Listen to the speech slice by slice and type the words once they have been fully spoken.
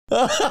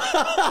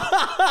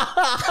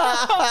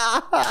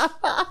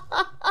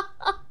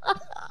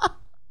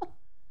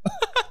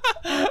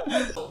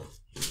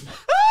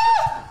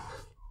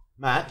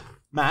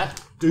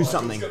Matt, do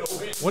something.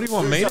 What do you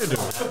want me to do?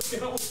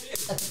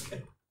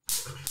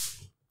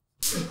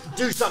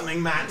 Do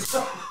something, Matt.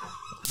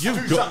 Do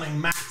something,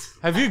 Matt.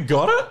 Have you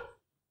got it?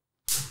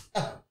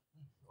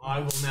 I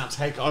will now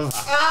take over.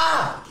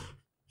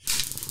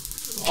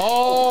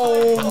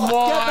 Oh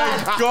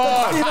my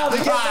God!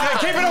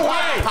 Keep it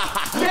away!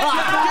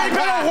 Keep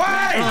it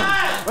away!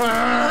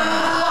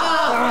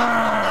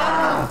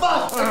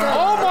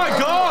 Oh my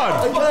God!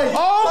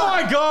 Oh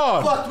my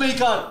God! Fuck me,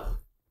 cunt.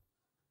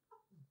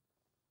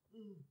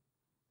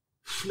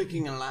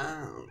 Flicking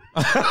around.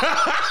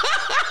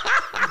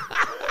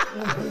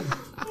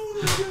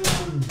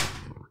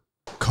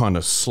 Kind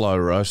of slow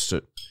roast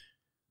it,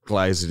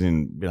 glaze it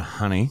in a bit of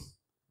honey,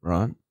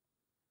 right?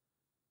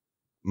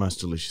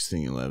 Most delicious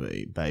thing you'll ever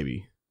eat,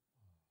 baby.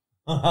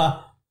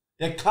 The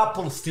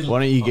couple still. Why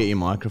don't you get your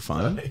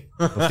microphone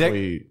before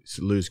you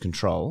lose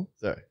control?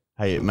 Sorry.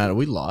 Hey, Matt, are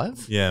we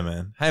live? Yeah,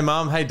 man. Hey,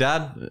 Mum. Hey,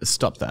 Dad.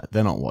 Stop that.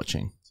 They're not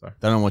watching. Sorry.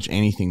 They don't watch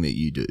anything that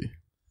you do.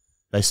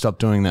 They stopped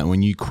doing that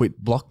when you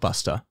quit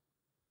Blockbuster,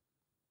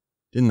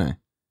 didn't they?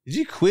 Did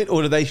you quit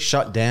or did they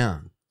shut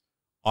down?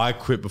 I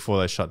quit before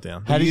they shut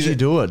down. How did you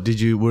do it?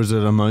 Was it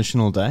an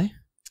emotional day?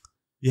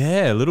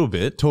 Yeah, a little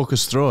bit. Talk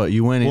us through it.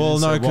 You went in. Well,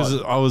 and no, said because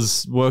what? I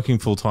was working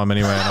full time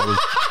anyway, and I was.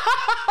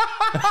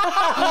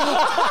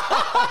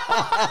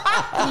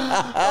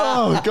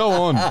 Oh, go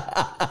on.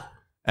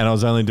 And I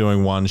was only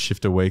doing one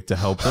shift a week to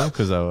help them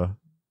because they were.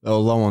 They were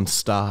low on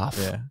staff.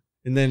 Yeah.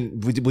 And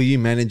then were you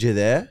manager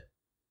there?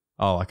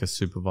 Oh, like a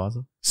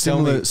supervisor?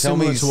 Similar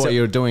to what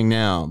you're doing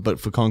now, but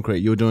for concrete.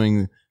 You're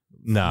doing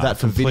that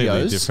for completely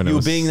videos. different. You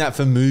were being that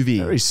for movie.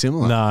 Very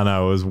similar.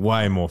 No, it was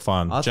way more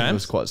fun. I think it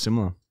was James? quite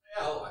similar.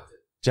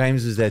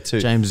 James was there too.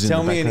 James is in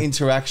Tell the me an background.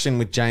 interaction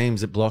with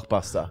James at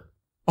Blockbuster.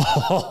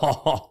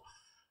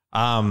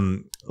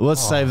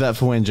 Let's save that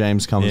for when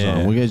James comes Yeah.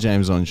 on. We'll get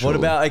James on shortly.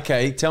 What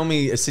about, tell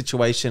me a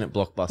situation at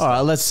Blockbuster. All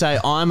right, let's say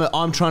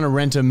I'm trying to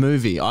rent a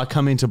movie. I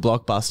come into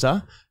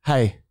Blockbuster.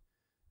 Hey,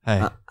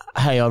 I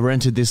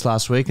rented this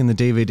last week and the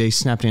DVD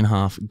snapped in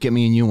half. Get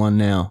me a new one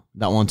now.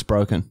 That one's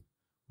broken.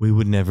 We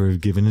would never have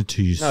given it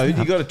to you. No,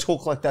 you got to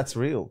talk like that's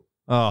real.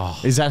 Oh.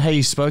 Is that how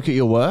you spoke at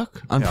your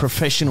work?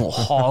 Unprofessional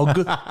hog.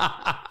 Do late fees.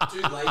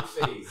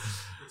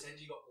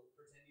 Pretend you got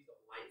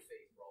late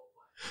fees role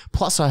play.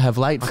 Plus, I have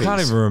late I fees.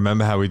 can't even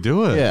remember how we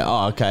do it. Yeah.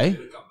 Oh, okay.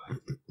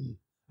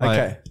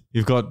 Okay.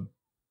 You've got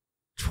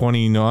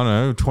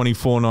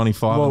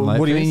 $24.95 Well, on late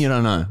what do you fees? mean you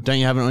don't know? Don't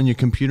you have it on your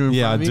computer in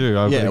Yeah, front of I you? do.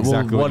 I've got Yeah. exactly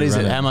Well, what what is you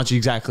it? rented. How much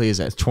exactly is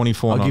it?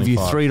 $24.95. I'll give you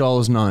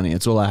 $3.90.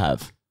 It's all I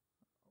have.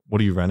 What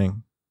are you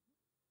renting?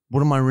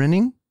 What am I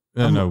renting?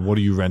 No, what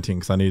are you renting?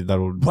 Because I need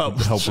that'll help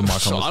with my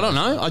conversation. I don't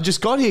know. I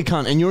just got here,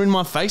 cunt, and you're in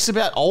my face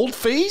about old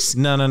fees?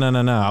 No.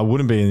 I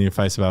wouldn't be in your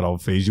face about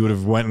old fees. You would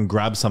have went and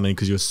grabbed something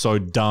because you're so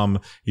dumb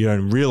you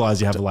don't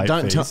realize you have late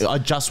Don't fees. tell. I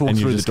just walked and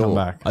you through the just come door.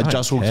 back. I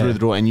just walked through the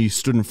door, and you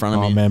stood in front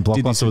of me. Oh man,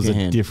 did this Blockbuster with was your a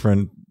hand.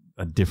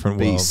 different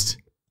Beast.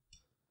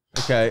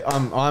 Okay,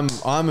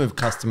 I'm a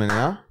customer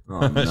now.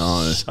 Oh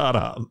no! Shut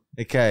up.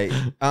 Okay,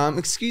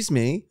 excuse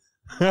me.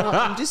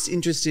 I'm just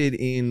interested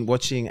in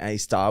watching a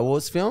Star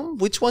Wars film.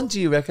 Which one do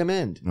you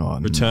recommend? Oh,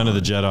 Return of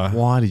the Jedi.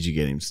 Why did you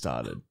get him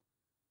started?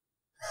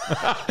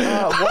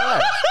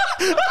 Why?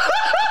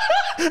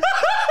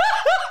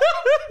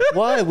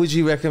 Why would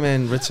you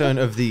recommend Return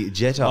of the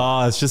Jedi?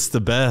 Oh, it's just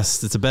the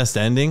best. It's the best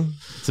ending.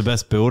 It's the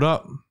best build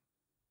up.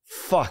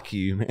 Fuck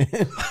you,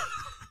 man.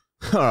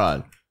 All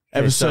right.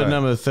 Episode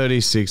number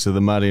 36 of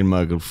the Marty and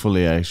Mogul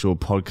Fully Actual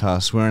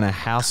podcast. We're in a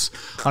house.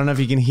 I don't know if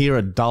you can hear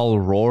a dull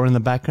roar in the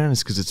background.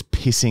 It's because it's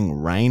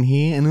pissing rain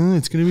here. And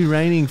it's going to be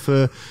raining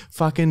for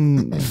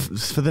fucking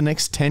for the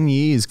next 10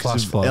 years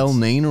because of floods. El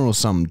Nino or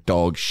some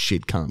dog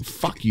shit cunt.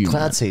 Fuck you, Cloud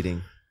man.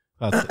 seeding.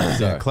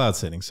 Cloud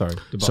seeding. Sorry.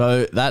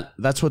 So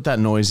that's what that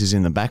noise is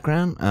in the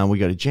background. We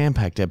got a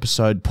jam-packed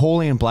episode.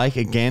 Paulie and Blake,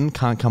 again,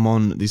 can't come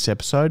on this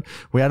episode.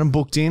 We had them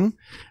booked in.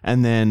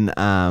 And then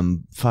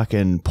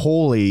fucking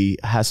Paulie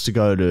has to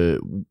go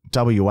to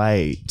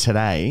WA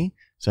today,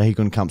 so he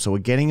couldn't come. So we're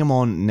getting him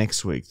on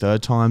next week.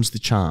 Third time's the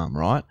charm,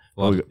 right?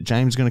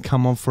 James is going to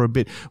come on for a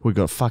bit. We've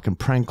got fucking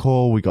prank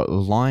call. We got the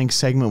lying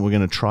segment. We're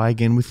going to try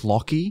again with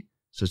Lockie.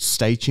 So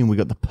stay tuned. We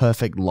got the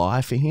perfect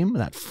lie for him.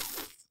 That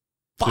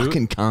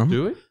fucking cunt.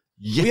 Do we?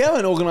 Yeah. We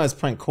haven't organised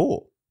prank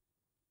call.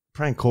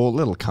 Prank call,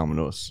 little coming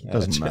to us.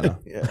 Doesn't matter.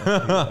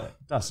 Yeah.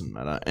 Doesn't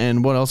matter.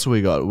 And what else have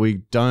we got? We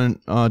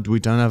don't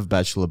have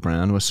Bachelor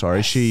Brown. We're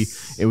sorry.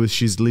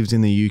 She's lived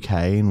in the UK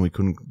and we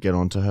couldn't get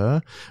onto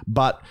her.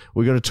 But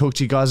we got to talk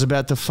to you guys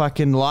about the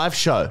fucking live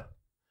show.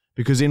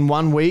 Because in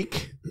 1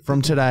 week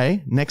from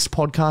today, next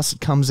podcast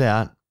that comes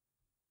out.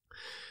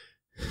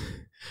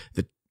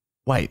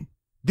 Wait,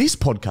 this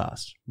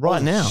podcast right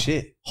Holy now.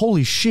 shit.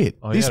 Holy shit.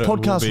 Oh, This yeah, it will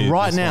podcast be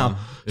right this now. one,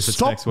 if it's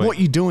Stop next week. what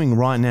you're doing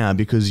right now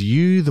because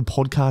you, the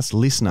podcast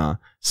listener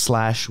 /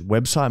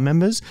 website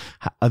members,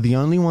 are the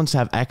only ones to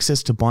have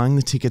access to buying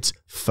the tickets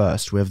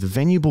first. We have the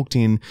venue booked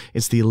in.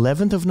 It's the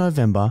 11th of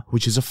November,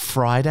 which is a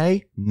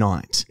Friday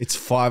night. It's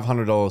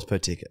 $500 per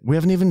ticket. We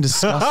haven't even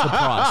discussed the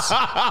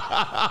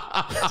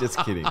price. Just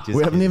kidding.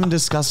 We haven't even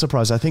discussed the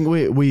price. I think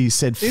we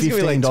said $15. It's going to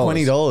be like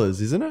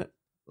 $20, isn't it?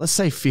 Let's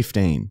say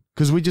 15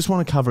 because we just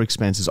want to cover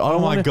expenses. I Oh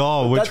don't my want to,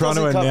 God, we're That trying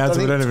to doesn't cover- announce I we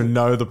think don't even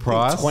know the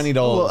price. $20.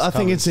 Well, I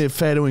think it's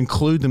fair to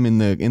include them in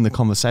the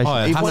conversation. Oh,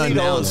 yeah. Even though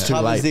now $20 it's too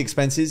covers late. the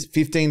expenses.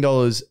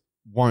 $15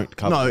 won't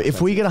cover. No, the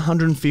if we expenses. get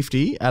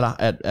 150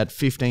 at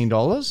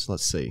 $15,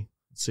 let's see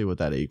what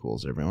that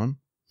equals, everyone.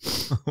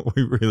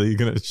 We really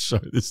going to show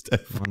this to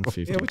everyone?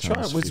 150. Yeah, we're trying.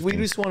 times We 15.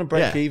 just want to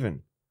break Yeah.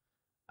 even.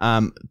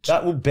 All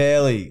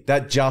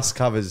That just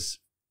covers.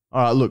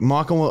 right, look,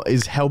 Michael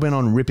is hellbent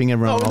on ripping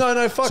everyone Oh, off.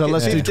 no, fuck So it.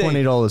 let's do 15.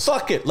 $20.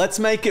 Fuck it. Let's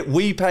make it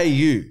we pay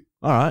you.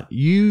 All right,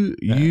 you,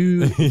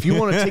 if you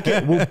want a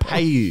ticket, we'll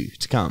pay you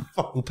to come.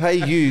 We'll pay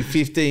you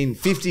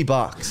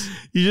 $50.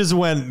 You just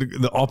went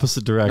the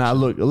opposite direction. Now,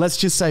 look, let's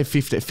just say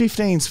 50.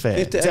 15's fair.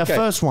 50, it's our okay.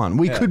 first one.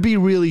 We could be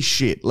really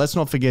shit. Let's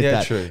not forget Yeah,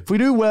 that. true. If we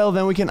do well,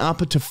 then we can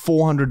up it to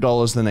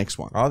 $400 the next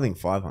one. I think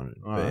 500.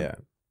 right. Yeah.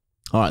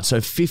 All right, so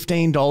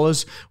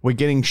 $15. We're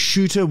getting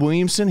Shooter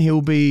Williamson.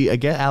 He'll be,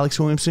 again, Alex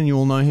Williamson. You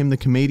all know him, the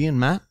comedian,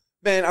 Matt.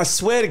 Man, I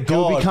swear to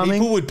God, be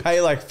coming. people would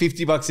pay like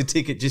 $50 a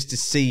ticket just to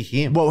see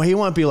him. Well, he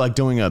won't be like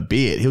doing a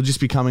bit. He'll just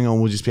be coming on.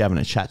 We'll just be having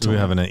a chat to We're him.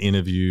 having an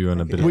interview and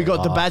a bit of We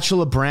got the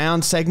Bachelor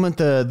Brown segment,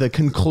 the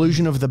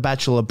conclusion of the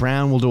Bachelor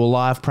Brown. We'll do a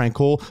live prank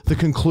call. The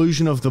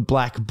conclusion of the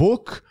Black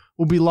Book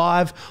will be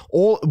live.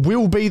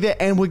 We'll be there,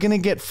 and we're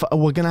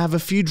gonna have a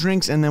few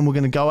drinks, and then we're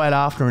gonna go out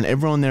after, and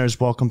everyone there is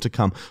welcome to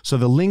come. So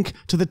the link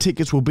to the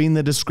tickets will be in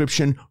the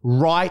description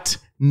right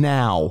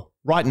now.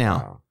 Right now.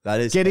 Wow, that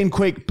is Get in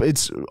quick.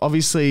 It's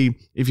obviously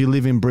if you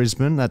live in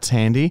Brisbane, that's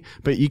handy.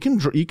 But you can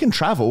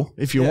travel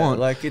if you want.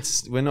 Like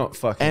we're not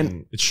fucking.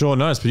 And- It's short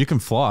notice, but you can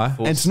fly.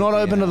 And it's not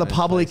open to the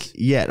public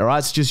yet, all right?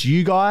 It's just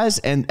you guys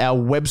and our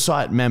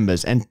website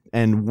members.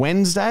 And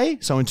Wednesday,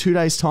 so in 2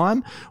 days'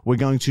 time, we're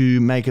going to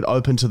make it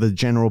open to the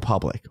general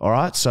public, all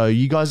right? So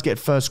you guys get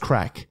first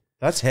crack.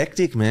 That's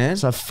hectic, man.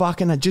 So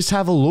fucking just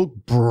have a look,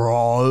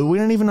 bro. We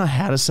don't even know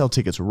how to sell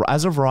tickets.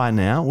 As of right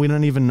now, we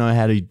don't even know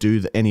how to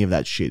do any of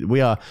that shit.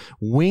 We are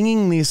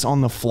winging this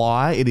on the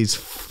fly. It is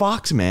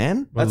fucked,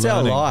 man. That's our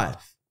learning.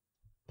 life.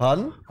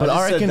 Pardon? But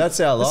I reckon that's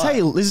our life.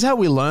 This is how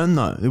we learn,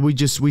 though.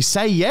 We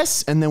say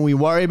yes, and then we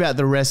worry about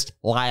the rest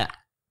later.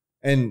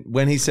 And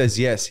when he says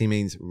yes, he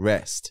means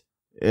rest.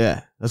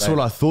 Yeah, that's what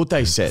I thought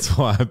they said. That's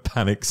why I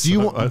panicked. Do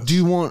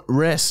you want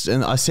rest?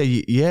 And I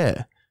say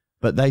yeah,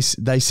 but they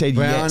said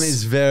Brown yes.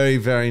 is very,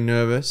 very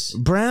nervous.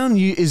 Brown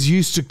is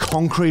used to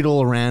concrete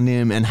all around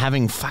him and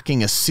having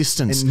fucking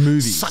assistants In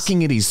movies.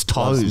 sucking at his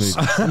toes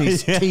and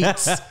his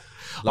teats.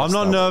 I'm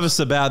not nervous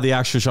about the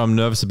actual show. I'm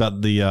nervous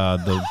about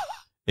the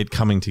it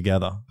coming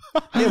together.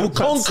 Yeah, we'll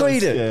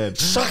concrete it.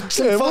 Suck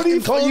some What do you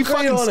fucking concrete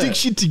fucking on stick it.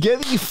 shit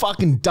together, you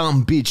fucking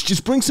dumb bitch?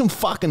 Just bring some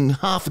fucking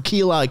half a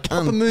kilo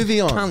Pop a movie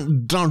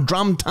on.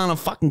 drum ton of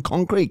fucking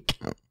concrete.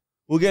 cunt.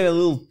 We'll get a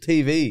little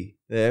TV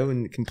there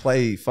and it can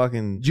play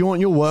fucking Do you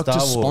want your work Star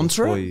to Wars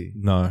sponsor for it? you.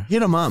 No.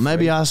 Hit them up.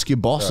 Maybe ask your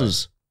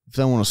bosses if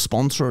they want to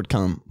sponsor it.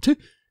 Come to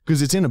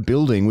because it's in a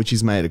building which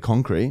is made of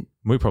concrete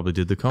We probably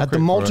did the concrete.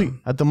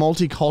 at the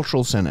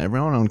multicultural center.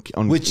 Everyone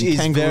on Which is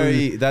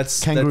Kangaroo, Kangaroo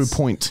that's-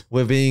 Point,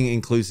 We're being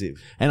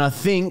inclusive. and I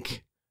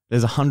think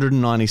there's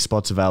 190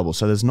 spots available.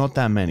 So there's not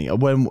that many.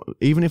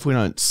 Even if we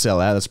don't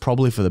sell out, that's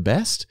probably for the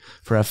best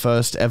for our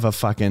first ever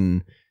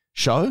fucking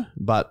show.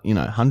 But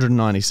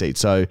 190 seats.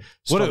 So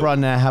stop right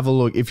now. Have a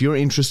look. If you're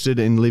interested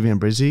in living in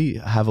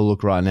Brizzy, have a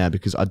look right now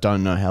because I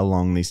don't know how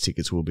long these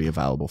tickets will be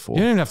available for.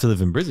 You don't even have to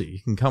live in Brizzy. You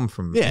can come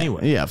from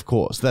anywhere. Yeah, of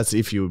course. That's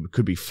if you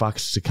could be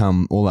fucked to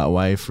come all that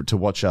way to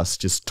watch us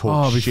just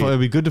talk shit. It'd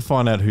be good to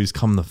find out who's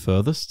come the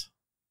furthest.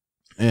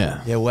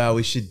 Yeah. Yeah, wow,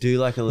 we should do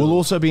like a little We'll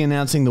also be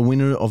announcing the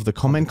winner of the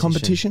comment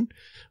competition.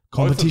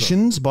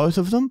 Competitions, both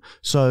of them.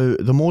 So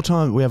the more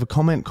time we have a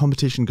comment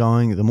competition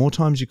going, the more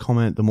times you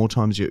comment, the more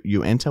times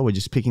you enter. We're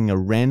just picking a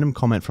random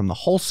comment from the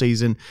whole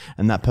season,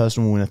 and that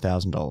person will win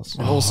 $1,000.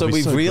 And also it'd be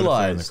we've so good if you're in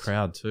realized the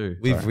crowd too.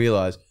 We've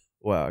realized,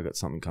 wow, I got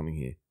something coming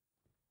here.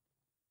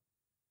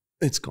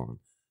 It's gone.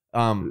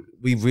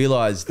 We've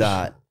realized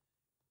that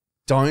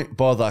don't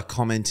bother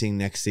commenting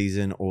next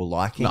season or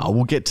liking. No,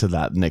 we'll get to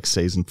that next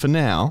season. For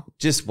now,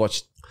 Just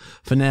watch.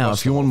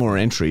 if you want more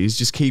entries,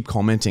 just keep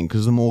commenting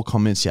because the more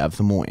comments you have,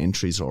 the more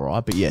entries. All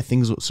right, but yeah,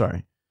 things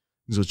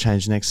will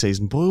change next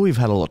season. Boy, we've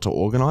had a lot to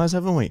organise,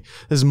 haven't we?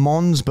 There's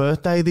Mon's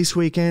birthday this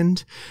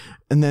weekend,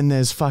 and then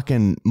there's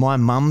fucking my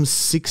mum's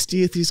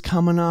 60th is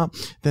coming up.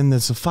 Then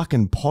there's a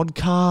fucking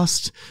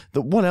podcast.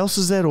 What else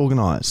is there to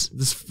organise?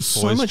 There's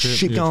so Boys much trip,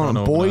 shit you're going trying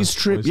on. to Boys organise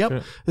trip. boys Yep.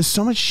 trip. There's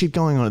so much shit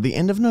going on. At the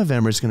end of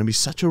November, it's going to be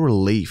such a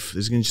relief.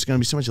 There's just going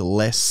to be so much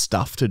less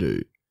stuff to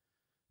do.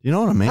 You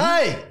know what I mean?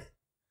 Hey,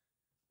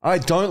 I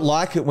don't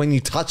like it when you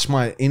touch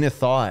my inner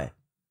thigh.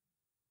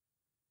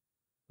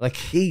 Like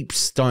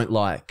heaps don't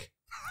like.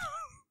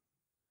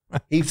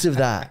 Heaps of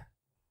that.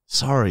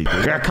 Sorry,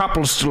 dude. Your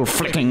couple's still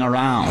flicking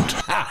around.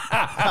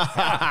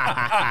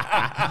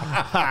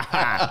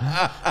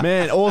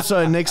 Man,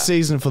 also next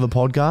season for the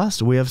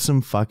podcast, we have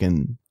some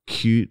fucking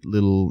cute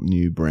little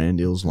new brand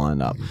deals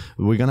lined up.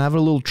 We're going to have a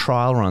little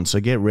trial run, so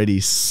get ready.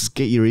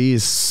 Get your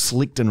ears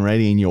slicked and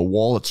ready and your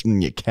wallets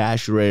and your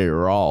cash ready to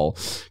roll,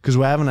 because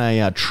we're having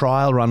a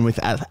trial run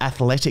with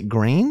Athletic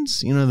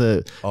Greens. You know,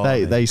 the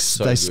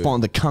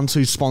the cunts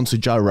who sponsor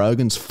Joe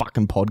Rogan's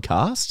fucking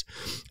podcast,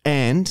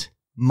 and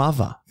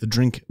Mother, the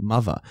drink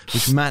Mother,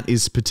 which Matt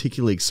is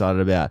particularly excited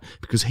about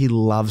because he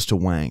loves to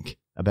wank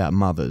about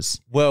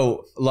mothers.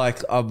 Well,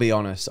 like, I'll be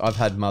honest, I've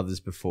had mothers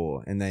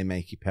before and they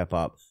make you pep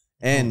up.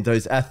 And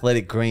those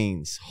Athletic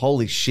Greens,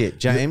 holy shit,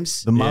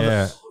 James. The Mother.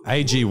 Yeah.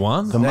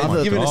 AG1? The Mother.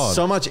 They've given us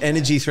so much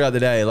energy throughout the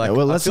day. Like,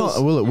 well, let's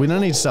not. We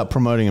don't need to start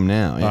promoting them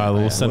now. Yeah. All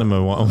right, we'll send them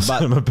a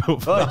bill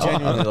for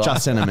that.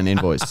 Just send them an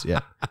invoice,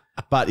 yeah.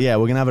 But yeah,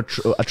 we're going to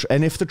have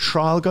and if the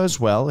trial goes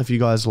well, if you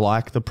guys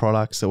like the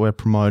products that we're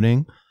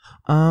promoting,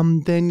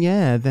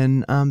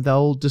 then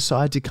they'll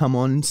decide to come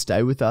on and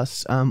stay with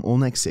us all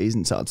next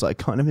season. So it's like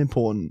kind of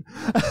important.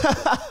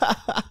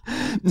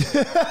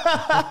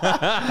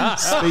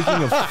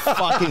 Speaking of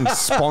fucking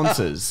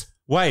sponsors.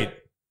 Wait,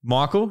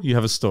 Michael, you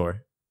have a story.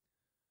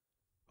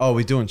 Oh,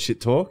 we're doing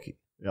shit talk?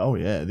 Oh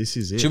yeah, this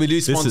is it. Should we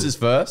do sponsors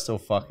first or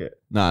fuck it?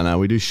 No,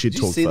 we do shit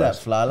talk first. Did you see that,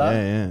 Flala?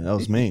 Yeah, that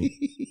was me.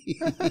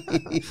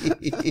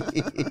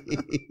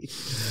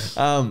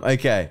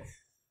 Okay.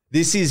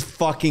 This is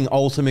fucking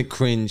ultimate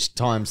cringe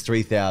times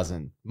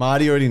 3,000.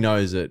 Marty already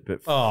knows it,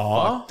 but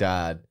fuck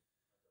dad.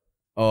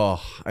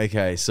 Oh,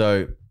 okay.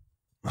 So,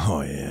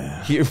 oh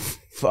yeah. Here,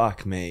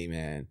 fuck me,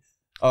 man.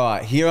 All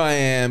right, here I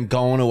am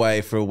going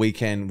away for a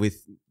weekend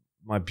with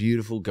my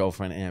beautiful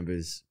girlfriend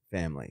Amber's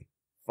family.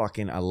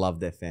 Fucking, I love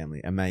their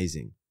family.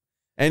 Amazing.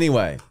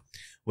 Anyway,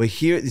 we're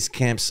here at this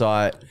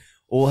campsite,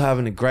 all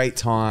having a great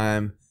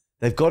time.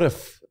 They've got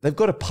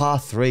a par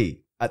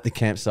 3 at the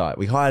campsite.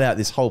 We hired out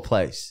this whole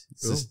place.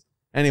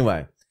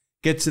 Anyway,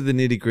 get to the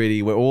nitty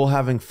gritty. We're all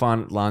having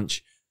fun at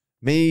lunch.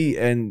 Me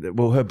and,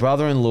 her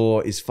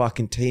brother-in-law is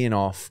fucking teeing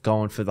off,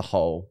 going for the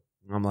hole.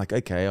 I'm like,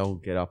 okay, I'll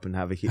get up and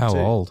have a hit too. How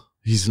old?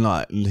 He's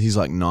like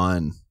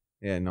 9.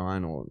 Yeah,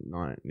 9 or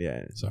 9.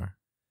 Yeah. Sorry.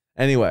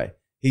 Anyway,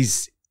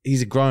 he's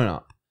a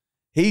grown-up.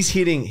 He's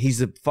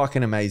a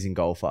fucking amazing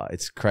golfer.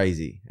 It's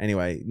crazy.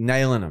 Anyway,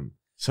 nailing him.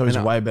 So he's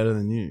way better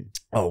than you.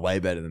 Oh, way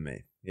better than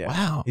me. Yeah.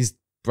 Wow. His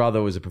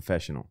brother was a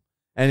professional.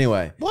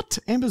 Anyway. What?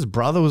 Amber's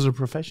brother was a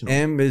professional?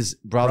 Amber's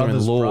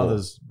brother-in-law.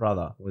 Brother's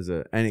brother. Was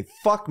a, and he,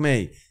 fuck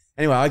me.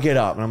 Anyway, I get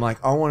up and I'm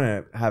like, I want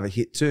to have a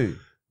hit too.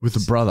 With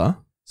the brother?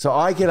 So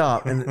I get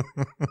up and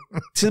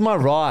to my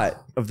right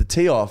of the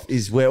tee off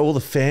is where all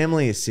the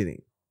family is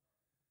sitting.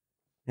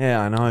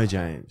 Yeah, I know,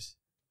 James.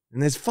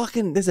 And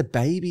there's a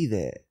baby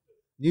there.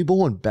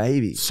 Newborn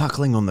baby.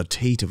 Suckling on the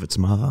teat of its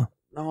mother.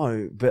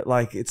 No, but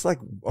like, it's like.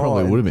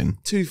 Probably would have been.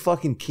 2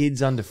 fucking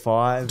kids under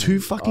 5. 2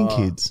 fucking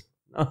kids?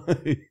 No.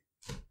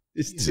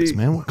 Jesus,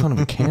 man, what kind of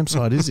a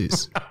campsite is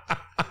this?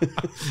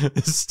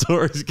 This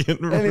story's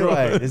getting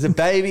Anyway, there's a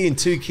baby and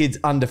 2 kids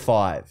under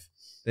 5.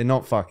 They're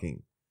not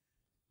fucking.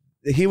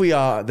 Here we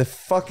are. The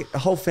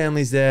whole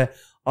family's there.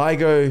 I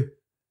go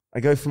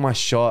for my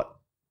shot,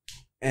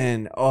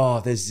 and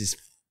there's this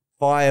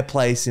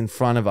fireplace in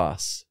front of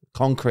us,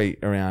 concrete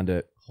around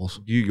it.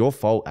 Awesome. Your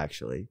fault,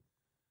 actually,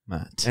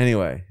 Matt.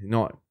 Anyway,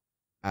 not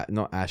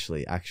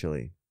Ashley.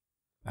 Actually,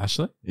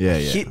 Ashley. Yeah.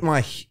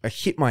 I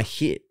hit my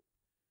hit,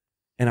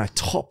 and I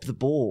top the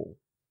ball,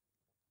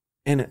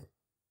 and it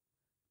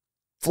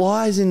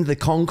flies into the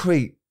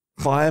concrete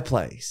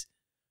fireplace.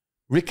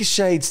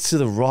 Ricochets to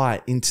the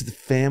right into the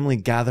family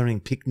gathering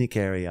picnic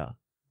area.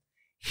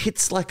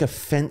 Hits like a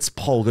fence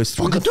pole, goes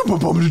through the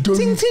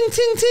ting, ting,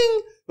 ting,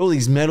 ting. All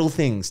these metal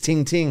things,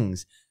 ting,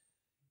 tings.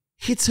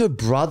 Hits her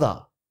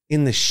brother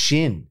in the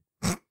shin.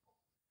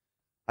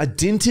 I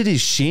dinted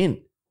his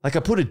shin. Like I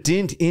put a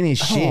dint in his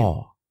shin.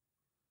 Oh.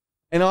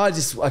 And I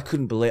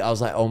couldn't believe, I was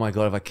like, oh my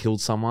God, have I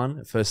killed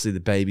someone? Firstly, the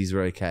babies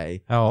were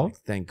okay. How old? Like,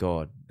 thank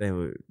God. They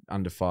were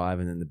under 5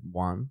 and then the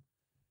 1.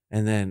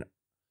 And then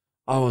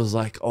I was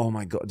like, oh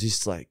my God,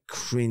 just like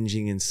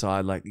cringing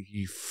inside, like,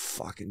 you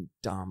fucking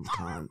dumb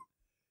cunt.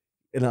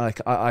 And I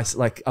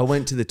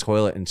went to the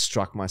toilet and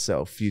struck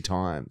myself a few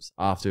times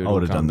after it I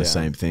would have done the down.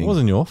 same thing. It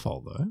wasn't your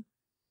fault though.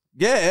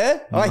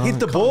 Yeah, I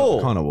hit the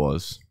ball. Kind of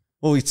was.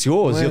 Well, it's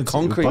yours. Well, You're it's-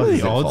 concrete. What are the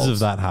Your odds fault. of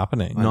that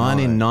happening? 9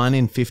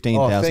 in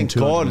 15,000. Oh, thank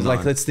God.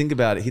 Like, let's think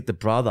about it. Hit the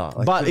brother.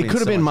 Like, But it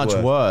could have been much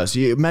worse.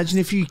 You imagine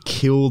if you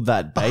killed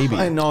that baby.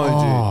 I know,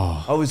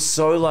 dude. I was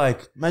so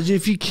like, Imagine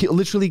if you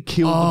literally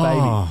killed the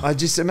baby. I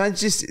just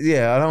imagine,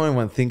 I don't even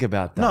want to think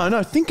about that.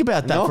 No, think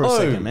about that for a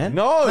second, man.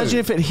 No. Imagine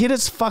if it hit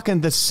its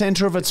fucking the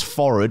center of its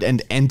forehead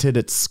and entered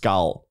its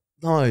skull,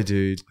 No,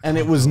 dude. and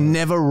it was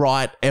never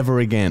right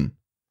ever again.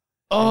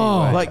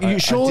 Oh, Anyway, like I you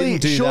surely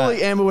didn't do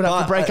that. Amber would have to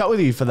But break up with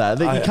you for that.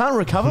 That you can't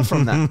recover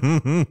from that.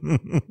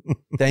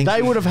 Thank They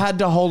you. would have had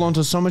to hold on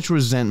to so much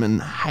resentment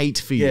and hate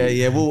for you. Yeah,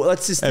 yeah. Well,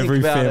 let's just think Every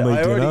about family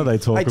it. dinner, they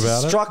talk I just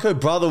about it. struck her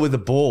brother with a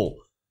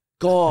ball.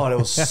 God, it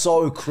was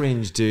so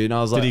cringe, dude. And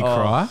I was like, Did he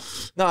cry?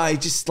 No, he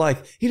just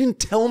like, he didn't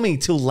tell me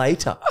till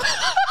later.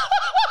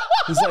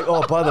 He's like,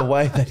 oh, by the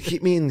way, that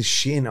hit me in the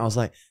shin. I was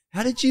like,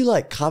 how did you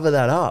like cover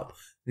that up?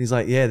 And he's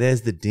like, yeah,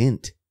 there's the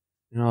dent.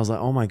 And I was like,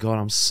 oh my God,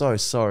 I'm so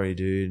sorry,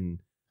 dude. And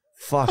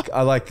fuck,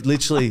 I like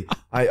literally,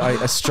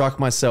 I struck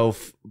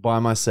myself by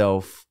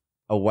myself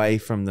away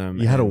from them.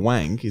 You had a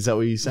wank. Is that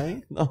what you're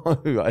saying? No,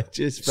 I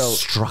just felt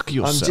Struck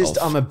yourself.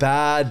 I'm a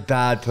bad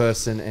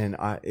person, and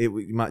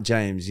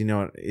James, you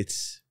know,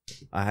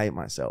 I hate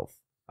myself.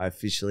 I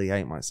officially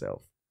hate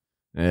myself.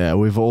 Yeah,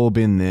 we've all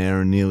been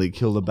there and nearly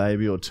killed a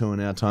baby or two in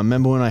our time.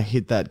 Remember when I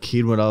hit that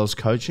kid when I was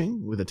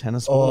coaching with a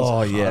tennis ball?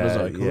 Oh as hard as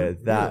I yeah, could? yeah.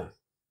 That.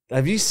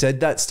 Have you said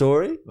that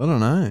story? I don't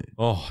know.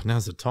 Oh,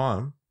 now's the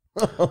time.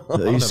 I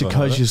used to never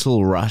coach heard it. this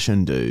little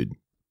Russian dude.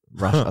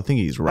 I think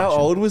he's Russian. How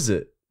old was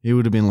it? He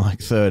would have been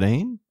like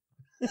 13.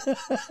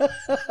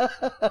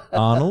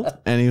 Arnold?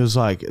 And he was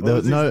like,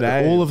 was his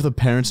name? all of the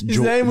parents. His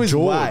name was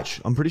George. Whack.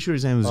 I'm pretty sure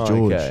his name was Oh,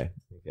 George. Okay,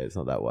 it's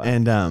not that way.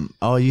 And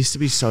I used to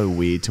be so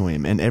weird to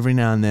him. And every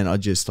now and then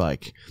I'd just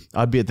like,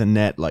 I'd be at the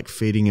net like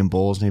feeding him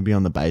balls and he'd be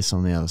on the base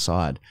on the other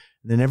side.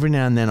 And then every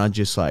now and then I'd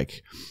just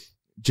like,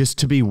 just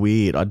to be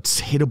weird, I'd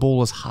hit a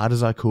ball as hard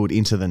as I could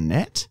into the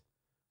net,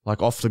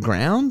 like off the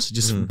ground,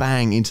 just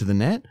bang into the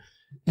net.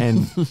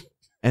 And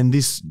and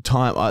this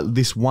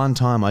one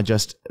time I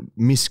just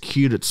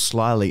miscued it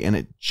slightly and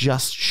it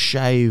just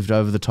shaved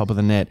over the top of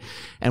the net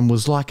and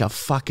was like a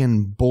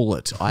fucking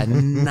bullet. I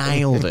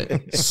nailed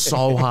it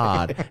so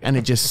hard and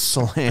it just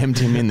slammed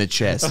him in the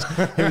chest.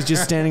 He was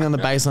just standing on the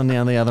baseline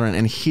down the other end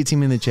and hit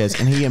him in the chest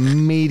and he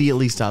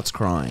immediately starts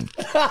crying.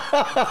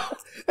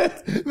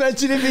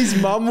 Imagine if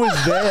his mum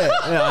was there.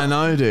 Yeah, I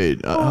know,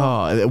 dude.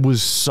 Oh, it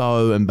was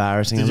so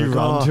embarrassing. Did I'm you like,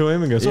 run to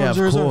him and go, yeah,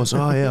 sorry, of sorry, course.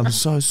 sorry? Oh, yeah, I'm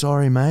so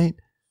sorry, mate.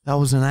 That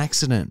was an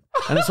accident.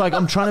 And it's like,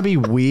 I'm trying to be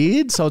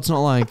weird, so it's not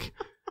like,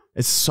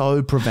 it's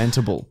so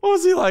preventable. What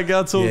was he like?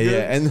 That's all Yeah, good.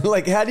 yeah. And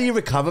like, how do you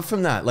recover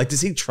from that? Like,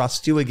 does he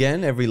trust you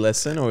again every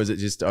lesson, or is it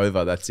just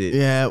over? That's it.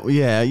 Yeah,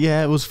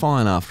 it was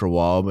fine after a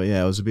while, but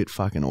yeah, it was a bit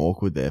fucking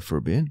awkward there for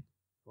a bit.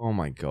 Oh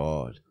my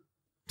God.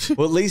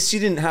 Well, at least you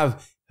didn't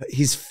have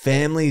his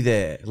family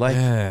there. Like,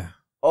 Yeah.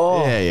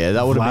 oh, Yeah,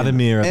 that would have been.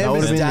 Vladimir. that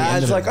would've Amber's been the end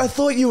dad's of it. like, I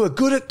thought you were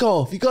good at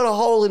golf. You got a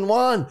hole in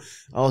one.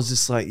 I was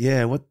just like,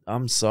 yeah, what?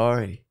 I'm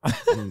sorry.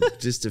 I'm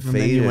just a And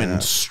then you feeder. went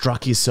and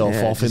struck yourself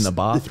Yeah, off in just- the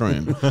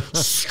bathroom.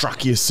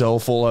 Struck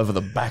yourself all over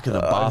the back of the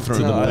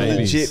bathroom. No, of the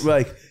babies. legit,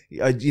 like,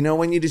 you know,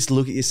 when you just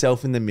look at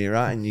yourself in the mirror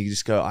and you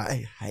just go,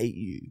 I hate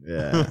you.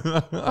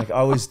 Yeah. Like,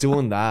 I was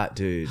doing that,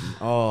 dude.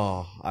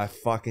 Oh, I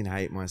fucking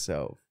hate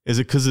myself. Is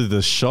it because of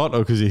the shot or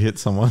because you hit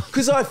someone?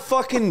 Because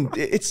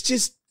it's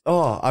just,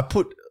 I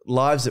put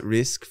lives at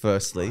risk,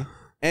 firstly.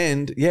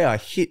 And yeah, I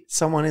hit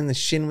someone in the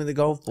shin with a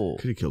golf ball.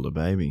 Could have killed a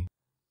baby.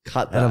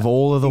 Cut that. Out of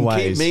all of the You can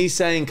ways. Keep me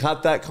saying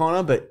cut that,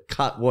 Connor, but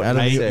cut what Out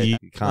of you you- said. you-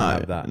 You can't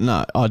have that.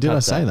 No. Oh, did Cut I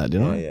say that?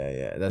 Didn't yeah, I?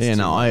 Yeah. That's Yeah, too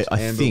no, I much.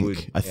 Amber think.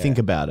 would- I think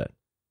yeah. about it.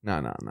 No.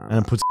 And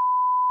I put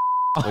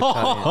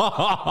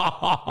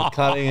We're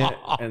cutting it,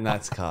 and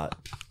that's cut.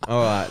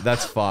 All right,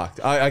 that's fucked.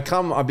 I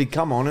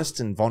become honest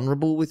and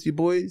vulnerable with you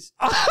boys.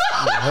 It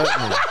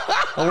hurt me.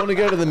 I want to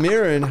go to the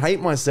mirror and hate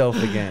myself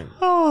again.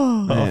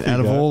 Man, out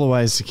of all the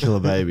ways to kill a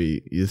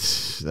baby,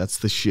 that's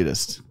the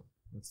shittest.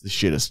 That's the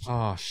shittest.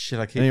 Oh, shit.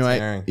 I keep Anyway,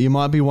 tearing. you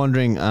might be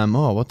wondering,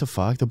 what the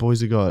fuck? The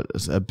boys have got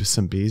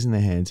some beers in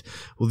their hands.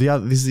 Well,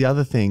 this is the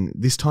other thing.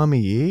 This time of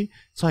year,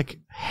 it's like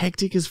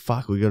hectic as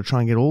fuck. We got to try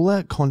and get all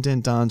that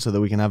content done so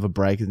that we can have a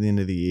break at the end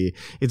of the year.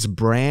 It's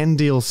brand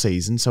deal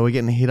season, so we're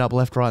getting hit up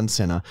left, right, and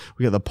center.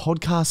 We got the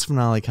podcast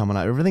finale coming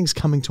up. Everything's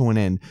coming to an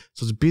end,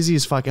 so it's busy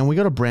as fuck. And we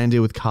got a brand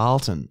deal with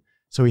Carlton,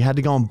 so we had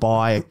to go and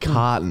buy a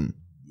carton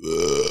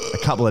a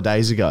couple of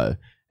days ago,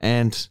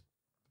 and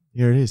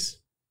here it is.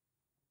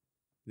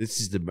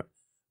 This is the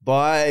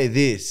buy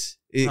this.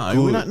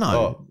 No, we don't.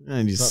 No, we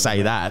don't just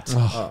say that.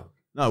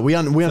 No, we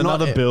are not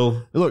Another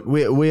bill. Look,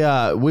 we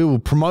will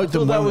promote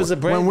them thought that was a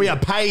brand when we deal. are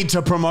paid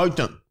to promote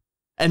them,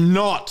 and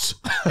not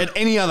at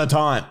any other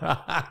time.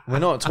 We're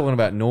not talking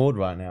about Nord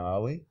right now,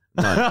 are we?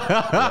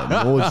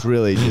 No, it's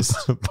really just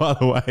By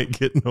the way,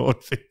 get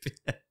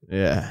NordVPN.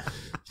 yeah.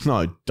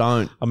 No,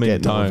 don't. I mean,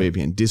 get don't.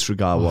 NordVPN.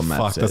 Disregard what Matt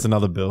Fuck, said. that's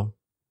another bill.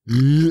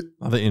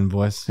 Another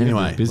invoice. You're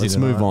Anyway, busy let's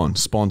tonight. move on.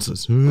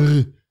 Sponsors.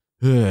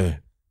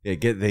 Yeah,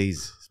 get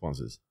these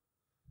sponsors.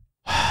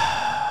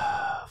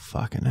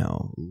 Fucking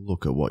hell!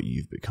 Look at what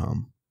you've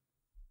become.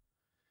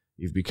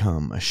 You've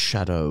become a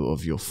shadow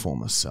of your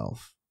former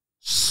self,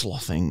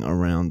 slothing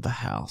around the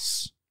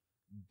house,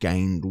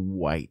 gained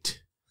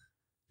weight,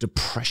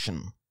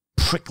 depression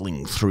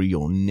prickling through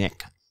your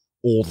neck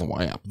all the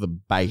way up the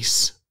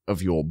base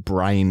of your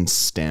brain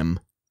stem.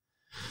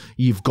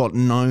 You've got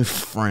no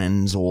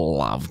friends or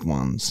loved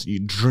ones. You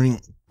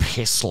drink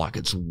piss like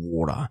it's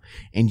water,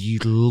 and you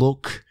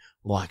look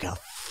like a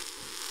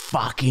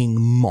fucking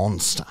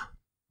monster.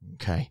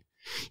 Okay.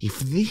 If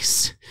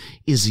this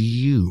is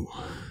you,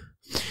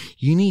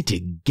 you need to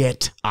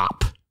get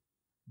up.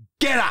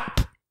 Get up!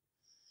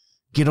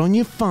 Get on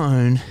your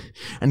phone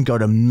and go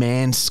to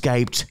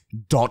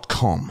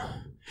manscaped.com.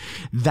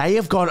 They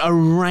have got a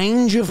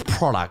range of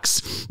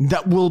products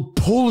that will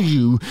pull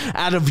you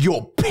out of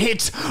your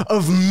pit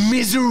of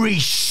misery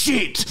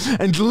shit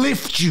and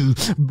lift you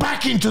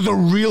back into the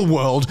real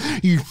world,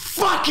 you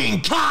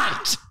fucking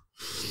cunt!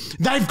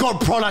 They've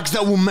got products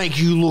that will make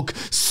you look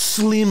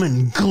slim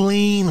and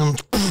clean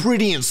and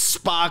pretty and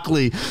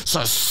sparkly so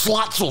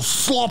sluts will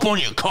slop on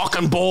your cock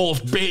and balls,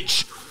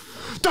 bitch.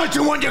 Don't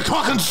you want your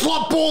cock and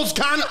slop balls,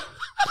 cunt?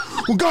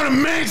 Well, go to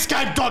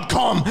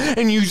manscaped.com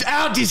and use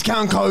our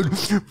discount code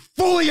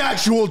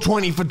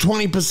FULLYACTUAL20 for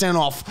 20%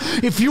 off.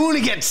 If you want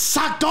to get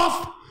sucked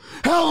off,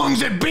 how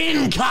long's it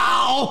been,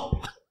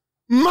 Carl?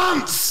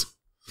 Months.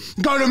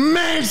 Go to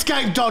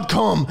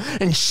manscaped.com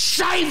and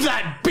shave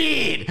that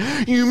beard,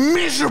 you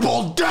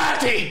miserable,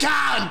 dirty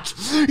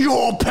cunt.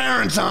 Your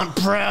parents aren't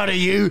proud of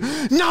you.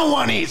 No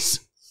one is.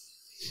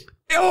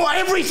 Oh,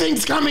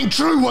 everything's coming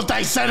true what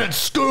they said at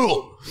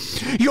school.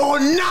 You're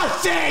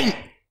nothing.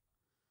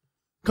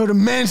 Go to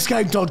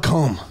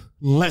manscaped.com.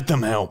 Let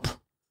them help.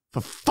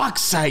 For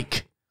fuck's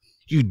sake.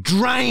 You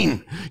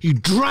drain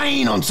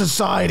on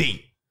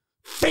society.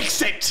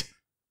 Fix it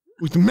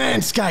with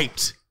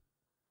Manscaped.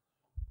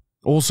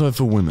 Also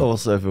for women.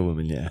 Also for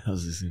women, yeah. I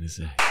was just going to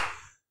say.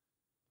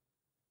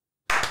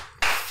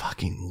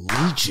 Fucking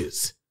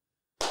leeches.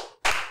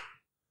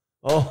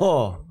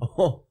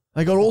 Oh.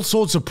 They got all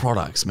sorts of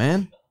products,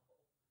 man.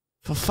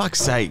 For fuck's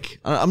sake.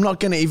 I'm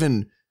not going to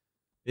even...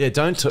 Yeah,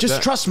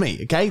 Just trust me,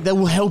 okay? They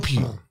will help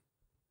you.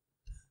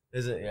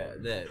 There's a, yeah,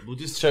 there. We'll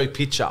just show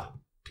picture.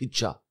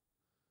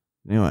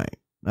 Anyway,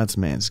 that's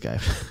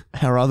Manscaped.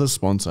 Our other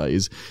sponsor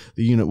is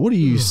the unit. What are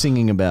you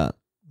singing about?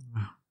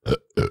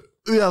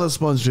 The other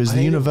sponsor is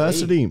the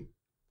University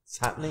It's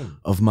happening.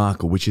 of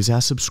Markle, which is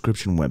our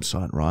subscription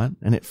website, right?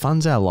 And it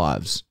funds our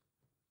lives,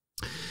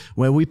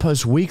 where we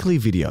post weekly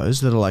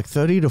videos that are like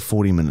 30 to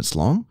 40 minutes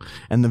long.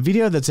 And the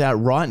video that's out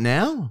right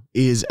now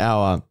is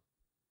our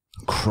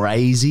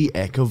crazy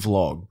Eka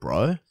vlog,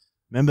 bro.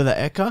 Remember the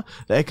Eka?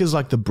 The Eka's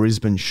like the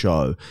Brisbane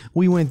show.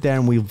 We went there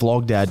and we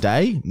vlogged our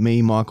day.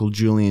 Me, Michael,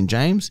 Julian,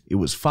 James. It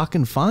was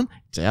fucking fun.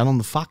 It's out on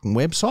the fucking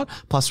website.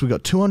 Plus we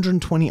got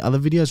 220 other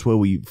videos where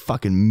we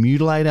fucking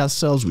mutilate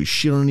ourselves. We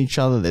shit on each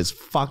other. There's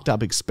fucked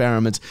up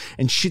experiments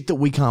and shit that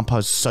we can't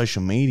post to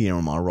social media.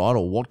 Am I right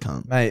or what,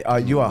 cunt? Mate,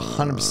 you are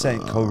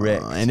 100%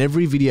 correct. And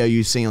every video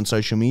you see on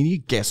social media,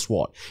 guess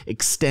what?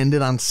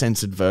 Extended,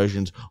 uncensored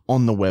versions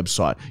on the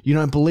website. You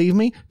don't believe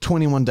me?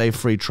 21-day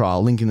free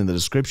trial. Link in the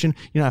description.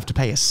 You don't have to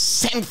pay a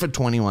cent for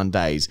 21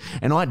 days.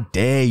 And I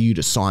dare you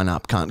to sign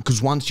up, cunt.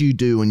 Because once you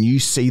do and you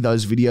see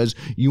those videos,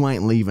 you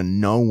ain't leaving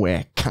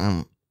nowhere,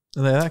 cunt.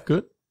 Are they that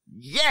good?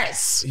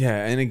 Yes.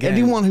 Yeah, and again,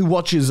 Anyone who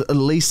watches at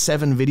least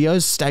 7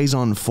 videos stays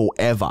on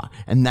forever.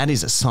 And that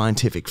is a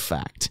scientific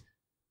fact.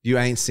 you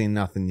ain't seen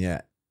nothing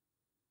yet.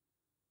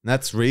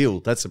 That's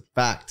real. That's a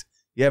fact.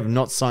 You have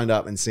not signed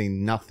up and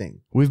seen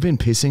nothing. We've been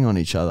pissing on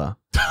each other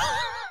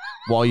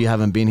while you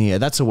haven't been here.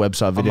 That's a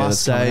website video. I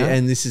must that's coming say, out.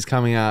 and this is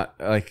coming out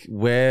like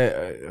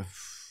where.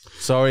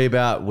 Sorry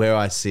about where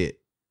I sit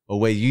or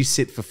where you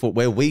sit for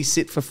where we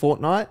sit for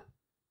Fortnite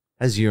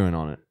has urine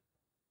on it.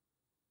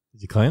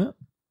 Did you clean it?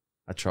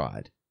 I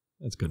tried.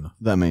 That's good enough.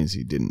 That means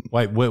you didn't.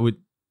 Wait, we'll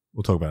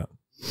talk about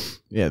it.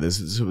 Yeah,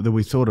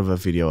 we thought of a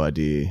video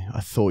idea.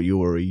 I thought you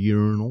were a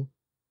urinal.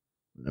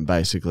 And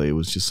basically, it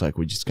was just like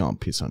we just go and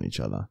piss on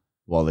each other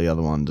while the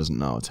other one doesn't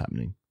know what's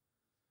happening.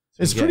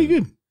 It's pretty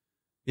good.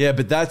 Yeah,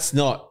 but that's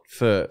not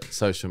for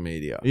social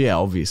media. Yeah,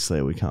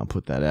 obviously, we can't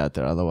put that out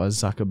there. Otherwise,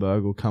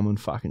 Zuckerberg will come and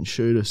fucking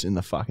shoot us in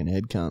the fucking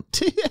head, cunt.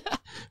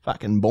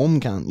 Fucking bomb,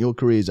 cunt. Your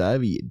career's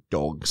over, you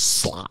dog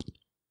slut.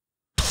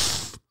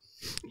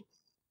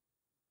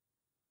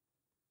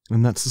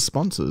 And that's the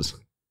sponsors.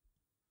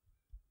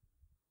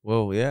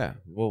 Well, yeah.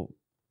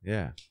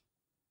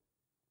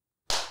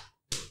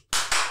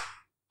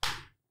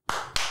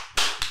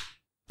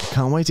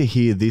 Can't wait to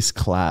hear this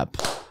clap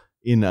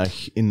in a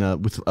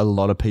with a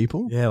lot of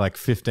people. Yeah, like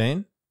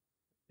 15.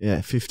 Yeah,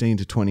 15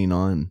 to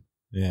 29.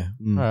 Yeah.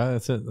 Mm. All right,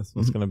 that's it. That's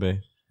what's going to be.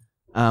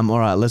 All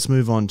right, let's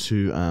move on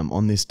to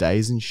on this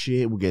days and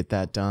shit. We'll get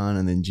that done,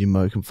 and then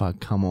Jimbo can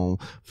come on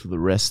for the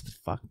rest of the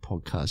fucking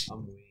podcast.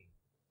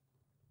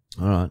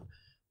 All right,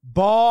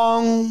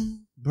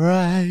 bong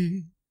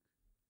break.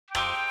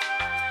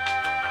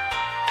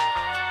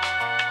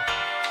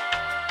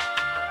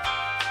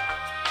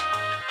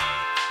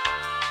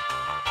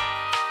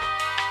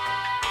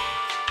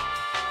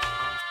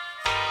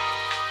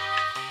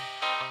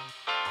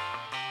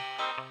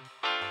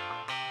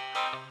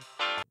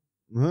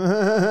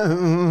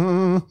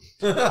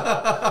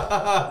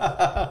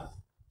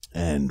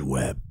 And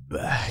we're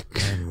back.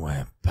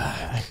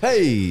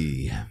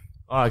 Hey.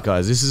 All right,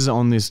 guys. This is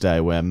on this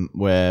day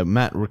where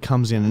Matt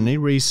comes in and he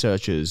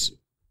researches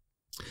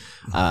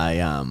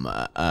something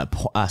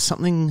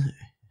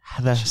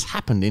that has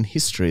happened in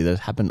history that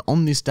happened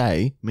on this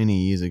day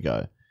many years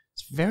ago.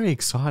 It's very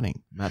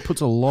exciting. Matt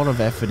puts a lot of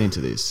effort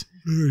into this.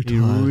 He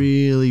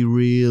really,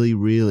 really,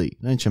 really.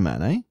 Don't you,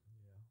 Matt, eh?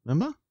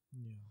 Remember?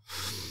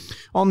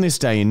 On this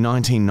day in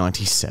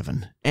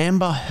 1997,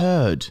 Amber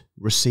Heard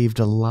received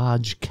a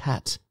large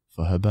cat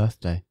for her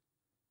birthday.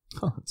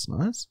 Oh, that's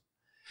nice.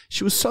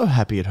 She was so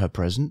happy at her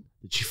present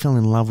that she fell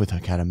in love with her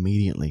cat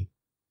immediately.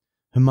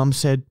 Her mum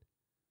said,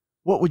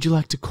 "What would you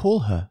like to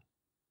call her?"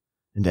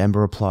 And Amber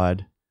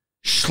replied,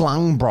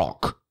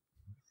 "Schlangbrock."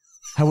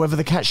 However,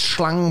 the cat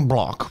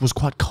Schlangbrock was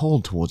quite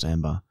cold towards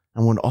Amber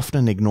and would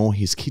often ignore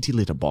his kitty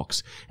litter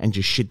box and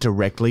just shit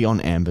directly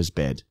on Amber's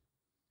bed.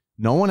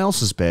 No one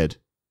else's bed,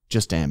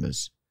 just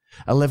Amber's.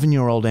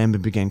 11-year-old Amber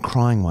began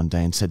crying one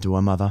day and said to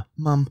her mother,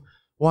 "Mum,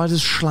 why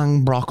does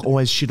Schlangbrock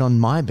always shit on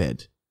my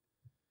bed?"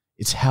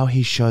 "It's how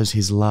he shows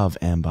his love,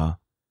 Amber.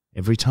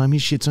 Every time he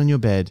shits on your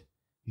bed,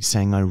 he's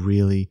saying, 'I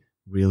really,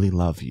 really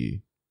love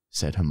you,'"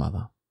 said her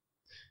mother.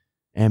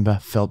 Amber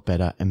felt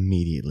better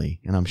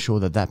immediately, and I'm sure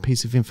that that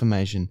piece of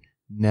information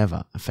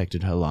never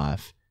affected her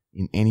life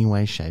in any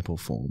way, shape, or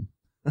form.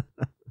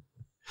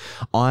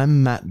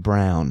 I'm Matt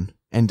Brown,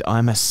 and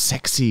I'm a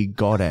sexy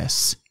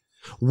goddess.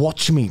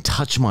 Watch me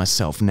touch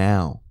myself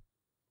now.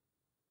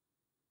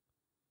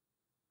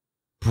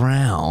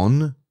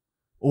 Brown?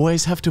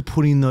 Always have to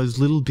put in those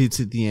little bits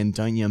at the end,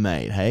 don't you,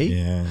 mate? Hey?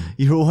 Yeah.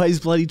 You're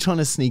always bloody trying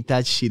to sneak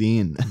that shit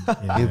in.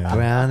 You're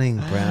browning,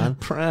 Brown.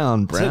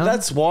 Brown. So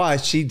that's why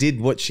she did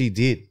what she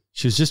did.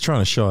 She was just trying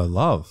to show her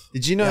love.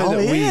 Did you know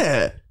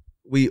that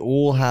we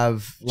all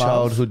have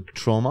childhood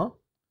trauma?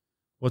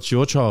 What's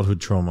your childhood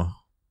trauma?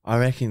 I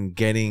reckon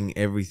getting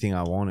everything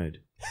I wanted.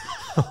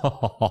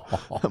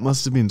 That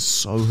must have been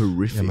so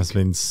horrific. It must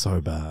have been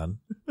so bad.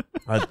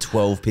 I had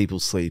 12 people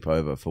sleep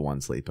over for one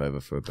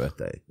sleepover for a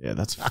birthday. Yeah,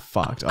 that's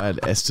fucked. I had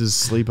Esther's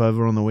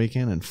sleepover on the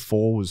weekend and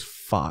 4 was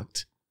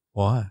fucked.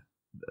 Why?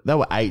 They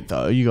were 8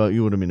 though. You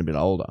would have been a bit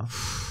older.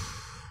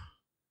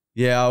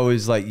 Yeah, I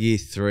was like year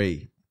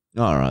 3.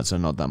 All right, so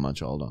not that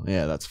much older.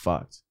 Yeah, that's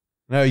fucked.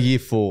 No, year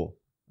 4.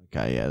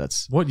 Okay, yeah,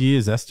 that's What year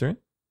is Esther in?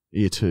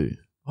 year 2.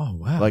 Oh,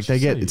 wow. Like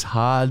it's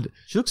hard.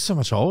 She looks so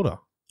much older.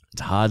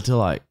 It's hard to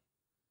like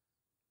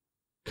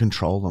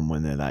control them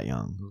when they're that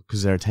young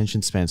because their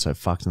attention span's so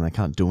fucked and they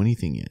can't do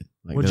anything yet.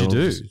 Like, What'd you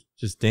they're all do?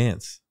 Just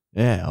dance.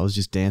 Yeah, I was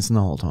just dancing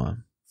the whole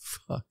time.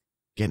 Fuck.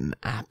 Getting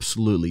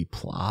absolutely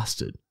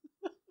plastered.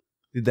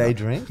 Did they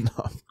drink?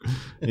 No.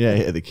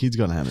 Yeah, the kids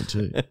got hammered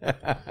too. No,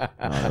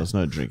 there was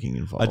no drinking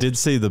involved. I did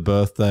see the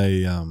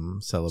birthday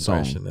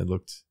celebration. It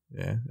looked,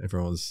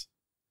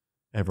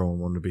 everyone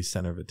wanted to be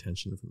center of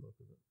attention from it.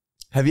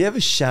 Have you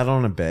ever shat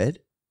on a bed?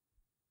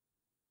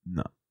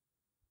 No.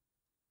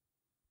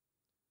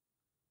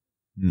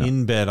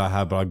 In bed I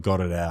have, but I got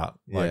it out.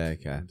 Yeah,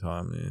 okay. in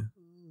time, yeah.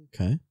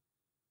 Okay.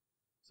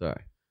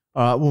 Sorry.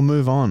 All right, we'll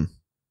move on.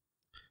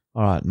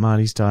 All right,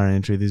 Marty's diary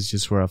entry. This is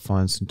just where I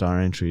find some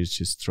diary entries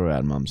just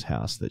throughout Mum's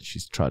house that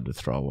she's tried to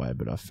throw away,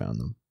 but I found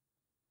them.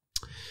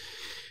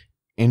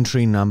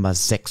 Entry number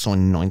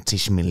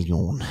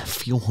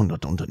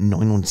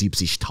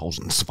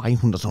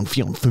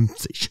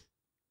 96.479.254.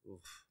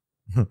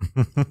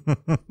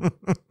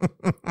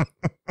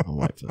 I'll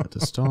wait for that to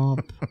stop.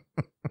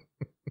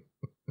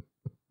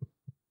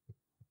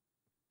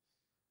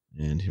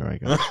 And here I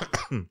go.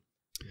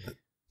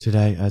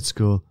 Today at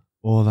school,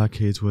 all our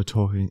kids were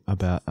talking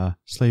about a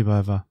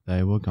sleepover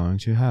they were going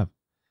to have.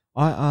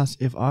 I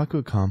asked if I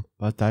could come,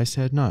 but they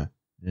said no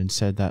and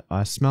said that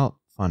I smelt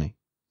funny.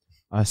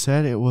 I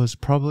said it was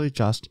probably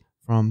just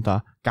from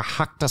the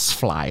gehacktes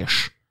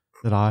Fleisch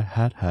that I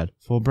had had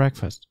for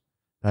breakfast.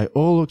 They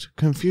all looked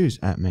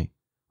confused at me.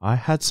 I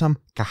had some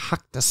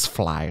gehacktes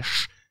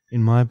Fleisch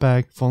in my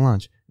bag for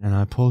lunch, and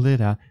I pulled it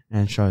out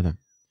and showed them.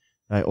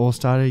 They all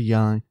started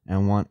yelling,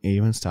 and one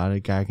even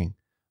started gagging.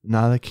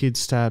 Another kid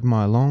stabbed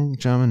my long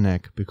German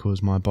neck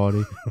because my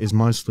body is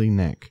mostly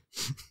neck.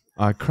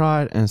 I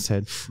cried and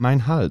said, "Mein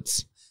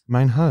Herz,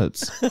 mein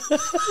Herz."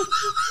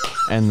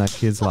 And the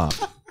kids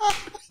laughed.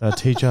 The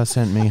teacher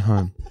sent me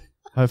home.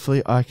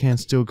 Hopefully I can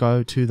still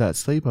go to that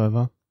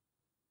sleepover.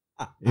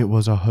 It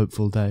was a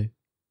hopeful day.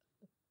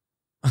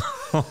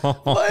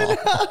 Mein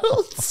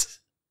Herz.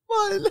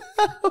 Mein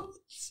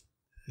Herz.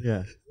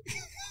 Yeah.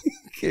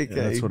 Okay.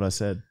 Yeah, that's what I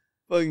said.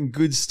 Fucking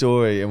good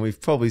story. And we've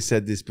probably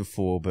said this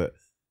before, but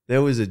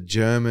there was a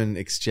German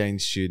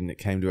exchange student that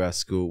came to our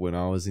school when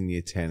I was in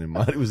year 10 and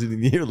Marty was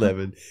in year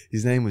 11.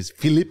 His name was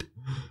Philipp.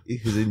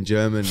 He was in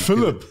German.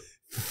 Philipp.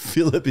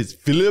 Philipp is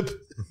Philipp.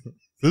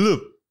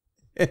 Philipp.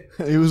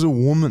 He was a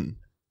woman.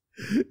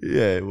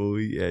 Yeah, well,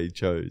 he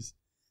chose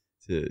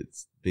to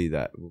be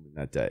that woman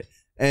that day.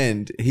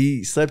 And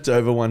he slept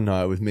over one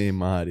night with me and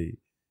Marty.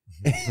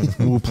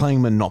 We were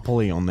playing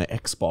Monopoly on the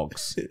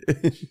Xbox.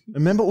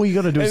 Remember all you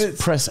got to do is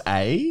press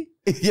A?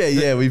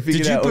 Yeah, we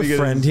figured out. Did you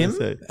befriend him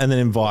and then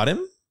invite him?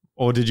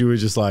 Or did you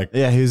just like...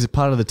 Yeah, he was a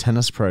part of the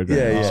tennis program.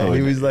 Yeah. So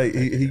he was like,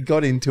 he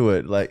got into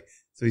it. Like,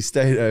 so he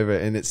stayed over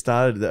and it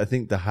started, I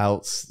think the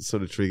Haltz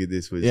sort of triggered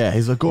this was... Yeah,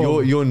 he's like,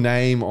 your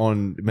name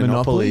on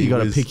Monopoly you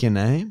got to pick your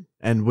name.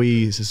 And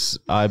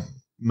I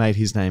made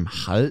his name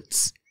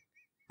Haltz.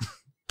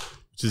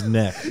 Just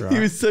neck, right? He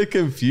was so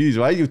confused.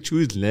 Why you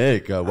choose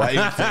neck? Why you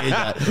say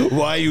that?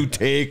 Why you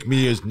take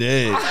me as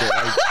neck?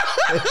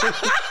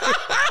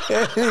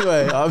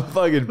 Anyway, I'm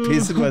fucking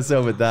pissing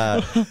myself at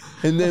that.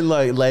 And then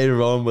like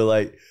later on, we're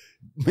like,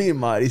 me and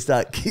Marty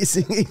start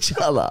kissing each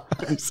other.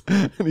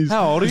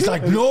 How old are you? He's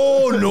like,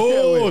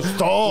 no,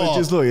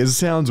 stop. Look, it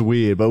sounds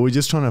weird, but we're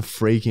just trying to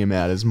freak him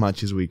out as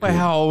much as we can. Wait,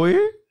 how old were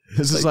you?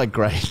 This is like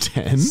grade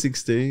 10.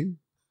 16.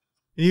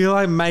 You're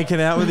like making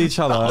out with each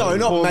other. No,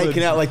 not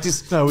making out. Like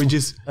just. No, we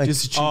just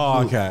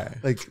Oh, okay.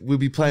 Like we'd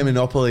be playing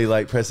Monopoly,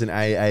 like pressing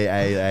A.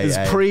 It's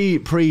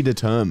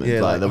predetermined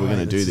Yeah, like that we're alright,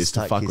 going to do let's this just to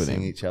start fuck with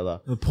kissing him. each other.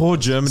 The poor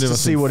German To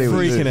must see what he was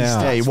freaking doing.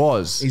 out. Yeah, he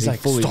was. He's like,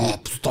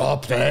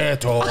 stop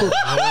that.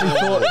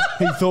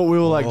 He thought we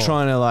were like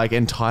trying to like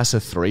entice a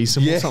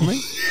threesome or something.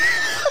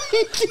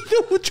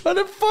 We're trying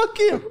to fuck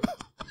him.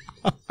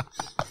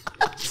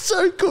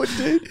 So good,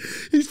 dude.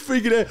 He's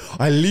freaking out.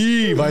 I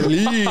leave. like,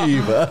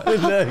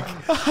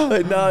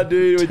 nah,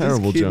 dude. We're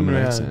Terrible just kidding German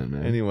around. accent,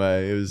 man.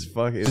 Anyway, it was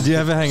fucking. Did you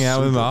ever hang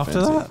out with him after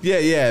offensive.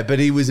 that? Yeah, but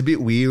he was a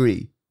bit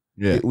weary.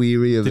 Yeah. Bit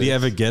weary of Did it. he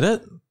ever get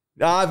it?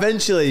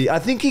 Eventually, I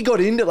think he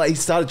got into like he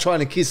started trying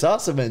to kiss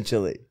us.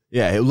 Eventually,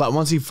 Yeah, like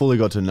once he fully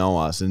got to know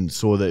us and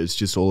saw that it's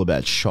just all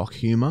about shock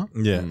humor,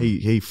 Yeah.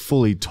 he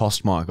fully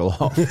tossed Michael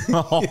off.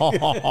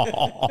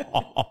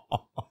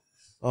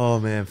 oh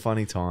man,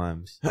 funny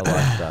times. I like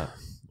that.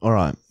 All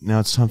right,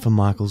 now it's time for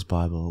Michael's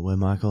Bible, where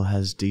Michael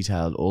has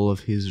detailed all of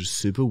his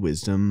super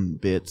wisdom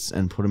bits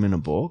and put them in a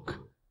book,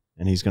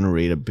 and he's going to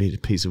read a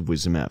piece of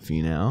wisdom out for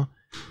you now.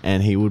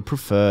 And he would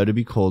prefer to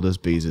be called as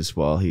Beezus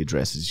while he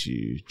addresses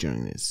you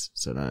during this,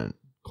 so don't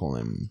call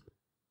him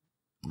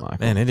Michael.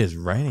 Man, it is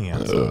raining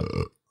outside.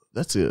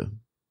 That's a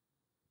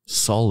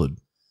solid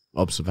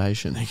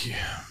observation. Thank you.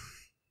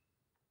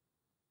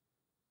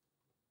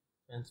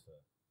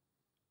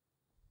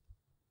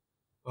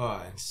 All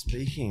right.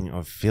 Speaking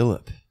of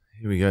Philip,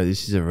 here we go.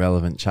 This is a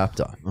relevant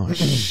chapter. Oh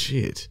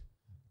shit!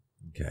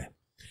 Okay.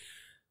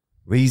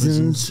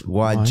 Reasons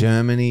why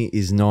Germany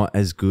is not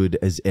as good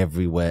as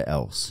everywhere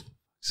else.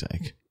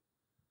 Sake.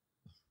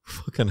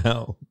 Fucking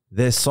hell.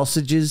 Their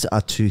sausages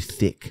are too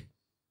thick.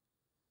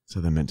 So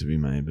they're meant to be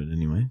made, but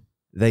anyway,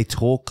 They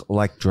talk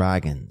like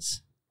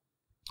dragons.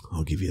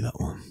 I'll give you that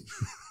one.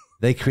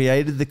 They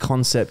created the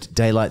concept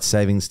daylight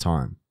savings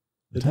time.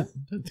 I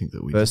don't think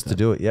that we First did to that.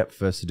 do it. Yep,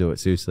 first to do it.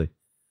 Seriously.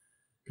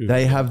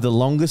 They have the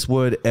longest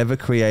word ever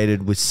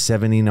created with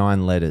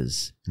 79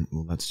 letters.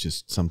 Well, that's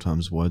just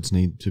sometimes words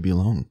need to be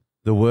long.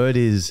 The word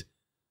is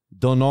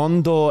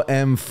Donondo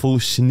em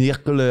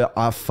fusnikle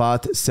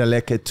afat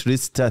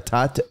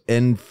selektristatat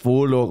en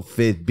folo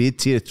fet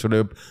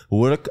bittertrup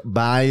work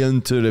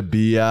bayen to the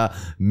bia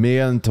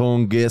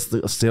meantongest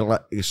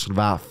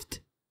schwaft.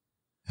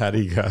 How'd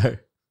he go?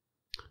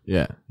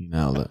 Yeah, you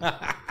nailed it.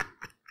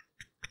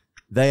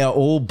 They are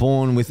all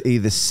born with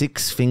either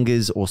 6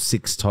 fingers or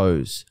 6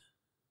 toes.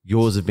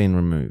 Yours have been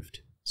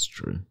removed. It's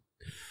true.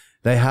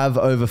 They have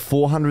over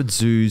 400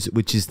 zoos,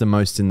 which is the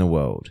most in the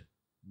world.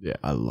 Yeah,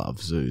 I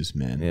love zoos,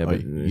 man. Yeah,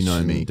 but you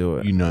know me. do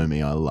it. You know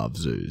me. I love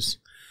zoos.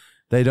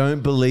 They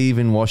don't believe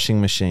in washing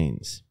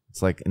machines.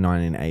 It's like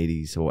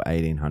 1980s or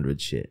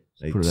 1800 shit.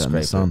 They Put it out in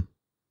the scrape sun.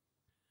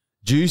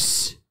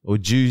 Juice or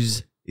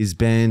Jews is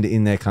banned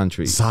in their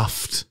country.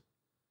 Zaft.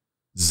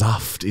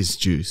 Zaft is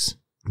juice.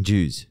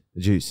 Juice,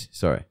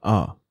 sorry.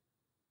 Oh.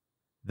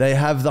 They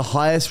have the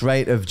highest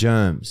rate of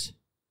germs.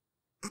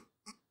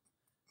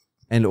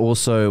 And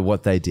also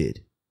what they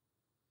did.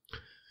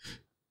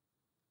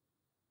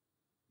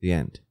 The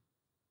end.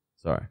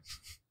 Sorry.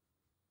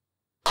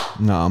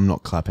 No, I'm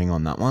not clapping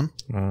on that one.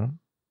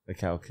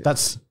 Okay.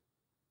 That's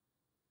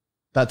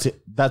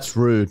it. That's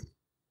rude.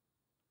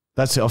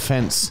 That's an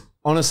offense.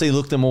 Honestly,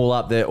 look them all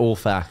up. They're all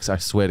facts. I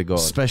swear to God.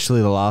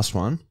 Especially the last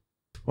one.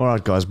 All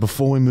right, guys,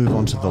 before we move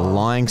on to the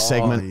lying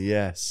segment. Oh,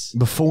 yes.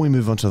 Before we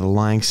move on to the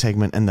lying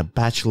segment and the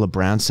Bachelor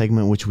Brown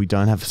segment, which we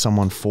don't have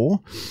someone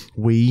for,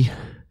 we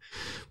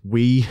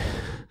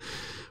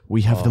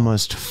have the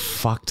most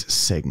fucked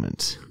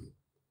segment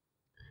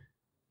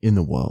in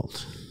the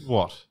world.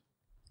 What?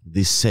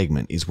 This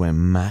segment is where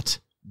Matt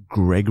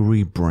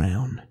Gregory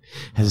Brown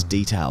has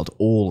detailed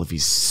all of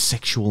his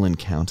sexual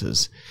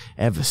encounters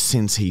ever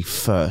since he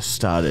first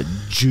started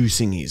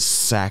juicing his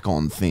sack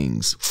on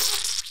things.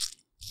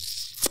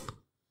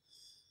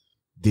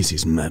 This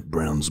is Matt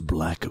Brown's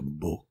Black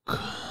Book.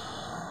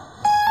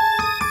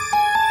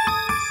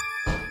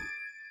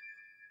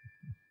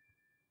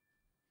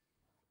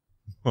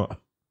 What?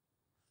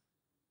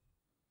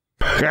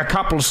 A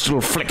couple's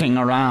still flicking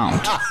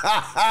around.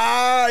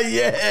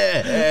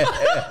 Yeah.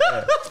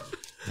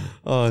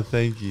 Oh,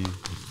 thank you.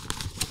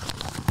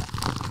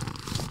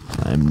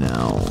 I'm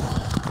now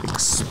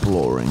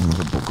exploring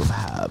the Book of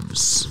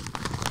Halves.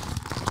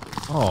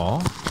 Oh,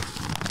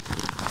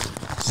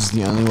 This is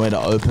the only way to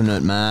open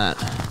it, Matt.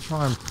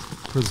 try and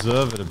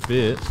preserve it a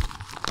bit.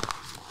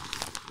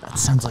 That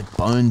sounds like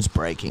bones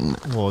breaking.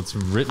 Well, it's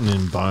written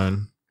in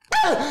bone.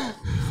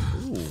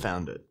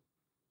 Found it.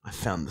 I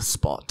found the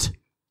spot.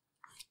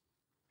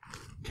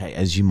 Okay,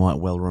 as you might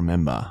well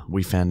remember,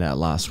 we found out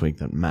last week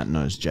that Matt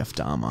knows Jeff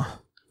Dahmer.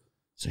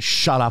 So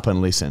shut up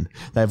and listen.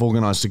 They've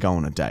organised to go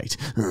on a date.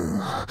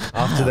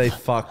 After they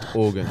fucked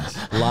organs,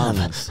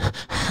 lungs.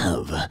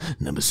 Have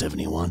number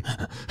 71.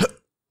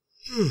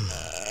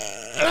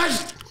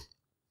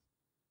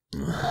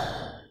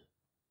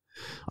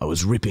 I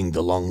was ripping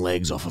the long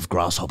legs off of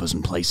grasshoppers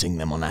and placing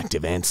them on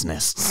active ants'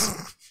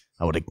 nests.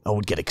 I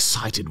would get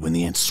excited when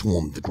the ants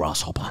swarmed the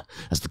grasshopper,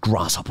 as the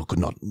grasshopper could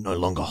no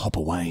longer hop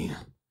away.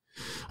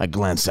 I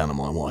glanced down at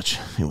my watch.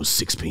 It was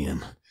 6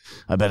 p.m.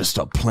 I better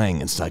stop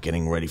playing and start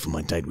getting ready for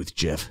my date with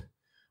Jeff.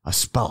 I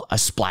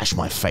splash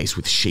my face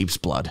with sheep's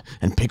blood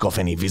and pick off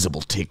any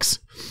visible ticks.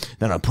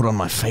 Then I put on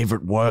my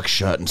favourite work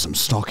shirt and some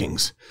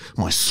stockings.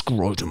 My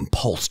scrotum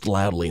pulsed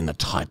loudly in the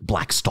tight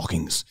black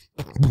stockings.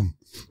 Boom,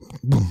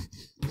 boom,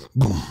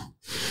 boom.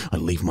 I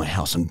leave my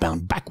house and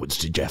bound backwards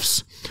to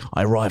Jeff's.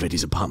 I arrive at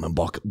his apartment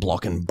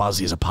block and buzz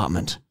his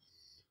apartment.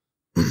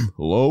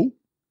 Hello?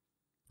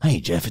 Hey,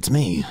 Jeff, it's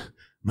me,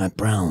 Matt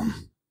Brown.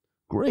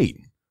 Great.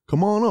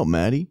 Come on up,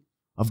 Matty.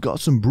 I've got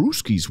some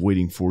brewskis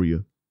waiting for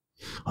you.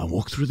 I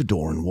walk through the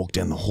door and walk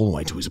down the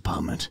hallway to his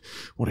apartment.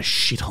 What a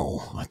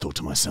shithole, I thought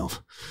to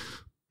myself.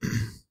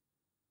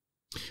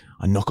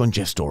 I knock on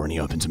Jeff's door and he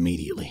opens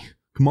immediately.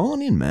 Come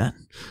on in, Matt.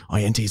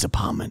 I enter his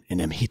apartment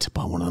and am hit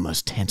by one of the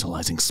most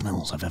tantalizing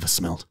smells I've ever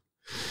smelled.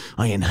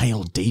 I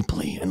inhale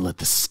deeply and let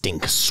the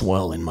stink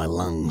swirl in my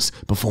lungs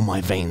before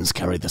my veins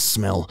carry the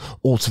smell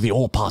to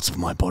all parts of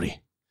my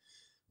body.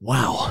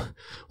 Wow,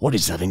 what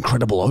is that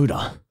incredible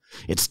odor?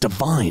 It's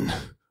divine.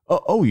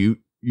 Oh, you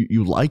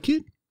like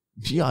it?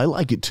 Yeah, I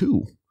like it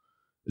too.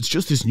 It's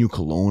just this new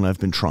cologne I've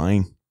been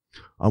trying.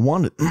 I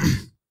wanted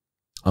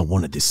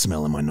this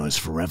smell in my nose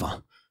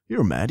forever.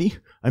 Here, Matty,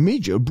 I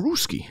made you a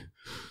brewski.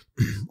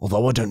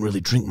 Although I don't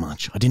really drink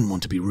much, I didn't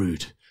want to be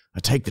rude. I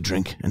take the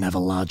drink and have a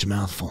large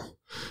mouthful.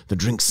 The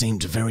drink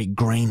seemed very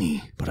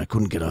grainy, but I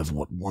couldn't get over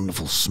what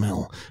wonderful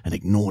smell and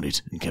ignored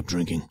it and kept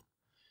drinking.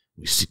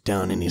 We sit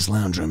down in his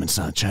lounge room and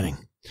start chatting.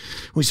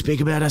 We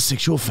speak about our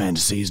sexual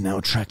fantasies and how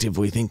attractive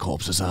we think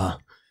corpses are.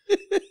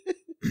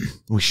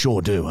 We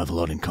sure do have a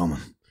lot in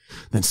common.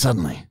 Then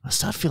suddenly, I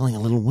start feeling a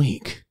little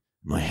weak.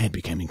 My head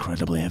became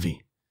incredibly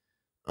heavy.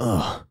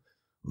 Ugh,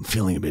 I'm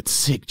feeling a bit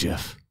sick,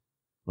 Jeff.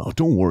 Oh,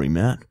 don't worry,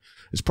 Matt.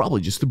 It's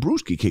probably just the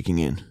brewski kicking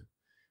in.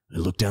 I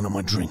look down at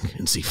my drink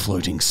and see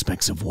floating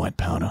specks of white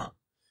powder.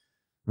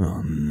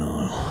 Oh,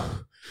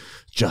 no.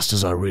 Just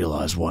as I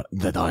realize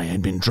that I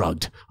had been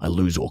drugged, I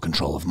lose all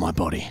control of my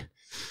body.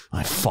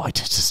 I fight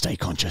to stay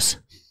conscious.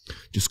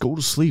 Just go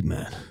to sleep,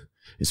 man.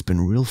 It's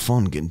been real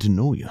fun getting to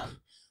know you.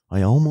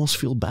 I almost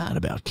feel bad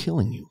about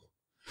killing you.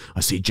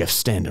 I see Jeff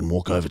stand and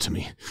walk over to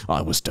me.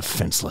 I was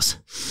defenseless.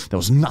 There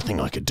was nothing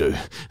I could do.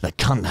 The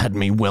cunt had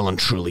me well and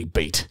truly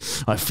beat.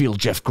 I feel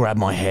Jeff grab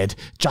my head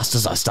just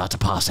as I start to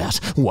pass out.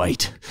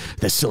 Wait,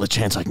 there's still a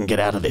chance I can get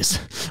out of this.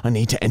 I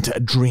need to enter a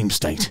dream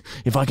state.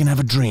 If I can have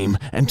a dream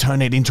and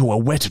turn it into a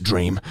wet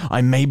dream, I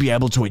may be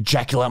able to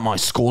ejaculate my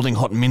scalding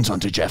hot mint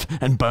onto Jeff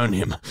and burn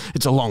him.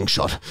 It's a long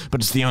shot,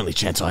 but it's the only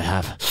chance I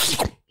have.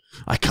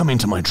 I come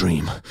into my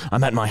dream.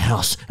 I'm at my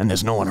house and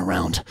there's no one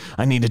around.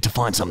 I needed to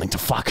find something to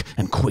fuck,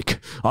 and quick.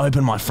 I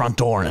open my front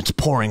door and it's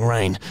pouring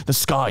rain. The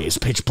sky is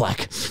pitch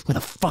black. Where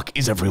the fuck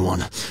is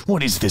everyone?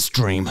 What is this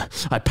dream?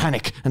 I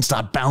panic and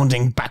start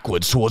bounding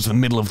backwards towards the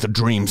middle of the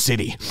dream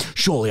city.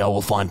 Surely I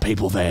will find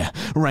people there.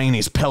 Rain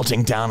is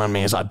pelting down on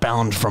me as I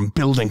bound from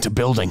building to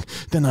building.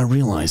 Then I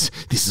realize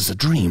this is a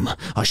dream.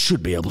 I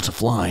should be able to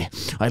fly.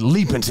 I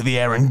leap into the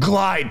air and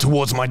glide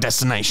towards my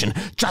destination,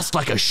 just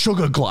like a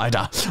sugar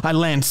glider. I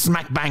land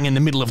smack bang in the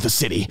middle of the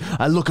city.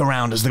 I look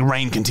around as the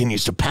rain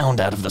continues to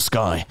pound out of the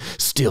sky.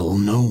 Still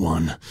no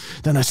one.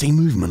 Then I see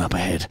movement up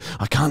ahead.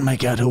 I can't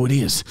make out who it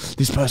is.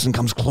 This person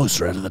comes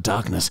closer out of the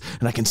darkness,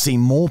 and I can see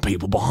more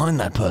people behind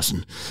that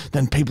person.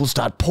 Then people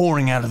start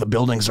pouring out of the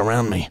buildings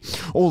around me.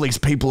 All these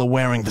people are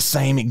wearing the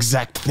same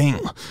exact thing.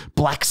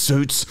 Black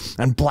suits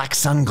and black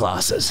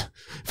sunglasses.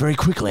 Very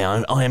quickly,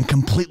 I am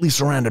completely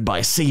surrounded by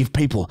a sea of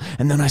people,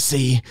 and then I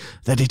see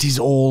that it is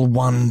all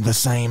the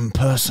same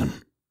person.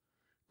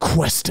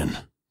 Question.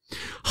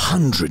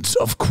 Hundreds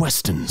of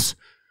questions.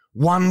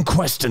 One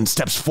question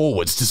steps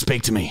forwards to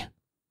speak to me.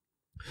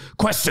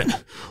 Question.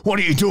 What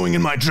are you doing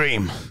in my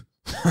dream?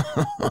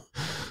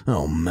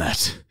 Oh,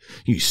 Matt,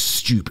 you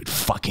stupid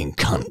fucking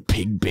cunt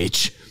pig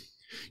bitch.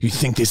 You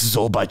think this is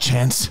all by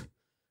chance?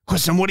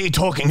 Question. What are you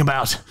talking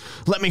about?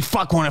 Let me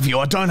fuck one of you.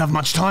 I don't have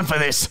much time for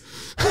this.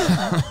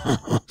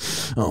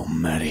 Oh,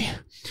 Matty,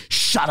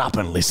 shut up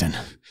and listen.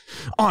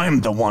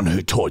 I'm the one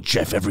who taught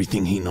Jeff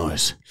everything he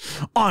knows.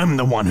 I'm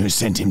the one who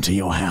sent him to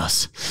your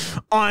house.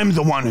 I'm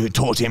the one who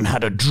taught him how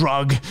to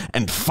drug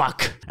and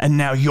fuck. And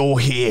now you're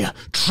here,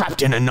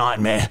 trapped in a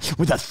nightmare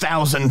with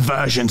 1,000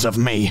 versions of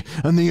me.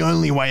 And the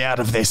only way out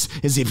of this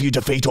is if you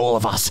defeat all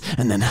of us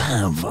and then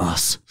have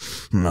us.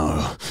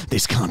 No,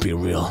 this can't be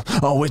real.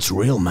 Oh, it's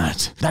real,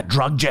 Matt. That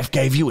drug Jeff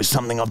gave you is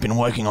something I've been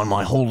working on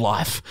my whole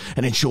life,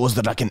 and ensures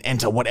that I can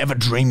enter whatever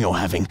dream you're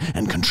having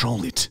and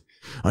control it.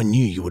 I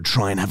knew you would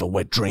try and have a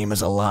wet dream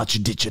as a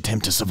last-ditch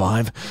attempt to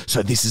survive,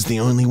 so this is the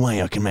only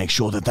way I can make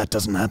sure that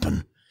doesn't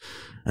happen.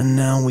 And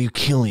now we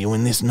kill you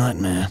in this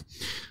nightmare,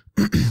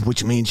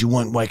 which means you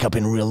won't wake up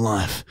in real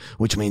life,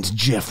 which means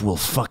Jeff will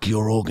fuck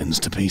your organs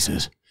to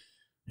pieces,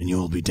 and you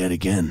will be dead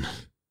again.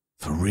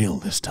 For real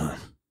this time.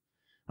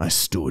 I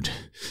stood,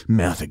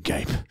 mouth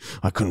agape.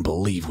 I couldn't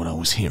believe what I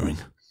was hearing.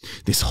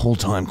 This whole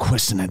time,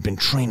 Queston had been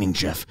training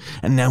Jeff,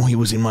 and now he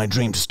was in my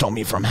dream to stop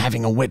me from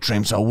having a wet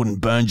dream so I wouldn't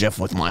burn Jeff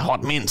with my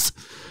hot mints.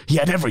 He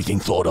had everything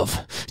thought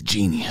of.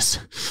 Genius.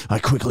 I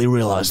quickly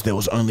realized there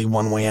was only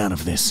one way out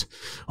of this.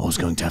 I was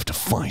going to have to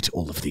fight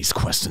all of these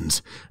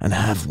Questons, and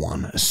have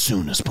one as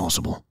soon as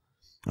possible.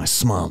 I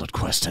smiled at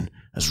Queston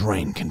as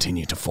rain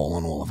continued to fall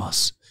on all of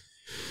us.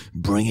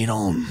 Bring it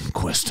on,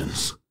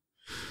 Questons.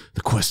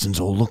 The Questons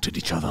all looked at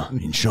each other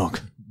in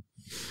shock.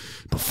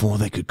 Before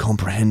they could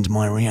comprehend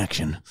my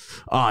reaction,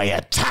 I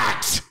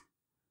attacked!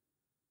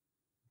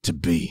 To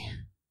be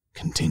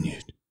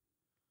continued.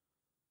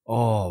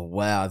 Oh,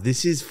 wow.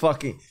 This is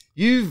fucking...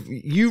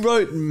 You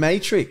wrote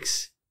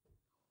Matrix.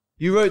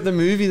 You wrote the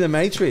movie The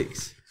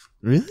Matrix.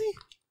 Really?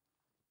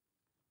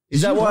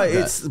 Is that why write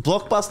that? it's the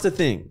Blockbuster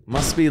thing?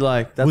 Must be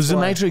like... That's Was The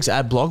why. Matrix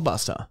at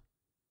Blockbuster?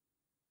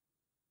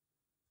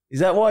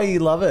 Is that why you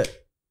love it?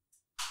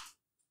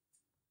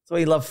 That's why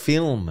you love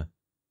film.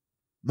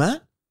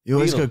 Matt? You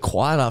always Feel. go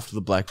quiet after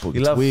the black book. You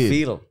It's love weird.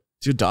 film.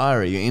 It's your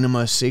diary, your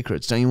innermost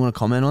secrets. Don't you want to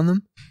comment on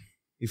them?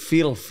 You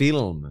feel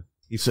film.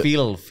 You So,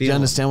 feel Do you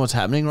understand what's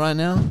happening right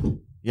now?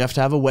 You have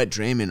to have a wet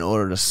dream in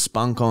order to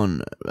spunk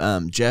on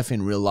Jeff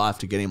in real life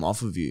to get him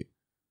off of you.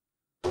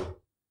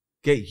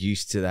 Get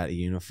used to that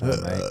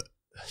uniform, mate.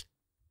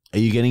 Are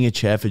you getting a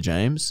chair for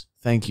James?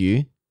 Thank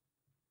you.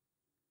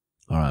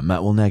 All right,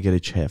 Matt will now get a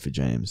chair for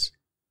James.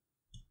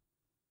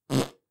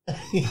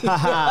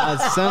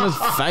 It sounded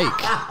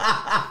fake.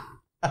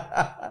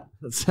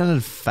 That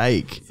sounded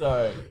fake.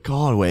 Sorry.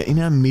 God, we're in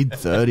our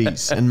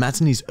mid-30s and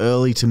Matt's in his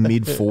early to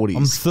mid-40s.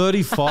 I'm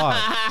 35.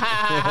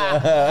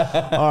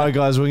 All right,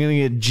 guys, we're going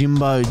to get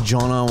Jimbo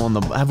Jono on the...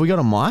 Have we got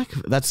a mic?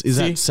 Is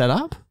that set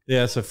up?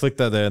 Yeah, so flick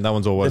that there, and that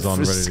one's always on,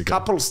 ready to go.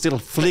 Couple still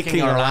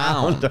flicking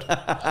around.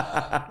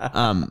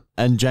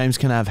 And James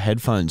can have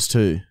headphones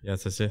too.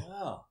 Yes, that's it.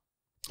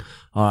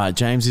 All right,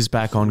 James is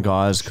back on,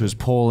 guys, because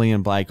Paulie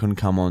and Blake couldn't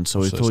come on.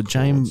 So we So thought, it's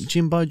chords.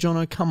 Jimbo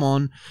Jono, come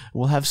on.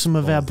 We'll have some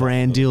of our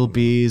brand deal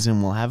beers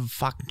and we'll have a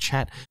fucking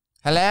chat.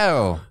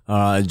 Hello. All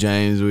right,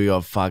 James, we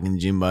got fucking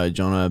Jimbo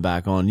Jono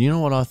back on. You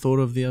know what I thought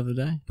of the other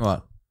day?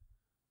 What?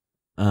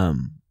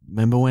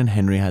 Remember when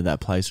Henry had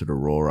that place at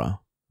Aurora?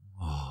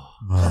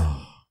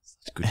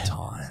 It's a good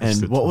time.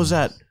 And what was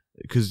that?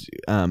 Because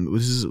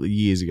this is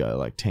years ago,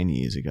 like 10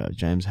 years ago.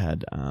 James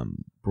had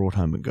brought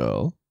home a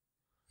girl.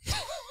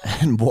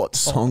 And what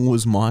song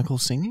was Michael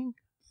singing?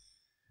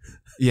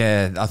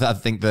 Yeah, I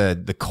think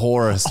the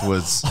chorus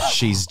was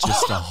 "She's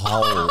just a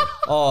hole."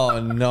 Oh,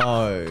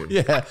 no.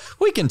 Yeah,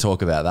 we can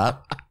talk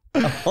about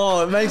that.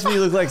 Oh, it makes me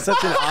look like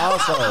such an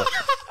asshole.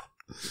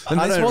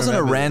 And I this don't wasn't a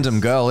remember random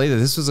girl either.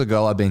 This was a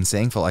girl I've been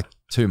seeing for like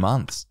 2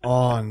 months.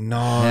 Oh, no.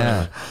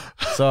 Yeah.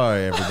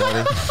 Sorry,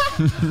 everybody.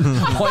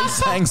 Why are you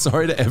saying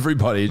sorry to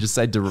everybody? You just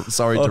say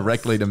sorry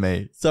directly to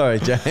me Sorry,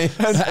 James.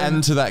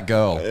 and to that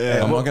girl.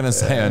 I'm not going to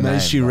say her May name.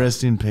 she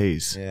rest in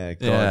peace. Yeah,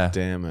 God Yeah.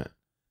 damn it.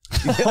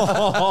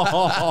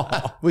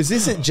 Was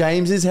this at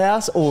James's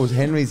house or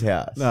Henry's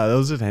house? No, that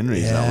was at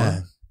Henry's. That Yeah.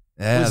 one.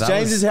 Yeah, Was that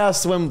James's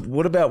house when?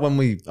 What about when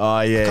we? Oh,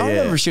 yeah, I can't yeah.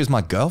 remember if she was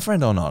my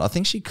girlfriend or not. I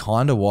think she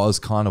kind of was,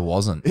 kind of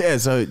wasn't. Yeah,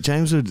 so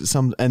James would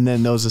and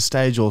then there was a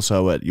stage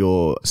also at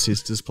your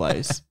sister's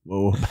place where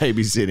we were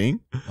babysitting.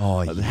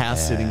 Oh, The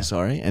house sitting,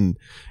 sorry. And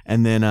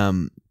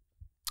then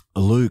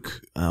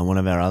Luke, one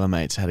of our other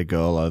mates, had a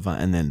girl over,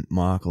 and then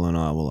Michael and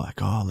I were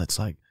like, oh, let's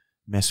like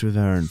mess with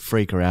her and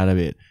freak her out a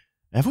bit.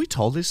 Have we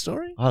told this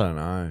story? I don't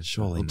know.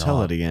 Surely We'll not.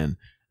 tell it again.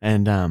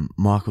 And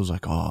Michael's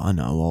like, oh, I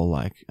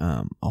know,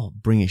 I'll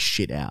bring his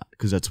shit out,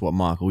 because that's what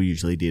Michael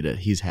usually did at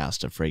his house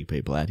to freak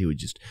people out. He would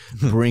just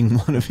bring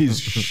one of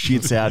his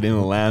shits out in the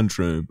lounge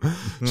room.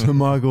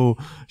 So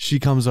she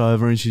comes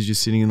over and she's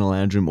just sitting in the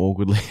lounge room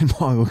awkwardly, and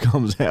Michael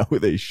comes out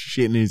with his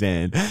shit in his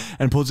hand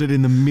and puts it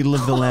in the middle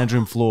of the lounge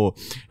room floor,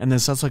 and then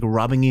starts like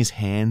rubbing his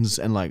hands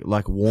and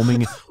like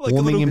warming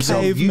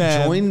himself. You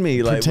joined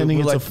me, like pretending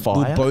we were, it's a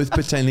fire. We're both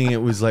pretending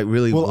it was like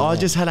really. Well, I warm.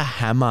 just had a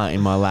hammer in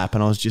my lap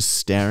and I was just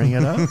staring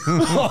at her.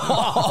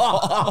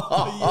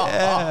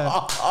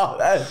 Oh,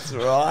 that's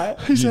right.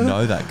 You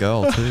know that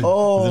girl too. Is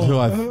it who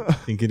I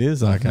think it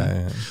is?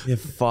 Okay. Yeah,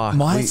 fuck.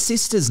 My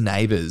sister's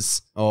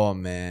neighbors, Oh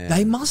man.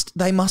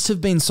 they must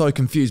have been so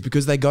confused,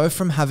 because they go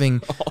from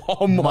having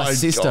my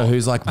sister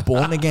who's like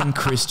born again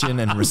Christian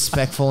and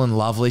respectful and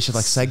lovely. She'd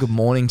like say good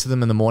morning to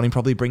them in the morning,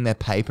 probably bring their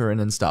paper in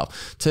and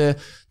stuff, to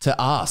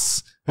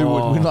us who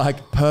would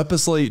like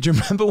purposely. Do you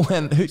remember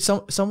when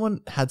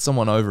someone had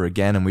someone over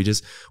again and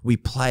we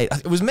played?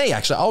 It was me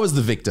actually. I was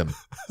the victim.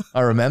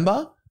 I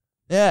remember.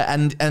 Yeah,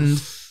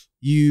 and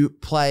you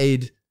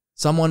played.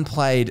 Someone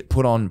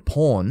put on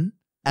porn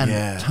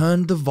and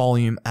turned the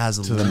volume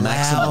as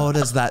loud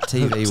as that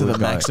TV To would the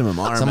go. maximum.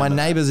 I So my remember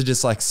neighbors are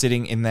just like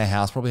sitting in their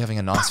house, probably having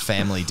a nice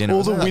family dinner.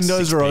 all the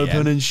windows are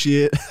open and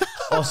shit.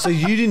 Oh, so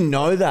you didn't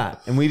know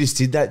that, and we just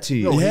did that to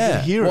you? Yeah.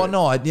 could hear Well, it.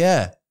 no,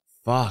 yeah.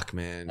 Fuck,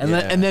 man.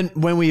 And then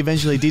when we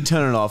eventually did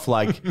turn it off,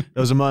 like there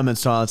was a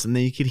moment's silence, and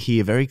then you could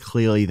hear very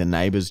clearly the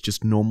neighbors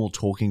just normal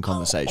talking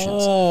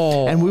conversations,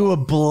 and we were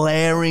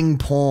blaring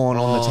porn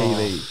on the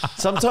TV.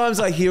 Sometimes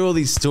I hear all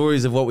these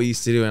stories of what we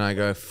used to do, and I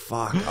go,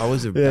 "Fuck, I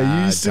was a bad,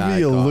 you used to bad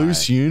be a guy.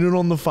 loose unit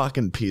on the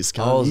fucking piss.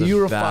 I was Cunt. a You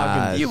were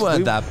bad- fucking. You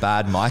weren't that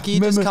bad, Mikey. You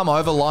just come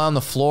over, lie on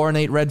the floor, and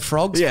eat red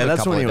frogs. Yeah, for a that's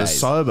couple when he of was days.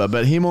 sober.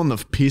 But him on the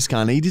piss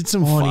cunt, he did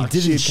some. Oh, and fuck he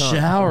didn't shit, cunt.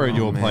 shower at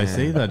your man. place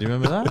either. Do you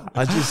remember that?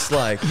 I just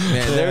like,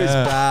 man, there is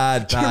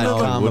bad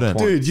karma wouldn't.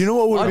 points. Dude, you know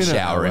what would have I'd been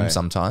shower him way.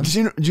 sometimes.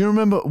 Do you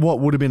remember what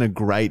would have been a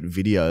great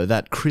video?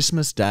 That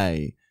Christmas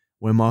day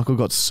where Michael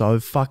got so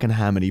fucking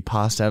hammered he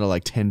passed out at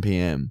like 10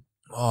 p.m.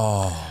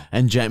 Oh,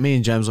 And me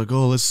and James were like,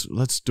 oh,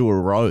 let's do a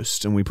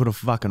roast, and we put a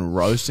fucking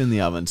roast in the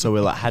oven. So we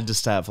like had to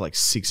stay up for like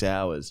 6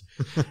 hours,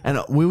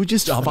 and we were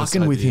just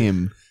fucking with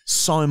him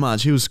so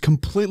much. He was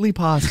completely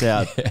passed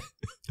out.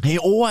 He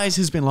always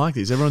has been like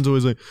this. Everyone's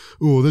always like,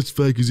 oh, that's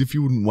fake, as if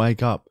you wouldn't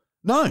wake up.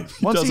 No,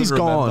 once doesn't he's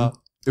remember. gone.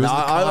 No, the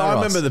I Kairos.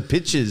 remember the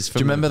pictures. From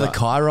do you remember the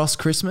Kairos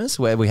Christmas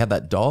where we had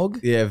that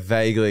dog? Yeah,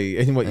 vaguely.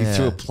 And what, you Yeah.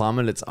 threw a plum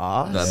at its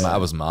ass? That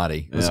was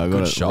Marty. It was Yeah, a I good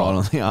got it shot. right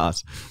on the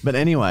ass. But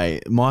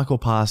anyway, Michael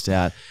passed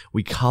out.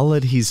 We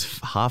coloured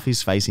half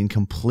his face in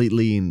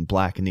completely in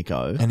black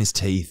Nico And his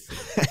teeth.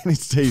 and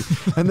his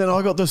teeth. And then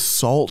I got the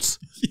salt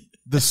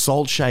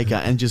shaker,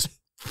 and just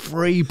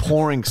free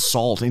pouring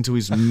salt into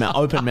his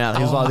open mouth.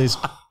 He was like this.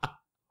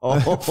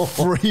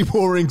 Free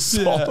pouring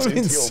salt. I've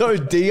been so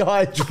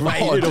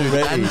dehydrated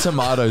already. And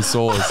tomato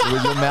sauce.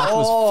 Your mouth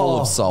was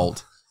full of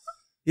salt.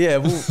 Yeah,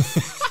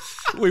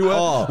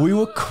 well, We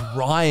were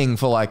crying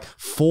for like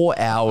 4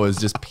 hours,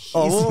 just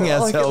piecing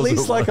ourselves. at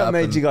least what I made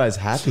happened. you guys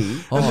happy.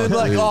 And then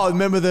like,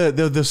 remember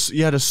the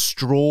you had a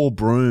straw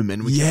broom,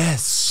 and we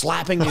Yes.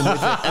 slapping him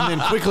with it, and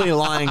then quickly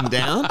lying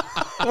down.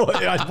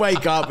 I'd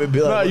wake up and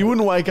be like, No, you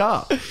wouldn't wake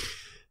up.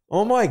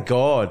 oh my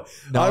God.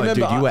 No, dude,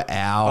 you were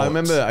out. I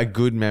remember a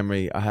good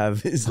memory I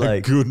have is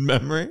like, Good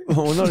memory.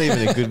 well, not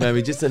even a good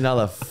memory, just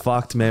another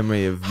fucked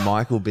memory of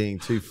Michael being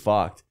too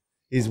fucked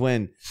is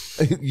when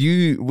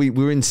we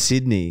were in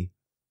Sydney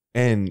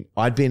and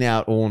I'd been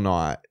out all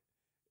night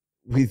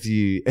with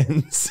you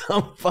and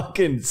some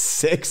fucking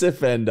sex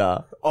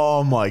offender.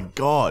 Oh my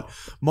God.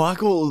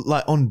 Michael,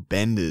 like on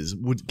benders,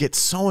 would get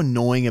so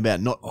annoying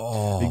about not.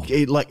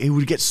 He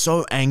would get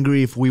so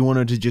angry if we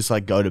wanted to just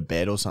like go to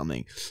bed or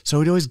something. So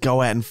he'd always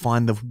go out and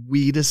find the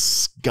weirdest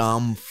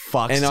scum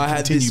fucks And to I had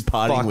continue this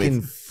partying fucking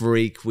with.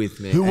 freak with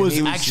me. Who And was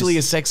he actually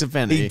just- a sex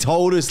offender. He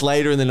told us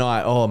later in the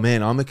night, oh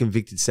man, I'm a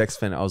convicted sex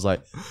offender. I was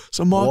like,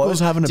 So Michael's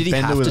having a Did he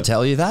bender have with to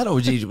tell you that, or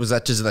was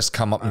that just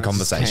come up in it just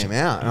conversation? came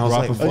out. And I was Right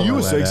like, before Are you a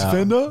I sex let out.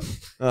 offender?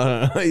 I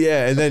don't know.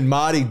 Yeah, and then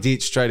Marty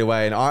ditched straight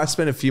away, and I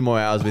spent a few more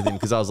hours with him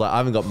because I was like, I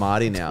haven't got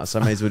Marty now, so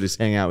I may as well just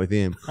hang out with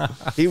him.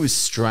 He was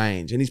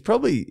strange, and he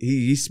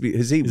used to be.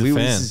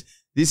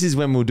 This is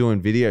when we were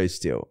doing videos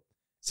still.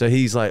 So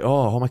he's like,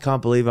 oh, I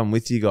can't believe I'm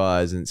with you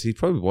guys, and so he's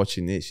probably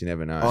watching this. You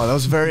never know. Oh, that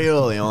was very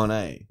early on,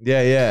 eh?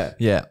 Yeah.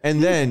 Yeah.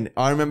 And then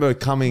I remember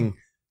coming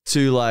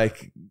to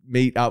like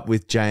meet up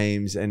with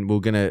James, and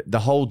the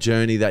whole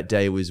journey that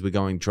day was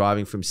we're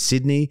driving from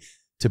Sydney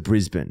to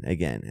Brisbane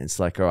again. And it's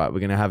like, all right, we're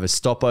going to have a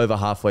stopover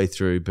halfway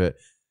through, but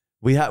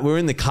we're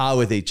in the car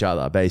with each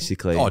other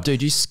basically. Oh,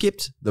 dude, you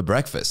skipped the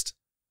breakfast.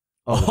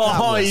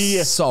 Oh,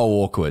 yeah. So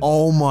awkward.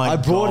 Oh my God.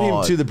 I brought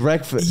him to the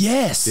breakfast.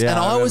 Yes. Yeah, and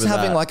I I was remember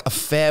having that. like a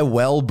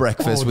farewell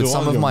breakfast Oh, with to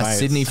some all of your my mates.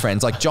 Sydney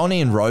friends. Like Johnny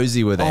and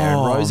Rosie were there.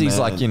 Oh, and Rosie's man.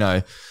 like, you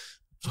know,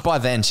 by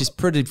then she's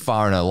pretty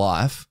far in her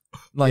life.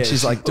 Like Yeah,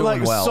 she's like doing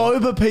like well.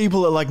 sober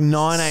people at like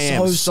 9 a.m.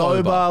 So sober,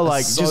 sober.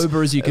 like As just,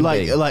 sober as you can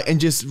like, be. like, and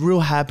just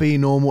real happy,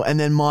 normal. And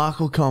then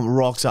Michael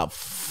rocks up,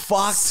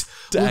 fucked,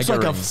 looks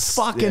like a Staggering.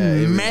 fucking Yeah,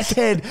 it was- meth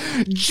head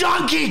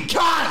junkie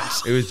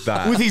cunt It was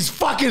bad. with his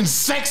fucking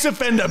sex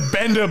offender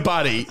bender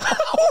buddy.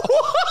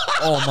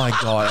 Oh my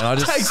God. And I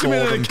just Takes saw him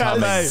into them the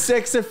coming. cafe.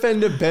 Sex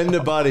offender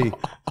bender buddy.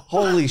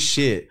 Holy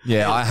shit.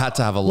 Yeah, I had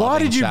to have a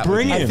loving did you chat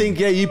bring with I him? think,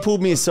 you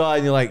pulled me aside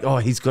and you're like, oh,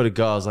 he's got to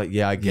go. I was like,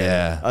 yeah, I get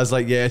Yeah. it. I was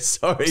like, yeah,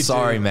 sorry.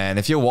 Sorry, dude. man.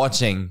 If you're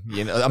watching,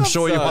 you know, I'm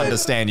sure you sorry.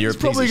 understand. You're He's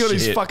a piece probably of got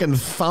shit. his fucking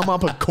thumb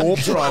up a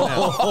corpse right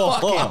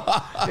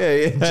now.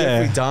 Yeah,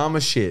 Jeffrey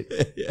Dahmer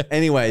shit.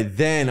 Anyway,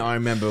 then I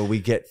remember we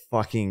get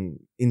fucking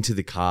into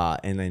the car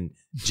and then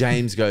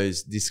James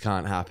goes, this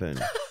can't happen.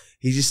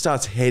 He just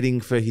starts heading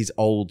for his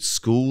old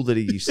school that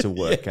he used to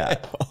work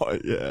at. Oh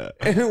yeah.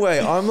 Anyway,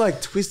 I'm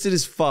like twisted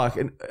as fuck.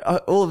 And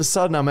all of a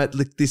sudden I'm at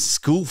like this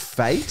school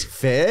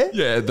fair.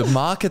 Yeah, the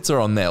markets are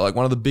on there, like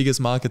one of the biggest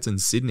markets in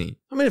Sydney.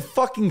 I'm in a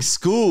fucking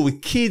school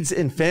with kids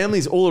and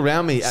families all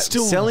around me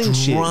Still selling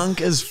shit.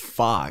 drunk as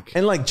fuck.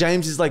 And like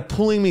James is like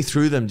pulling me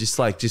through them, just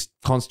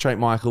concentrate,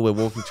 Michael. We're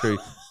walking through.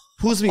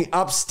 Pulls me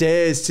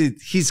upstairs to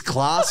his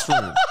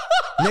classroom,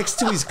 next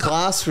to his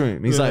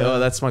classroom. He's like, oh,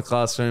 that's my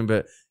classroom,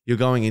 but you're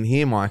going in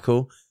here,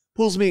 Michael.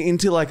 pulls me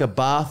into like a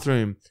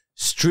bathroom,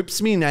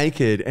 strips me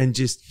naked, and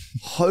just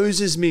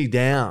hoses me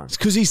down. It's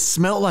because he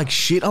smelled like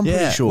shit. I'm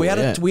pretty sure. We had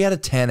a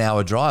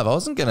 10-hour drive. I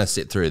wasn't gonna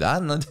sit through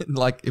that, and I didn't,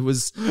 like it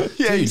was.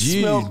 Yeah,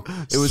 dude,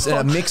 it was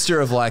a mixture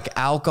of like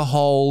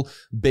alcohol,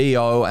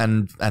 BO,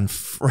 and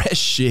fresh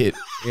shit.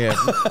 Yeah,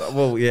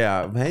 well,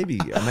 yeah, maybe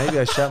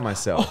I shut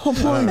myself. Oh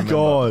my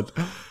God.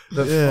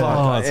 The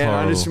fuck. that's And I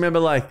horrible. just remember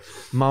like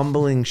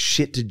mumbling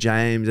shit to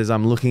James as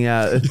I'm looking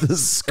at the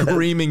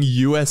Screaming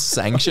US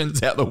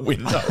sanctions out the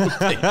window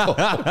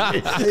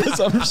as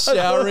I'm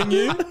showering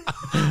you.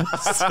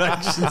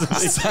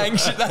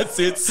 Sanction, that's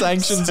it.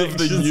 Sanctions of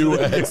the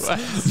US.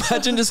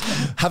 Imagine just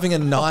having a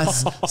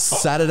nice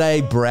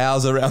Saturday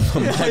browse around the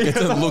market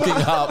and looking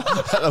up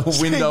at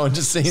a window and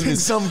just seeing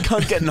this some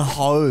cunt getting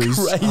hosed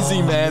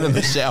crazy man in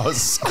the shower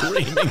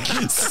screaming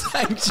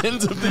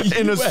sanctions of the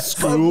in a US.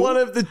 school. one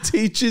of the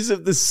teachers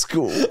of the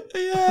school.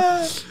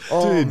 Yeah.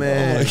 Oh Dude,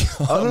 man.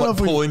 I don't know if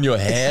pulling your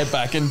hair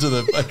back into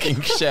the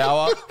fucking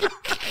shower.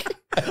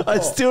 I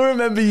still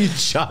remember you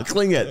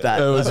chuckling at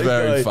that. It was Like,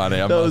 very like, funny,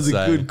 I That must was a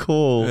say. good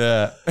call.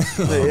 Yeah.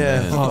 But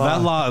yeah.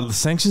 Oh,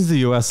 sanctions of the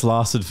US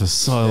lasted for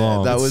so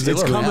long. that was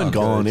It's come and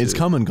gone. It's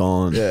come and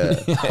gone. Yeah.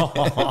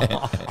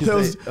 There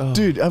was,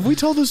 dude, have we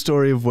told the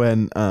story of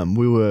when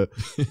we were?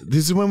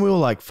 This is when we were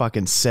like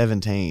fucking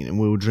 17, and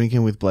we were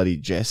drinking with bloody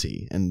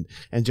Jesse, and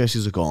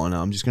Jesse's like, "Oh no,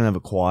 I'm just gonna have a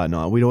quiet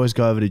night." We'd always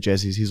go over to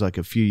Jesse's. He's like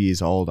a few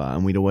years older,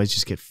 and we'd always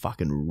just get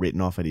fucking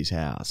written off at his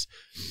house.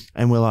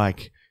 And we're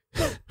like,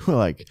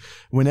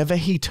 whenever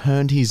he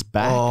turned his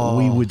back,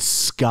 we would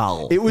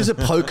scull. It was a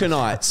poker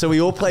night. So we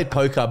all played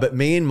poker, but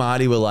me and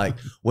Marty were like,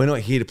 we're not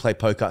here to play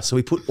poker. So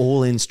we put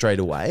all in straight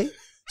away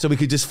so we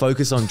could just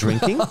focus on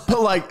drinking.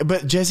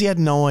 But Jesse had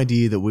no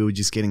idea that we were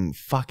just getting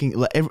fucking.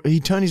 Like, he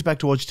turned his back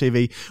to watch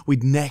TV.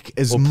 We'd neck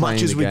as Or much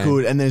playing as the we game.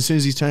 could, and then as soon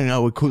as he's turning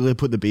out, we'd quickly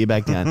put the beer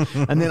back down.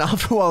 And then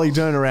after a while, he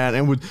turned around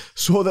and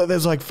saw that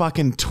there's like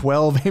fucking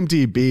 12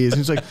 empty beers. And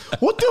he's like,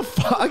 "What the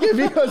fuck? Have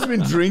you guys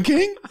been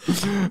drinking?"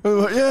 And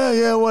we're like,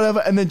 yeah, whatever.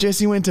 And then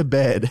Jesse went to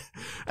bed,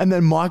 and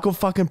then Michael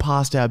fucking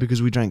passed out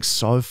because we drank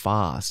so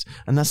fast.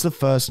 And that's the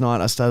first night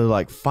I started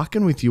like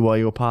fucking with you while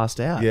you were passed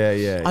out.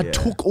 Yeah. I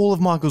took all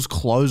of Michael's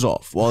clothes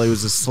off while he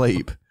was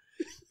asleep,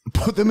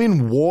 put them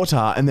in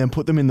water, and then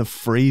put them in the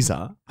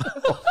freezer.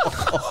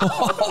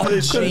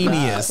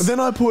 Genius. Then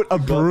I put a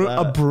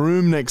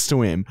broom next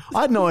to him.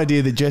 I had no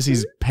idea that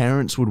Jesse's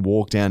parents would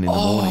walk down in the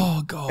morning.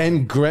 Oh, God.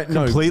 And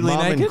Completely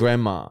mum naked? and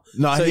grandma.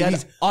 No, so he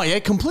he's-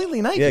 had,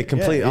 completely naked. yeah,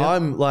 completely. Yeah.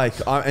 I'm like,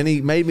 and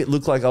he made me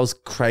look like I was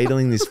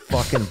cradling this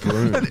fucking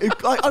broom.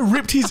 I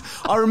ripped his.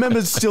 I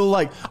remember still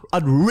like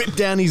I'd rip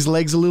down his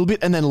legs a little bit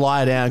and then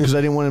lie down because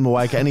I didn't want him to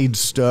wake, and he'd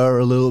stir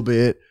a little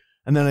bit.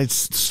 And then I'd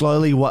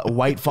slowly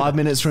wait 5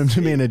 minutes for him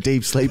to be in a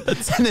deep sleep, and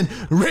then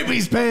rip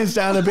his pants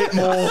down a bit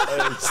more.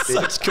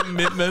 Such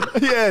commitment.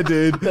 Yeah,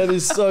 dude. That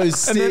is so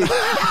sick.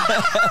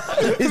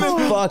 It's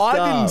fucked I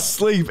up. didn't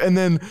sleep, and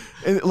then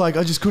like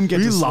I just couldn't get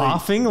Were to you sleep.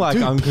 laughing like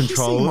Dude,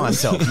 uncontrollably? pissing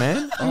myself,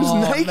 man. I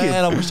was naked.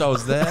 Man, I wish I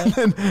was there.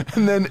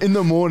 And then in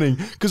the morning,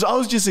 because I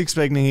was just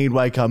expecting he'd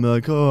wake up and be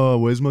like, "Oh,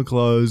 where's my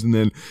clothes?" And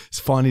then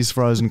find his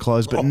frozen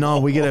clothes. But no,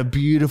 we get a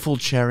beautiful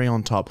cherry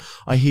on top.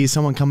 I hear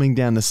someone coming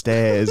down the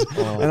stairs,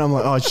 and I'm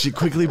like, "Oh shit!"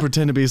 Quickly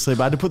pretend to be asleep.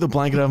 I had to put the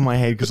blanket over my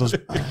head because I was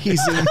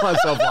pissing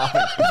myself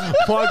laughing.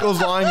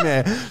 Michael's lying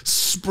there,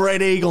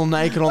 spread eagle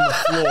naked on the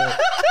floor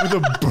with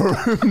a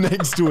broom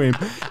next to him,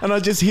 and I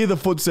just hear the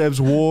footsteps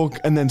walk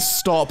and then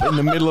stop in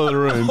the middle of the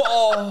room,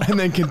 and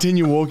then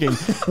continue walking.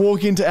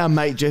 Walk into our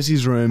mate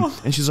Jesse's room,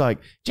 and she's like,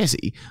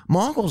 "Jesse,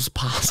 Michael's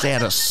passed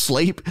out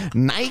asleep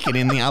naked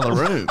in the other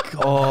room."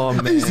 Oh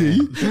man. Is he?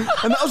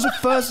 And that was the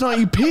first night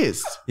he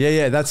pissed.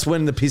 Yeah. That's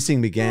when the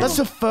pissing began. That's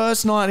the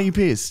first night he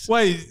pissed.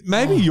 Wait,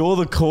 maybe you're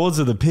the cause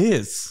of the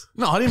piss.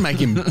 No, I didn't make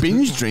him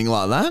binge drink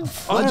like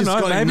that. I don't know.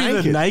 got him Maybe the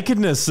naked.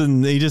 nakedness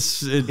and he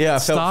just I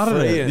felt started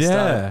free it. and Yeah.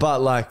 started.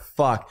 But like,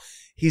 fuck,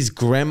 his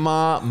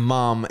grandma,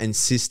 mum, and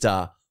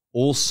sister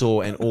all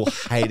saw and all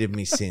hated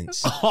me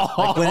since.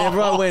 Like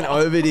whenever I went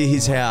over to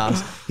his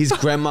house, his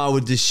grandma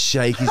would just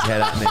shake his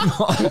head at me.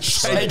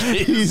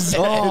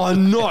 Oh,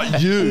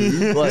 not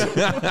you! Like,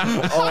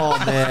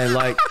 oh man,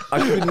 like I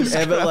couldn't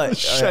ever like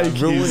Shake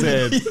ruin his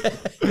head.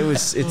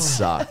 It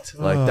sucked.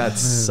 Like that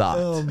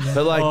sucked.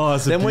 But like Oh,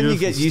 it's a then when you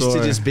get beautiful used to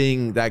story. just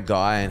being that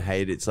guy and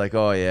hate it, it's like,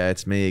 oh yeah,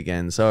 it's me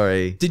again.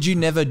 Sorry. Did you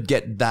never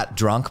get that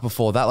drunk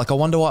before that? Like, I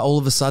wonder why all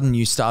of a sudden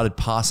you started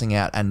passing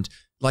out and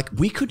like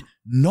we could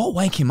not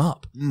wake him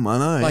up. I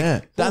know, Like yeah.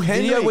 that Well,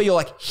 video Henry- where you're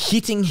like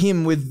hitting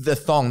him with the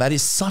thong, that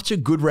is such a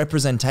good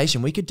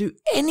representation. We could do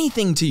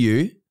anything to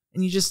you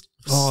and you just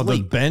Oh, the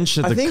sleep. bench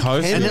at I the think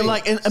coast. Henry- And then,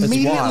 like, and It's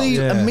wild.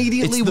 Yeah.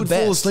 immediately It's the would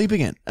fall best. asleep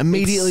again.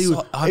 Immediately, It's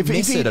so- I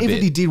miss it a if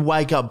bit. he did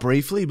wake up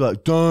briefly, but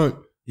like, don't,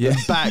 Yeah.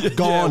 back,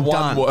 gone,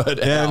 one done. word.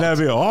 yeah, out. that'd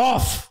be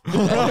off.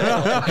 Couldn't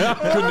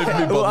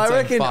even be Well, I bothered saying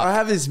reckon fuck. I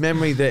have this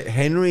memory that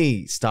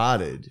Henry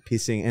started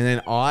pissing and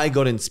then I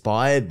got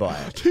inspired by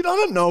it. Dude, I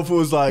don't know if it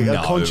was like a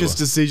No. conscious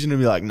decision to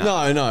be like,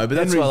 no, No, but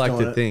that's Henry's what I like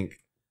doing to it. think.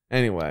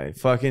 Anyway,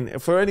 fucking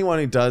for anyone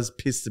who does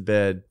piss the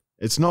bed,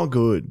 it's not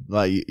good.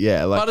 Like,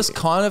 yeah, like But it's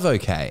kind of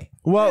okay.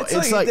 Well,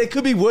 It's like there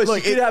could be worse.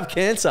 Look, you could have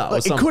cancer or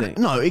something.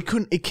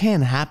 It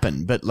can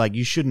happen, but like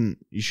you shouldn't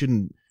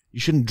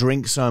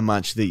drink so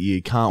much that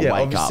you can't wake up.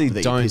 obviously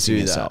That don't you're pissing do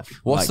that. yourself.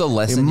 What's Like, the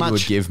lesson much- you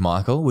would give,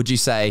 Michael? Would you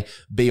say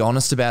be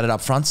honest about it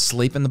up front,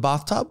 sleep in the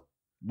bathtub?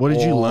 What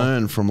did you Or-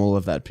 learn from all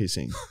of that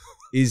pissing?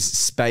 Is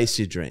space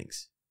your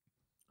drinks.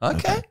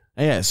 Okay.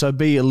 Yeah, so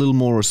be a little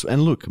more.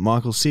 And look,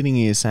 Michael's sitting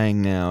here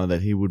saying now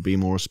that he would be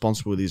more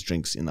responsible with his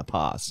drinks in the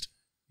past.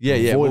 Yeah,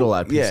 Avoid all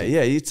that pissing.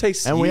 Yeah. It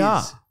takes And we years.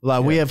 are.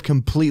 Like, we Yeah. have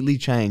completely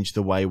changed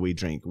the way we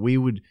drink. We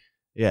would,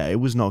 it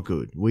was not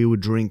good. We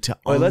would drink to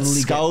Wait, only let's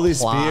get scull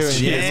this beer and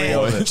plastered. get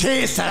rid of it.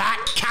 Cheers to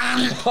that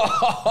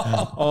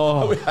cunt.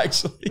 Oh, we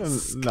actually.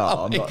 No,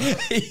 I'm not.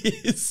 He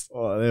is.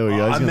 Oh, there we go.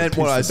 He's I gonna meant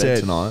what piss I the bed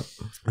said. tonight.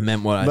 I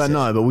meant what I But said.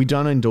 no, but we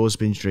don't endorse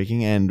binge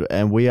drinking,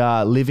 and we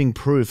are living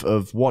proof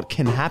of what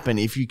can happen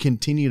if you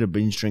continue to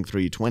binge drink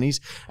through your 20s,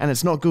 and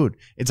it's not good.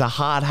 It's a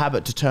hard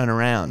habit to turn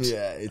around.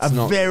 Yeah, it's a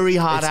not- very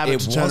hard habit It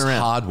to turn was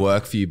around. hard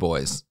work for you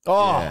boys.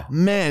 Oh Yeah.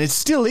 man, it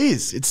still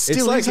is. It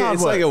still It's is hard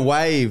it's work. like a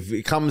wave.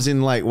 It comes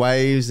in like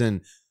waves,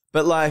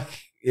 but like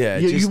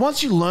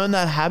once you learn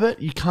that habit,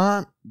 you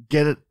can't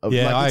get it.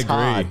 Yeah, like, it's I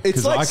agree. hard. It's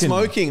 'Cause like I can-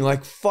 smoking.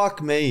 Like,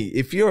 fuck me.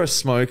 If you're a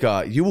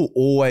smoker, you will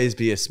always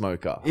be a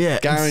smoker. Yeah,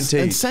 and Guaranteed.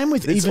 and same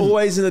with It's even-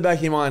 always in the back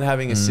of your mind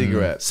having a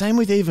cigarette. Same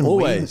with even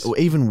Always. weed, or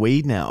even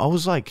weed now. I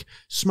was like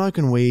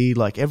smoking weed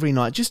like every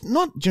night, just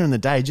not during the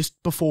day, just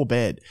before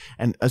bed.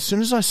 And as soon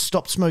as I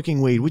stopped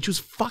smoking weed, which was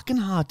fucking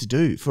hard to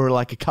do for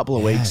like a couple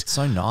of Yeah, weeks, it's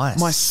so nice.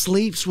 my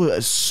sleeps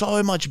were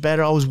so much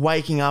better. I was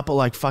waking up at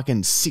like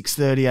fucking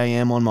 6:30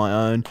 a.m. on my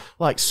own,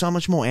 like so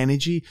much more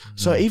energy.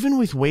 So even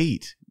with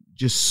weed,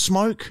 just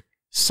smoke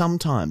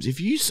sometimes. If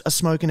you are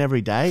smoking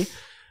every day,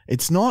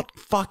 it's not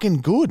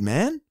fucking good,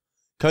 man.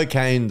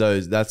 Cocaine,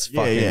 that's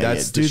fucking,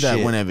 that's Do the that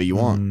shit. whenever you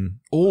want.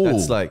 Oh,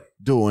 That's like,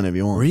 Do it whenever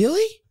you want.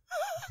 really?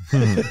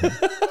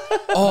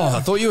 Oh, I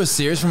thought you were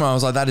serious from I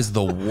was like, that is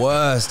the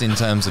worst in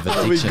terms of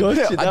addiction. got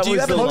you. That Do you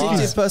was have an the line.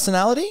 addictive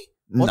personality?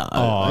 No,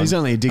 Oh, he's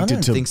only I addicted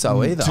don't to think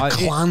so either. to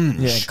clunge.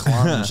 Yeah,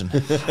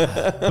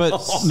 clunge.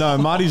 But no,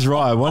 Marty's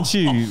right. Once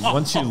you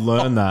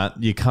learn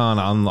that, you can't.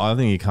 I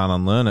think you can't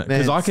unlearn it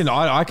because Man.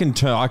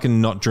 I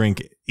can not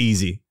drink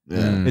easy.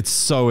 Yeah. It's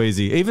so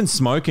easy. Even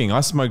smoking, I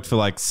smoked for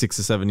like 6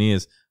 or 7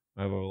 years.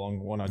 Over a long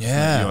one, I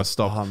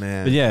stopped. oh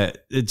man. But yeah,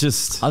 it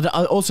just.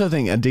 I also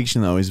think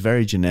addiction though is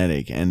very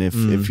genetic, and if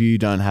you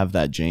don't have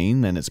that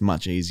gene, then it's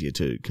much easier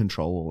to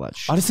control all that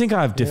shit. I just think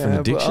I have different Yeah,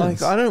 but,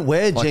 addictions. like, I don't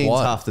wear Like jeans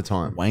what? half the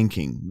time.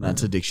 Wanking,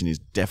 that's addiction is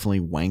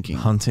definitely wanking.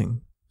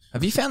 Hunting.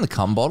 Have you found the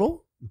cum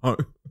bottle? No.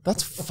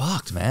 That's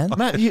fucked, man.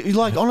 Matt, you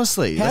like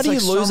honestly, How that's do you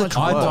like so lose a much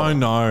cum I work. don't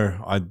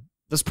know.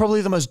 That's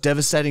probably the most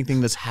devastating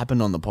thing that's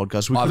happened on the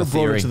podcast. We I could have have a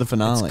brought theory. it to the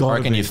finale. got- I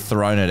reckon be. you've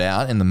thrown it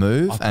out in the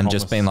move and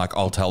just promise. been like,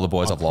 I'll tell the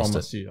boys I've lost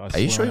promise it. you, I Are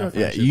you swear sure? I Yeah,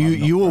 promise you, I'm you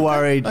not were throwing it.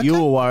 worried. You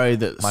Okay. were worried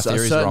that My a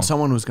theory's certain wrong.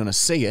 someone was going to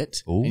see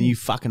it, Ooh. and you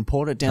fucking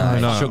poured it down.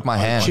 Okay. their No, Shook my I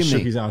hand. shook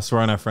Chimney. his hand. I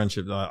swear on our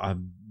friendship that I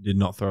did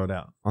not throw it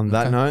out. On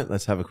that note,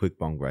 let's have a quick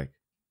bong break.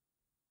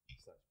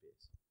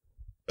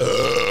 All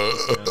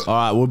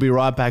right, we'll be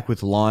right back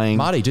with lying.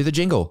 Marty, do the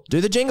jingle.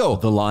 Do the jingle.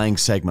 The lying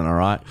segment. All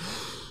right.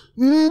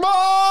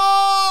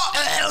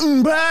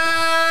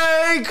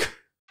 Break.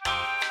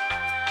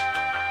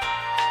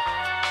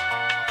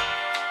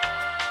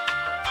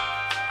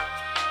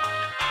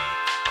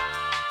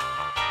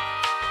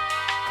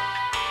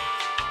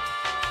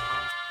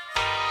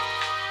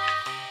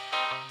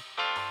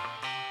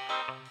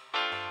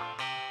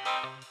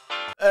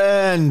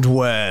 And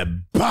we're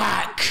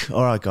back.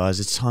 All right, guys,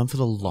 it's time for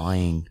the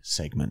lying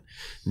segment.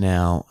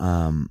 Now,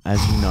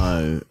 as you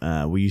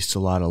know, we used to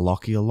lie to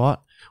Lockie a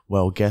lot.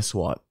 Well, guess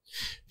what?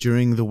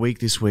 During the week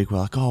this week, we're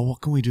like, oh,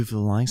 what can we do for the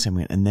lying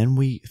segment? And then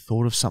we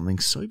thought of something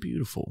so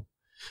beautiful.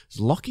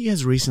 Lockie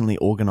has recently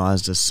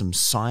organized us some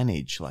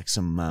signage, like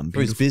some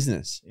For his beautiful,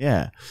 business.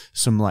 yeah,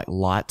 some like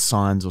light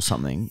signs or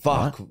something.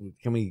 Fuck. right?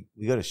 Can we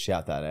got to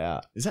shout that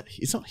out. Is that?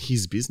 It's not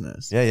his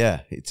business.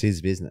 Yeah. It's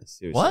his business.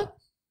 Seriously. What?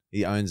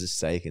 He owns a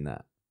stake in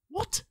that.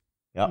 What?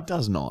 Yep. He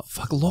does not.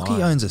 Fuck,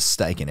 Lockie owns a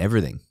stake in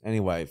everything.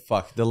 Anyway,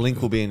 fuck. The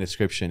link will be in the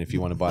description if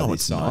you want to buy No, these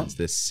it's not. signs.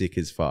 They're sick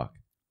as fuck.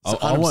 I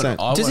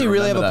 100%. Does he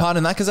really have a part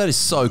in that? Because that is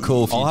so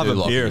cool if you I'll have do, a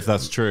Lockie. beer if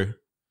that's true.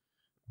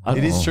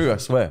 It is true, I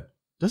swear.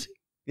 Does he?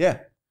 Yeah.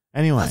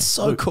 Anyway, That's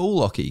so look, cool,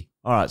 Lockie.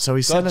 all right, so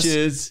he sent us.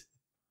 Gotchas.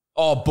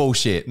 Oh,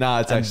 bullshit.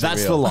 Nah, it's And actually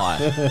that's real. the lie.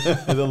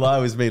 The lie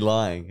was me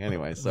lying.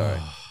 Anyway, sorry.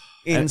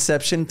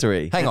 Inception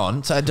 3. Hang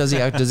on. So does he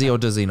or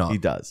does he not? He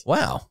does.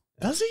 Wow.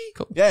 Does he?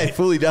 Cool. Yeah, he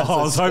fully does. Oh,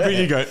 I was hoping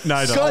you go, no,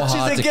 no. So hard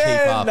Scotches to keep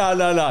again. up.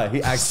 No.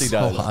 He actually So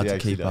does. hard He to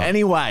actually keep does. up.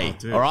 Anyway,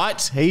 all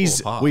right,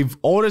 we've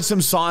ordered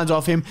some signs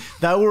off him.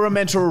 They were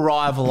meant to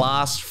arrive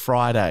last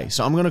Friday,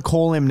 so I'm going to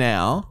call him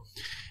now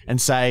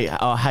and say,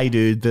 "Oh, hey,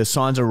 dude, the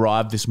signs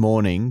arrived this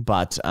morning,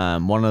 but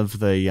one of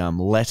the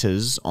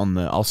letters on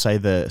I'll say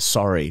the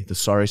sorry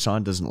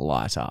sign doesn't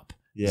light up.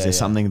 Yeah, Is there yeah.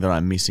 something that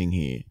I'm missing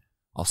here?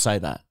 I'll say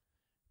that.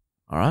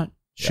 All right,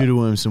 Shooter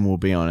Williamson will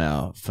be on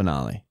our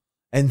finale.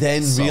 And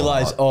then So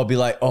realize, hot. oh, be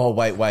like, oh,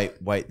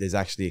 wait. There's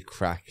actually a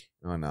crack.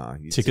 Oh, no.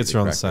 you Tickets see the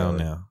are on crack sale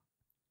early. now.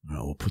 All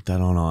right, we'll put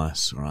that on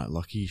ice. All right,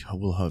 Lockie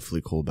will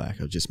hopefully call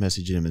back. I've just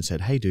messaged him and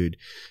said, hey, dude,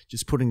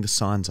 just putting the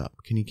signs up.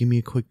 Can you give me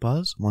a quick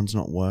buzz? One's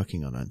not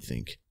working, I don't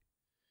think.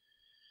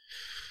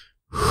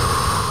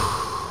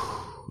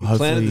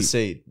 Planted the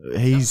seed.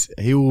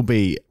 He will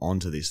be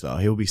onto this, though.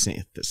 He'll be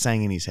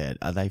saying in his head,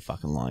 are they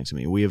fucking lying to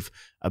me? We have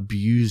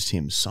abused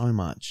him so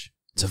much.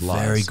 It's a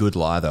very good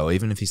lie, though.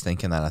 Even if he's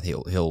thinking that,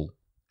 he'll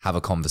have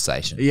a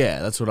conversation. Yeah,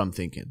 that's what I'm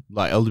thinking.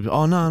 Like, oh,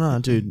 no,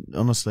 dude,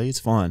 honestly, it's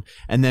fine.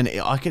 And then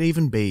I could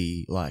even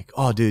be like,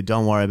 oh, dude,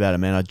 don't worry about it,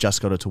 man. I just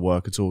got it to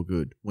work. It's all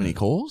good. When he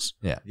calls.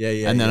 Yeah.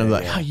 And then I'm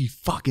like, oh, you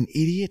fucking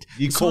idiot.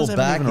 You call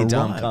back, you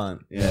dumb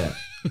cunt. Yeah.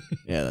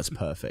 Yeah, that's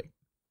perfect.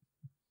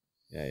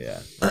 Yeah.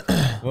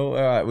 Well,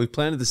 all right. We've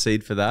planted the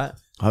seed for that.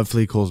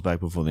 Hopefully he calls back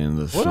before the end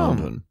of the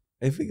Flunton.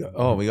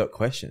 We got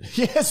questions.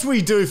 Yes,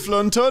 we do,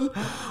 Flunton.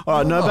 All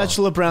right, no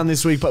Bachelor Brown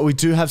this week, but we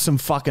do have some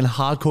fucking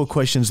hardcore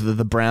questions that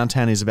the Brown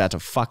Town is about to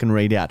fucking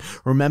read out.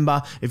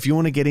 Remember, if you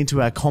want to get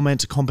into our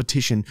comment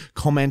competition,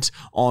 comment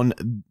on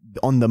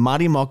the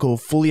Marty and Michael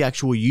Fully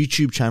Actual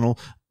YouTube channel.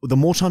 The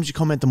more times you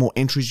comment, the more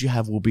entries you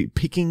have. We'll be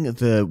picking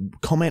the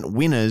comment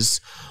winners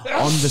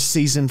on the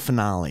season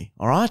finale.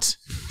 All right?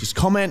 Just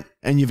comment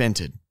and you've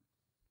entered.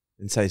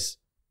 And say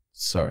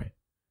sorry.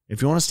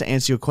 If you want us to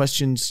answer your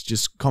questions,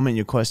 just comment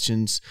your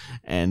questions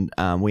and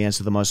we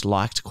answer the most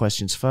liked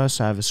questions first.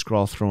 So have a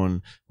scroll through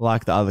and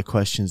like the other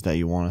questions that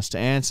you want us to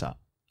answer.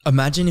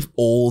 Imagine if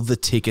all the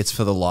tickets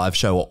for the live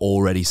show are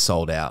already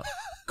sold out.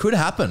 Could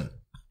happen.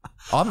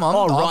 I'm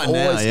right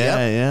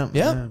now.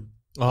 Yeah.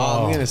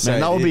 Oh, I'm gonna say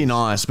that would be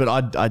nice, but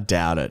I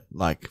doubt it.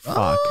 Like,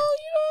 fuck.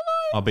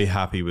 I'll be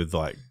happy with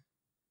like.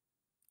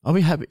 I'll be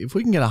happy if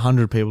we can get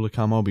 100 people to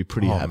come. I'll be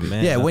pretty happy.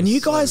 Man, yeah, when you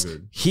so guys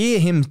hear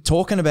him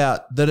talking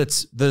about that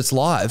it's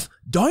live,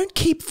 don't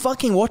keep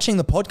fucking watching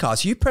the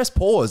podcast. You press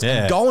pause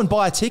and go and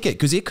buy a ticket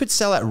because it could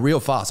sell out real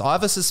fast. I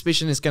have a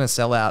suspicion it's going to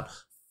sell out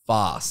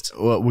fast.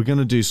 Well, we're going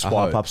to do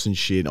swipe ups and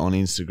shit on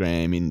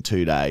Instagram in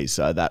 2 days,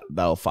 so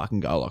that'll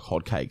fucking go like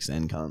hotcakes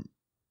then, cunt.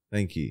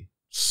 Thank you.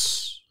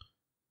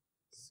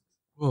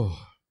 All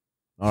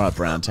right,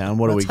 Browntown,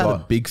 what do we Had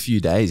got? a big few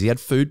days. He had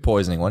food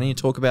poisoning. Why don't you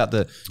talk about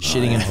the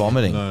shitting and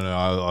vomiting?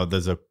 No.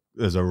 There's a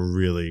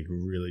really,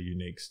 really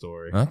unique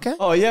story. Okay.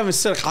 Oh, you haven't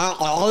said.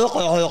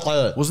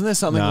 Wasn't there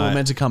something we were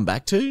meant to come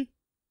back to?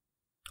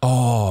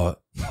 Oh,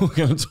 we're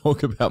going to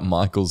talk about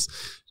Michael's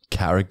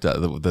character,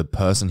 the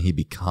person he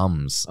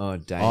becomes. Oh,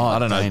 damn. I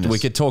don't know. We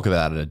could talk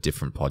about it at a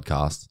different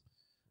podcast.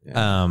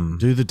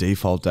 Do the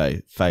default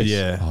day face.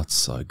 Yeah. Oh, it's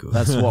so good.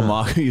 That's what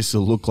Michael used to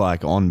look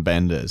like on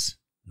Benders.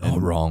 Not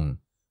wrong.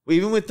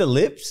 Even with the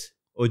lips,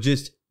 or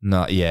just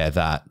No, yeah,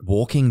 that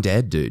Walking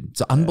Dead, dude.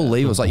 It's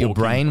unbelievable. It's like your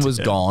brain was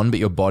gone, but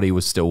your body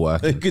was still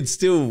working. it could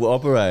still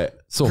operate.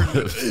 Sort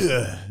of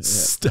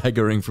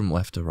staggering from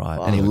left to right.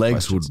 Any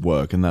legs would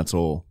work, and that's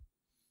all.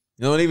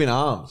 Not even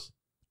arms.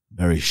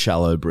 Very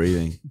shallow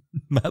breathing.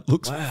 Matt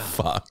looks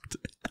fucked.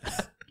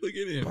 Look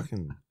at him.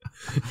 Fucking.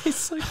 He's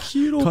so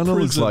cute. Kind of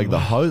looks like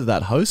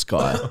that host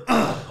guy.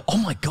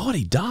 Oh my God,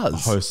 he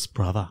does. Host's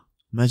brother.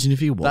 Imagine if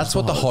he was. That's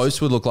what the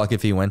host would look like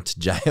if he went to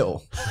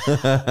jail.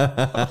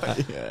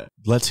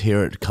 Let's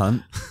hear it,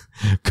 cunt.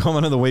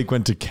 Comment of the week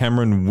went to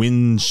Cameron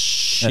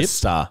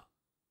Winchester.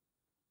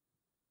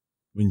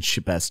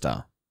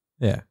 Winchester.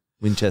 Yeah.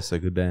 Winchester,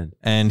 good band.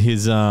 And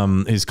his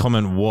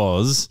comment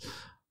was,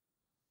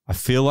 I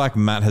feel like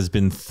Matt has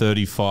been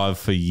 35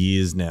 for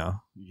years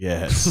now.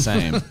 Yeah,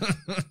 same.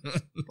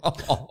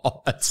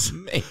 Oh, that's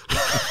me.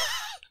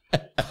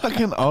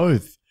 Fucking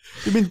oath.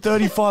 You've been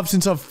 35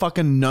 since I've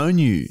fucking known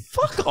you.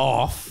 Fuck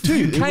off.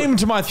 Dude, you came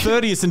to my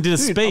 30th and did a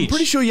speech. I'm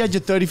pretty sure you had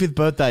your 35th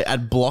birthday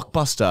at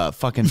Blockbuster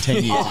fucking 10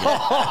 years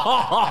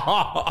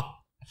ago.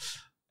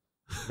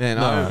 Man,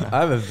 I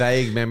have a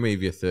vague memory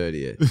of your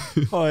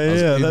 30th. Oh,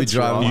 yeah. That's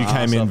right. You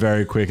came in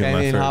very quick and Came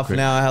left in very half quick.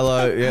 an hour.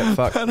 Hello. Yeah,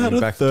 fuck. Matt had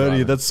a back to 30.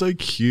 driving. That's so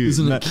cute.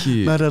 Isn't it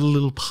cute? Matt had a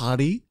little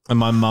party. And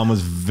my mum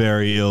was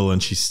very ill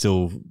and she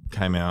still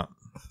came out.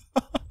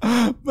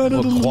 Matt had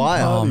a little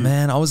quiet. Oh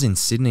man, I was in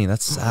Sydney.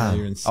 That's sad.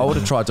 you're in I would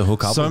have tried to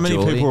hook up So with many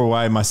Geordie. people were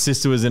away. My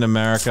sister was in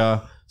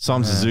America.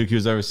 Sam Suzuki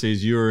was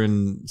overseas. You were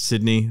in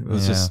Sydney. It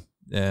was just,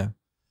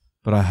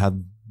 But I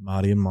had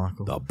Marty and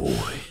Michael. The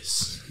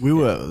boys.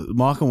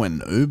 Michael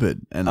went and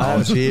Ubered. And I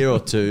was here or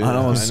two. I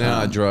know, and then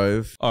I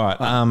drove. All right.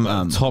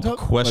 Top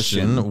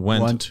question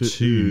went one,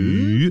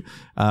 to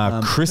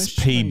Chris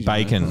P.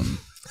 Bacon.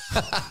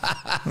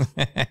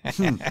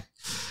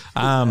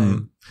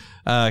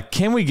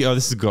 Can we go?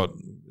 This has got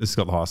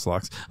the highest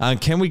likes.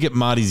 Can we get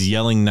Marty's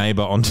yelling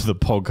neighbor onto the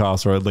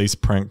podcast, or at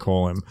least prank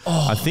call him?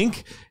 I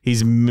think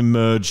he's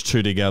merged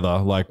two together,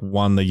 like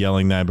one the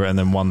yelling neighbor and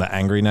then one the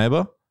angry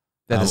neighbor.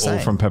 They're the all same.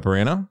 from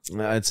Pepperina.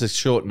 No, it's a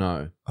short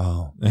no.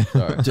 Oh.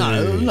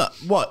 Sorry. No,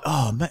 what?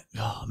 Oh,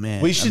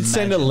 man. We should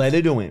send a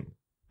letter to him.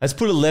 Let's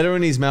put a letter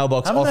in his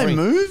mailbox. Haven't they offering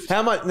moved?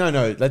 How much?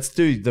 No. Let's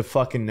do the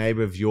fucking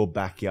neighbor of your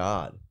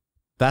backyard.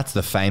 That's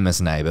the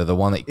famous neighbor, the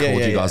one that called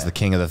you guys the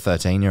king of the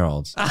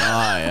 13-year-olds. Oh,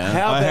 yeah.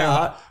 How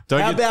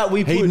about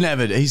we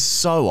put? He's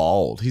so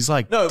old. He's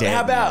like No, dead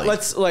how about nearly.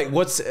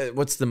 let's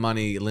what's the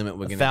money limit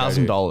we're going to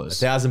 $1,000.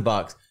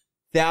 $1,000.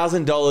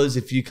 $1,000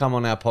 if you come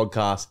on our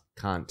podcast,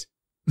 cunt.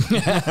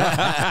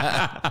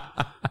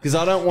 Because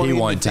I don't want He him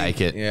to won't think-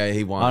 take it. Yeah,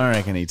 he won't. I don't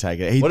reckon he'd take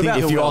it. He'd What think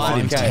about If you offered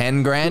him 5K?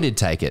 10 grand, he'd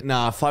take it.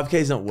 Nah, 5K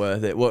is not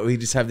worth it. What, we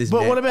just have this. But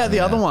net- what about the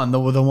other one, the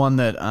one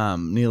that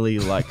nearly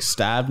like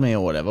stabbed me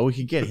or whatever? We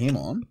could get him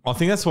on. I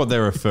think that's what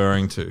they're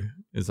referring to.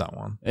 Is that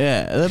one?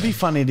 Yeah, that'd be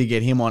funny to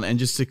get him on and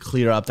just to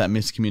clear up that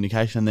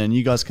miscommunication. And then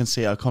you guys can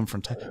see how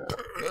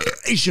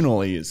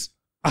confrontational he is.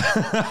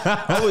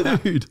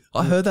 Dude,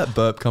 I heard that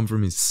burp come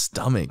from his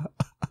stomach.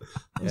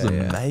 That was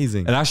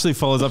amazing. It actually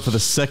follows up for the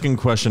second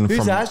question Who's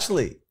from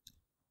Ashley?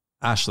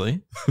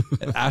 Ashley.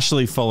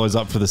 Ashley follows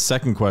up for the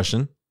second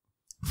question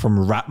from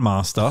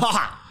Ratmaster.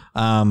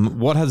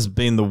 What has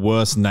been the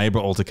worst neighbor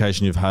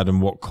altercation you've had,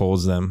 and what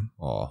caused them?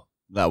 Oh,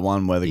 That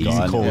one where the Easy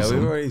guy calls. Yeah, Awesome.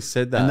 we've already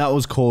said that. and that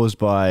was caused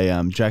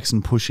by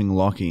Jackson pushing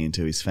Lockie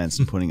into his fence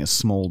and putting a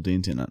small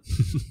dent in it.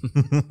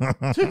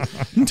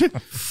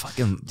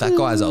 fucking, that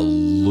guy's a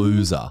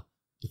loser.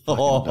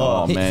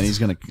 Oh man, he's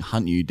gonna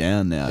hunt you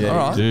down now. Yeah. All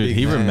right. Dude, Big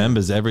he man.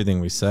 remembers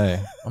everything we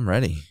say. I'm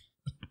ready.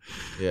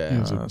 Yeah,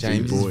 was a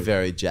James big boy. is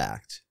very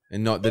jacked,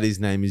 and not that his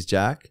name is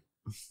Jack,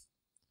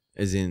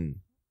 as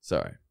in.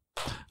 Sorry.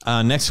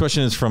 Next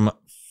question is from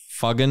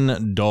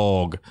Fuggin'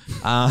 Dog.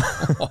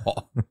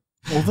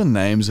 All the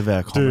names of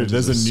our Dude, comments.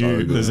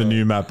 there's a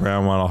new Matt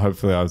Brown one.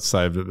 Hopefully I've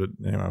saved it, but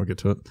anyway, we'll get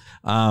to it.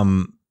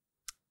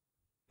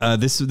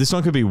 This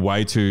one could be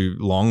way too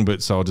long,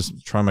 but so I'll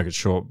just try and make it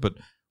short. But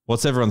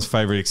what's everyone's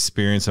favorite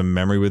experience and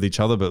memory with each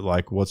other? But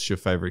like, what's your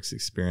favorite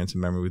experience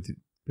and memory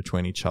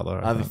between each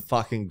other? I have a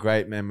fucking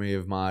great memory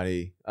of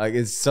Marty. Like,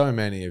 there's so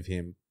many of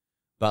him,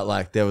 but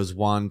like, there was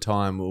one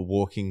time we were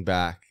walking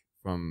back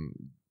from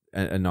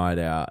a night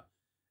out,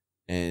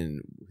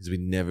 and because we'd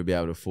never be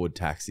able to afford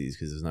taxis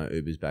because there's no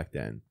Ubers back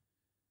then,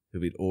 so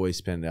we'd always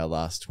spend our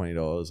last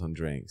 $20 on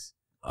drinks.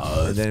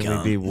 Oh, And then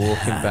we'd be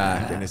walking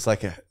back, and it's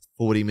like a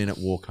 40-minute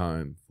walk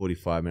home,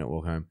 45-minute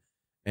walk home,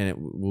 and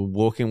we're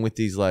walking with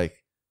these like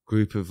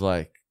group of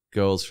like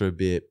girls for a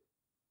bit.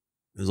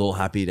 It was all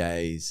happy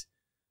days.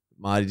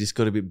 Marty just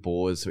got a bit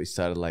bored, so he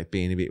started like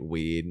being a bit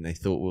weird, and they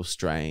thought we were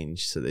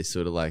strange, so they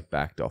sort of like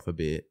backed off a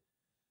bit.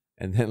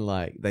 And then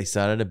like they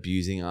started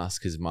abusing us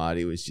because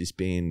Marty was just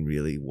being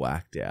really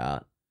whacked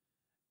out,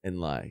 and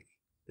like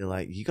they're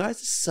like, "You guys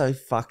are so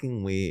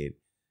fucking weird."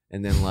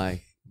 And then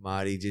like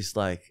Marty just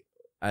like,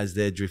 as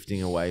they're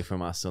drifting away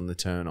from us on the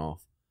turn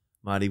off,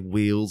 Marty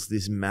wheels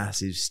this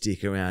massive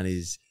stick around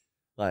his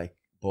like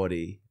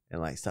body and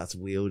like starts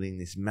wielding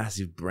this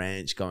massive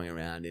branch going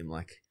around him,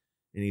 like,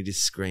 and he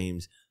just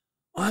screams,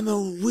 "I'm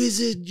a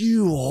wizard,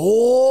 you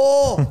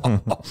whore!"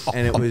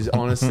 And it was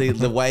honestly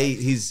the way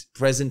his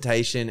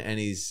presentation and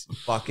his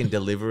fucking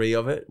delivery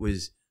of it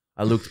was.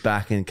 I looked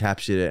back and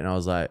captured it, and I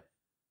was like,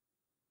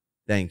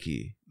 "Thank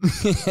you."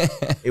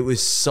 It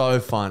was so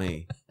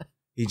funny.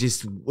 He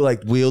just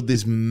like wheeled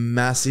this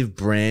massive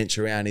branch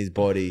around his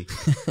body.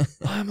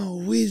 "I'm a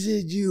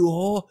wizard, you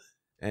whore!"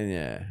 And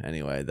yeah,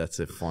 anyway, that's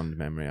a fond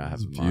memory I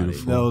have of Marty.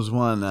 There was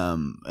one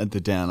at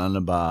the Down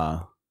Under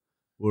bar.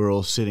 We were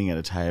all sitting at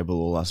a table,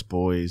 all us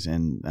boys,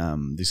 and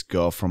this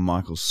girl from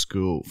Michael's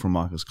school, from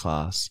Michael's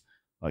class,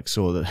 like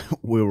saw that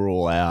we were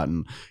all out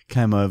and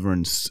came over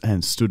and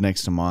stood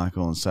next to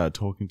Michael and started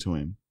talking to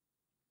him.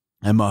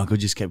 And Michael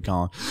just kept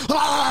going,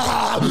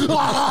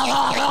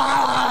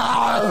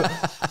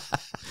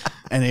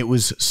 and it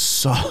was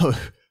so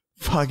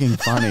fucking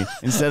funny.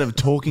 Instead of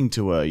talking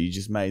to her, you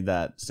just made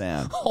that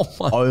sound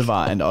over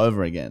and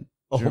over again.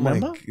 Do you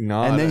remember?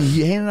 No, And I then don't-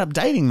 he ended up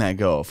dating that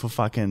girl for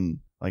fucking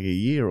like a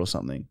year or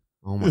something.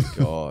 oh my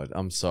god,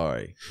 I'm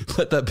sorry.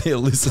 Let that be a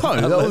listen. No,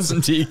 that was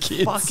lesson to your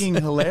kids. Fucking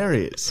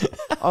hilarious.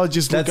 I would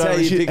just look That's how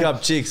over. you pick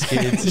up chicks,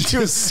 kids. She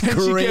was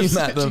Scream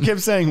at them. She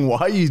kept saying, "Why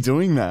are you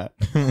doing that?"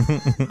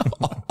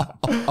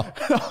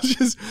 I was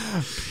just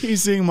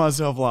piecing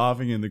myself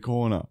laughing in the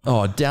corner.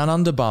 Oh, Down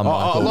Under bar,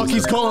 Michael.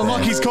 Lockie's calling.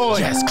 Lockie's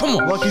calling. Yes, come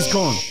on. Lockie's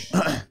calling.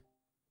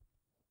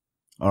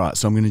 All right,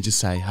 so I'm going to just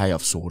say, "Hey,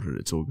 I've sorted it.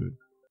 It's all good."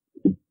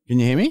 Can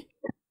you hear me?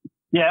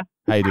 Yeah.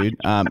 Hey, dude.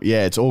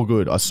 Yeah, it's all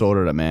good. I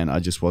sorted it, man. I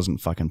just wasn't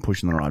fucking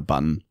pushing the right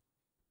button.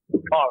 Oh,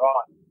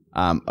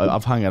 right.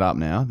 I've hung it up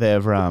now.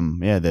 They're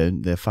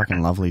they're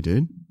fucking lovely,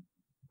 dude.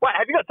 Wait,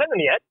 have you got sent them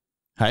yet?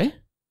 Hey.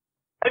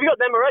 Have you got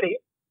them already?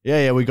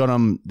 Yeah, we got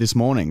them this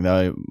morning.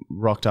 They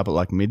rocked up at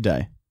like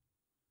midday.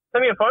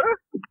 Send me a photo.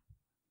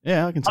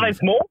 Yeah, I can see. Are they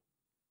small?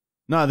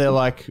 No, they're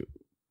like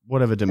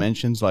whatever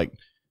dimensions, like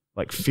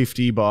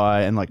 50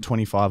 by and like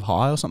 25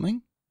 high or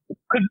something.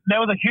 Because there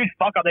was a huge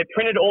fuck up. They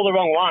printed all the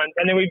wrong ones,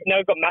 and then we've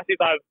now got massive.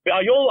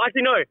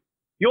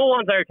 Your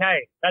ones are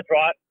okay. That's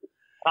right.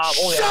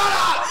 Shut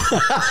up!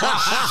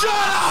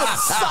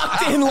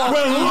 Sucked in, Lockie.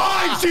 We're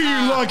lying to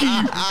you, Lockie,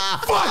 you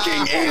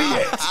fucking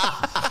idiot.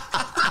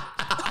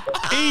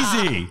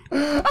 Easy.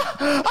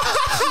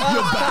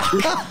 You're back.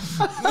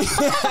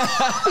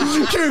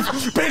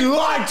 You've been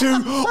lied to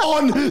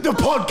on the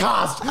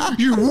podcast,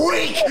 you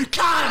weak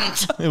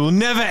cunt. It will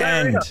never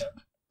end.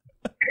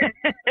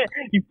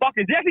 You fuckers.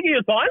 Did you actually get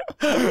your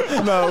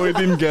sign? No, we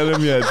didn't get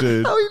him yet,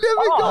 dude. We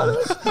never got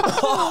it.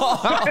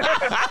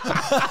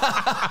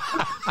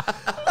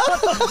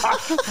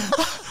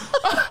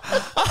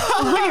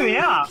 Look me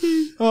out.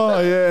 Oh,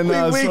 yeah,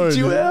 no, We sorry. wigged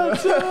you dude.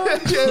 out.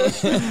 Yeah.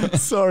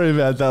 Sorry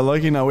about that,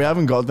 Lucky. No, we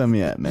haven't got them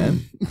yet,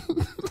 man.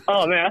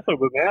 Oh, man, that's all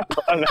good, man.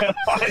 That's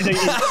fine.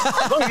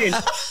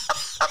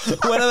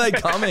 When are they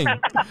coming?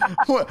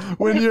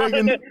 When do you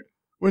reckon?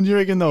 When do you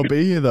reckon they'll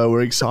be here? Though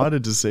we're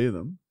excited to see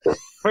them.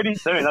 Pretty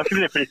soon. I should be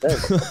there pretty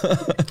soon.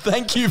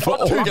 Thank you for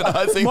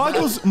organising.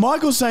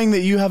 Michael's saying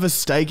that you have a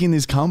stake in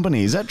this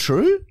company. Is that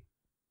true?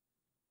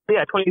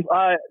 Yeah,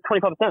 25%.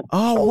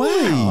 Oh wow!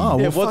 Oh,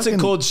 Yeah, well, what's it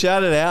called?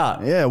 Shout it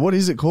out. Yeah, what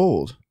is it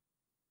called?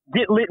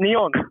 Get lit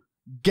neon.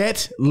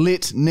 Get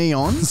Lit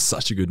Neon.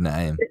 Such a good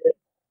name.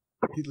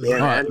 Yeah, All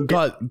right, man.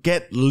 got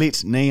Get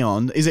Lit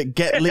Neon. Is it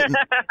Get Lit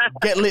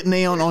Get Lit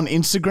Neon on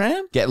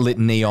Instagram? Get lit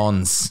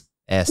neons.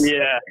 S.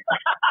 Yeah.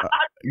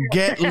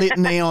 Get Lit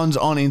Neons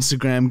on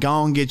Instagram.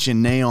 Go and get your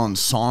neon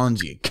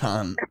signs, you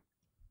cunt.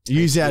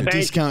 Use our Thank you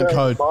discount so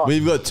code. much.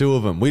 We've got 2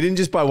 of them. We didn't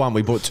just buy one.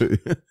 We bought 2.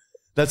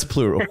 That's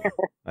plural,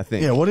 I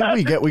think. Yeah, what did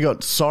we get? We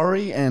got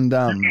sorry and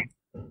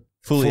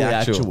fully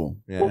actual. Full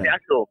Yeah.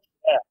 actual.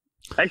 Yeah.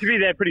 They should be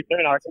there pretty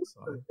soon, I reckon.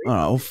 all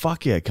right, well,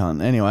 fuck yeah,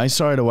 cunt. Anyway,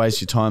 sorry to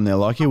waste your time there,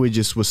 Lucky. We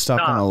just were stuck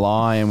on a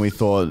lie and we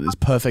thought it's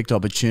perfect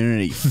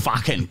opportunity.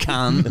 Fucking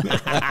cunt.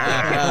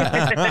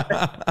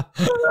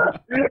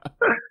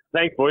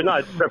 Thanks, boys. No, I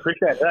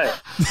appreciate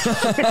it.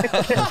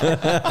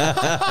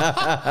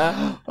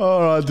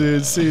 All right,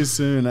 dude. See you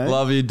soon, eh?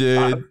 Love you,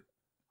 dude.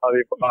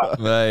 Bye.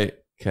 Mate.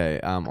 Okay,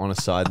 on a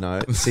side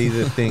note, see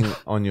the thing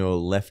on your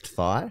left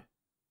thigh?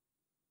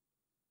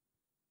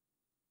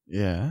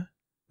 Yeah.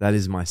 That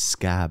is my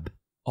scab.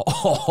 Fuck's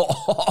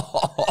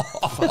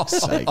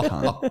sake,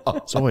 cunt.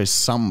 There's always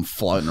something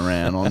floating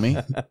around on me.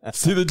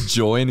 See the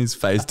joy in his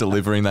face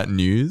delivering that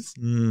news?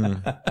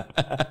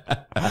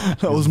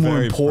 That was more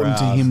very important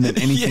to proud. him than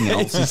anything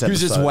else. This He was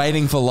just episode.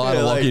 waiting for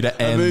Lila Lockie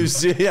to end.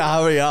 Yeah,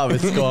 hurry up.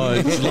 It's gone.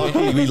 It's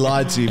lucky we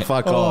lied to you.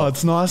 Fuck Oh, off.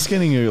 it's nice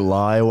getting you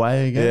lie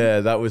away again. Yeah,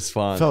 that was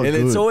fun. Felt and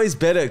it's good. always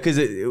better because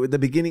the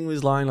beginning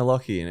was lying to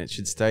Lockie and it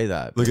should stay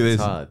that. Look at It's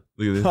this. hard.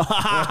 Look at this.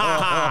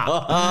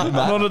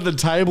 Not at the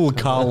table,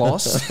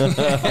 Carlos.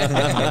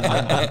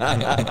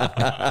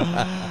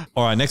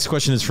 All right, next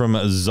question is from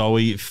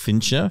Zoe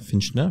Fincher.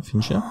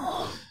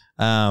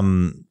 All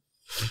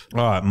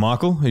right,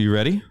 Michael, are you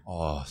ready?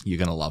 Oh, you're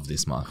going to love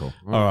this, Michael.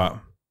 All right.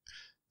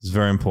 It's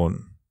very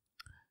important.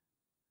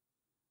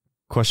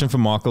 Question for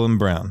Michael and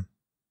Brown.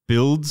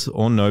 Builds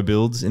or no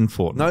builds in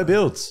Fortnite? No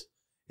builds.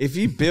 If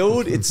you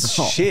build, it's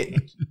shit.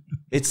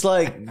 It's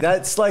like,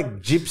 that's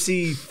like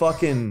gypsy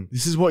fucking.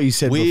 This is what you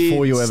said Weird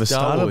before you ever Star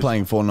started Wars.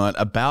 playing Fortnite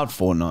about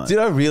Fortnite. Did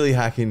I really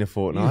hack into You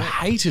Fortnite?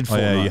 hated Oh, Fortnite.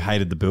 yeah, you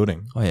hated the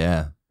building. Oh,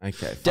 yeah.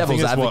 Okay.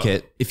 Devil's it's what-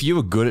 advocate. If you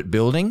were good at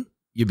building,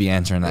 you'd be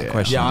answering that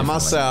question. Yeah, I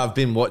must say differently. I've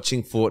been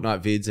watching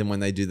Fortnite vids, and when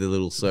they do the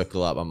little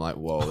circle up, I'm like,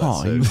 whoa, that's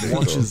Oh, so he cool.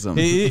 watches them.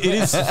 It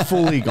is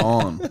fully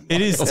gone.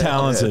 It is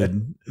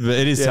talented.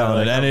 It is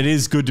talented, and it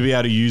is good to be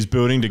able to use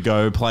building to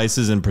go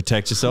places and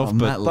protect yourself. Oh,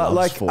 but Matt But loves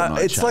like,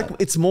 Fortnite it's chat. like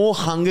it's more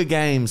Hunger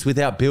Games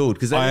without build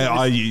because they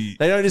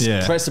don't just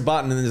yeah. press a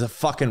button and there's a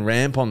fucking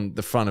ramp on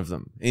the front of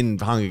them in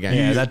Hunger Games.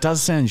 Yeah, that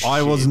does sound shit.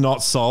 I was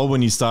not sold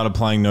when you started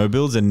playing no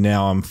builds, and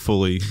now I'm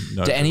fully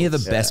no Do any of the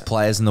builds. best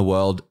players in the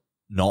world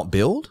not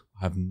build?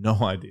 I have no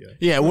idea.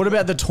 Yeah, what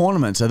about the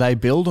tournaments? Are they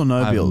build or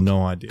no I have build?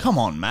 no idea. Come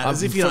on, Matt.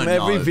 As if you from don't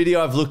every know.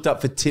 video I've looked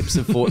up for tips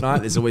of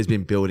Fortnite, there's always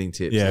been building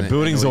tips. Yeah, and it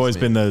building's annoys always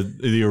me. been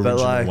the original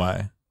like,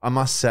 way. I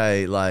must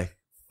say, like,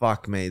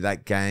 fuck me,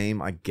 that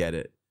game, I get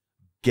it.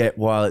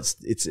 While it's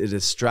a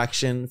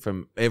distraction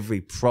from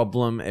every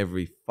problem,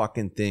 every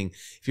fucking thing.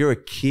 If you're a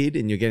kid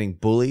and you're getting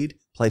bullied,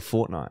 play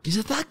Fortnite. Is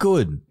it that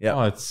good? Yeah.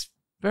 Oh, it's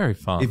very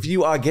fun. If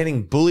you are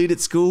getting bullied at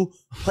school,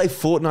 play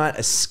Fortnite,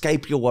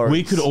 escape your worries.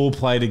 we could all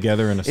play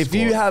together in a If squad.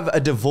 you have a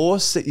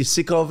divorce that you're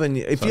sick of, and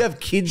if you have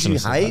kids you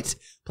shouldn't have said hate,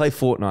 play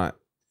Fortnite.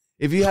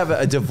 If you have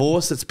a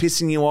divorce that's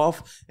pissing you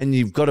off and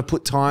you've got to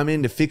put time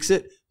in to fix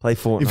it, play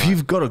Fortnite. If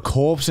you've got a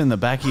corpse in the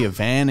back of your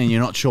van and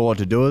you're not sure what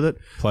to do with it,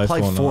 Play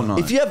Fortnite.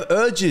 If you have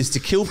urges to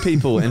kill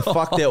people and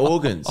fuck their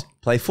organs,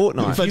 play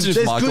Fortnite. Imagine if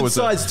There's Michael good was a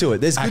sides to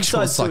it. There's good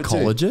Actual sides to it too.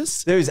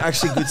 psychologist? There is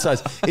actually good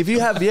sides. If you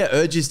have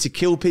urges to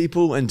kill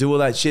people and do all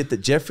that shit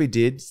that Jeffrey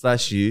did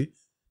 / you,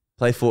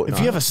 play Fortnite. If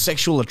you have a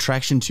sexual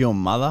attraction to your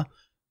mother,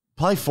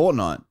 play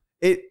Fortnite.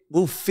 it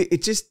will fit.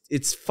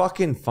 It's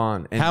fucking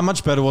fun. And How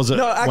much better was it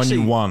when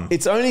you won?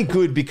 It's only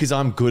good because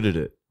I'm good at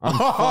it. I'm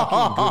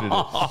fucking good at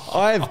it.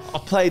 I've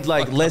played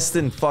like less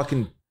than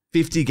fucking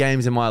 50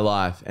 games in my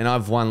life, and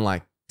I've won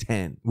like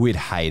 10. We'd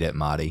hate it,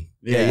 Marty.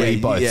 Yeah, we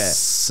yeah, both yeah.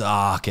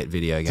 suck at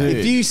video games. Dude.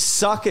 If you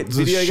suck at The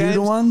video shooter games,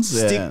 ones?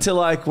 stick Yeah. to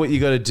like what you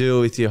got to do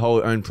with your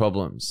whole own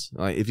problems.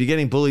 Like if you're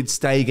getting bullied,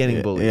 stay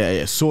getting bullied.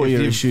 Yeah. Sort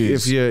your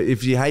issues.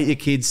 If you hate your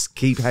kids,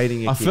 keep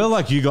hating your I kids. feel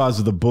like you guys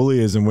were the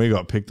bullies and we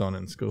got picked on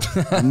in school.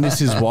 And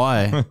this is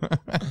why.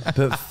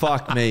 But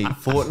fuck me,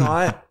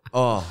 Fortnite.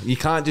 Oh, you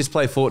can't just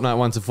play Fortnite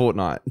once a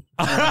fortnight.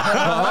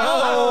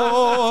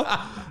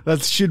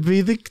 That should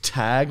be the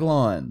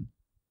tagline.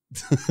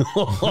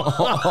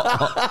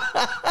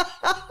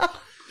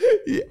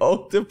 The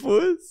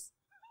octopus.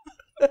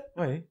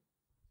 Wait.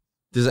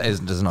 Does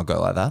it not go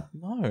like that?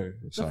 No.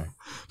 Sorry.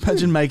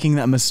 Imagine making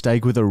that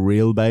mistake with a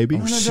real baby.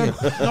 Oh, shit.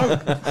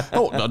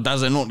 Oh,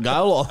 does it not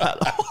go like that?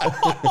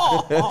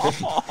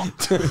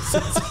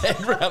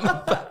 Head round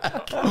the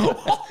back.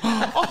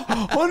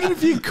 I wonder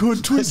if you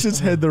could twist its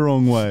head the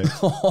wrong way.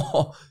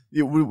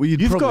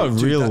 You've got a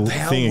real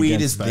How thing weird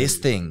against is babies. this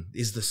thing?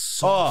 Is the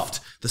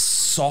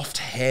soft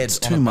head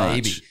too on a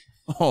much. baby?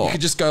 Oh. You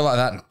could just go like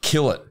that and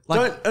kill it.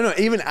 Like, No,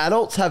 even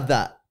adults have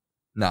that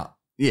no,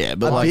 Yeah,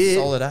 but A like, bit.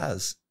 solid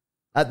as.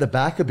 at the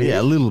back a bit. yeah,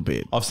 a little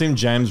bit. I've seen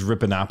James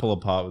rip an apple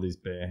apart with his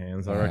bare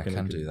hands. I reckon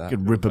can he do that. You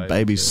could rip a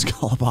baby's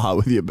skull apart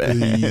with your bare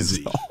hands.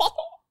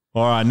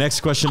 All right,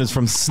 next question is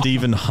from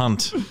Stephen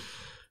Hunt.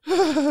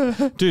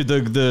 Dude,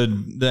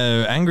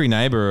 the angry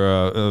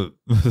neighbor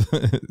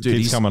keeps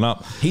he's- coming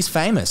up. He's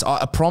famous.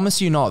 I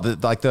promise you not.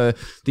 That like the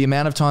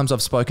amount of times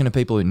I've spoken to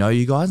people who know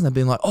you guys and they've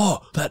been like, "Oh,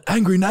 that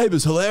angry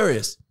neighbor's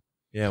hilarious."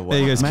 Yeah, well, There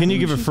he goes. Can you Maybe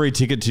give a we free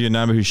ticket to your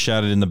neighbor who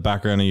shouted in the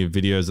background of your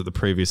videos at the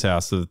previous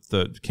house,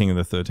 the King of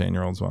the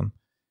 13-year-olds one?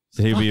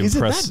 So he'd be Is it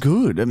impressed. that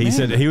good? He Man.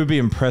 said he would be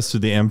impressed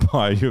with the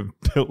empire you've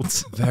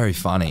built Very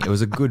funny. It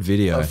was a good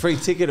video. a free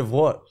ticket of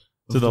what?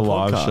 to the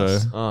live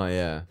podcast. show. Oh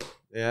yeah,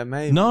 yeah,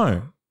 maybe.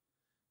 No,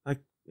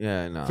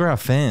 Yeah, no. for our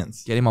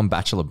fans. Get him on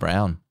Bachelor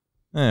Brown.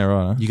 Yeah,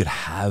 right. You could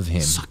have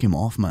him. Suck him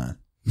off, man.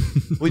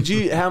 Would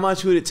you? How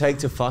much would it take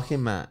to fuck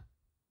him, Matt?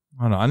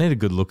 I don't know. I need a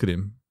good look at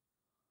him.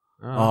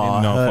 Oh,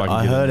 I know if I can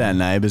I get heard it. our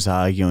neighbours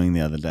arguing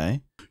the other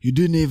day. You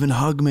didn't even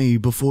hug me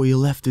before you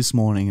left this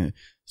morning.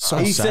 So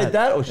He sad. said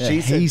that, or Yeah,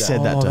 she said he that?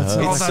 said that to that's-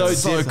 her. oh, It's that's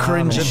so so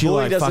cringe. And The she boy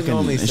like doesn't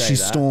normally fucking, say she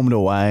that. stormed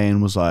away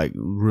and was like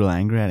real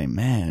angry at him.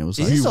 Man, it was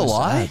Is like, this he a was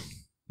lie? sad.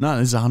 No,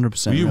 this is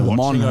 100%. Were you real. Mon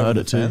watching over heard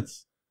the it too.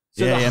 fence?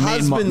 So the Me and,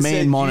 husband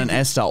said Mon you- and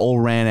Esther all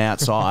ran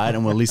outside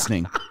and were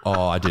listening.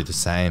 Oh, I do the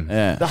same.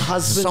 Yeah, The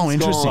husband's so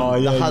interesting. gone. Oh,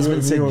 yeah, the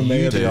husband you said and me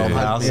you at the didn't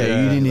hug house. me.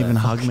 Yeah, you didn't even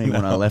hug me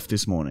when I left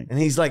this morning. And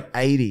he's like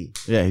 80.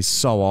 Yeah, he's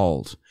so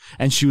old.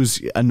 And she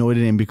was annoyed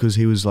at him because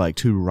he was like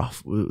too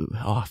rough. Oh,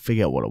 I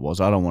forget what it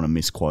was. I don't want to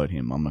misquote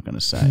him. I'm not going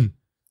to say.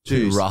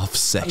 Too Dude, rough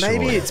sexually.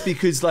 Maybe it's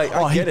because like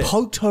Oh, I he get it.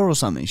 poked her or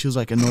something. She was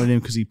like annoyed at him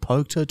because he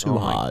poked her too Oh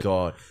hard. my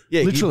god!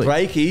 Yeah, Literally. you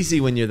break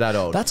easy when you're that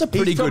old. That's a He's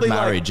pretty good probably like-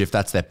 marriage if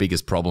that's their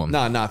biggest problem.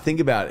 No,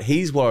 think about it.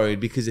 He's worried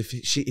because if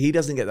he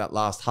doesn't get that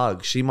last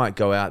hug, she might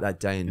go out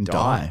that day and And die.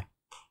 die.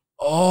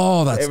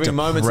 Oh, that's Every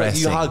moment like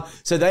you depressing. hug.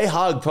 So they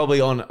hug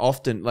probably on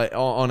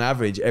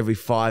average every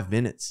 5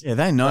 minutes. Yeah,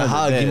 they know. A that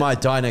hug, they're- you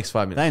might die next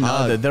 5 minutes. They know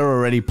Hug. that they're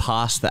already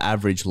past the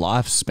average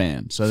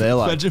lifespan. So they're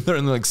like, Imagine if they're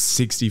only like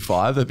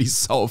 65. They'd be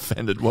so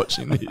offended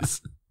watching this.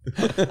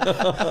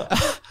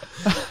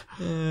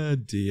 Oh,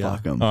 dear.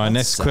 fuck them. All right,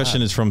 next sad.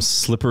 question is from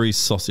Slippery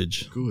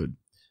Sausage. Good.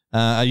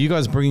 Are you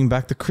guys bringing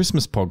back the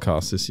Christmas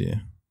podcast this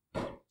year?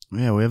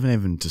 Yeah, we haven't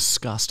even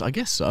discussed. I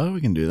guess so. We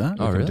can do that.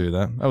 We can do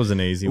that. That was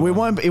an easy We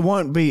one. won't. It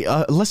won't be.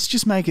 Let's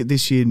just make it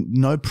this year.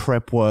 No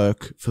prep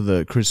work for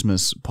the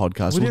Christmas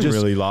podcast. We We'll didn't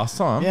just, really last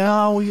time.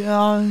 Yeah,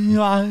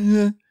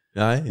 yeah.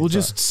 No, We'll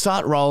just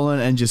start rolling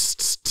and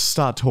just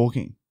start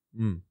talking.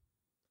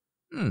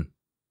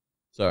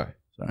 sorry.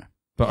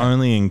 But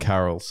only in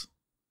carols.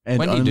 And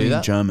When do you do only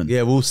that? German.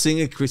 Yeah, we'll sing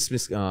a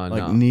Christmas. like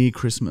No. near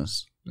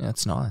Christmas. Yeah,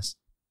 it's nice.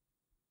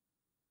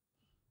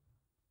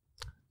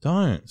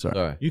 Don't.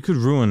 Sorry. You could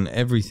ruin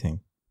everything.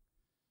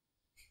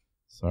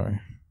 Sorry.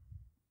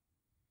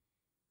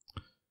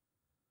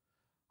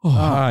 All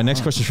right,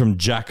 next question is from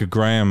Jack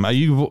Graham. Are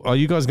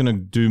you guys going to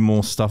do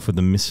more stuff with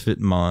the Misfit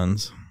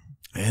Minds?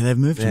 Yeah, they've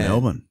moved to Yeah.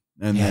 Melbourne,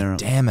 and Yeah, they're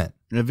damn it.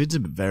 their vids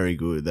are very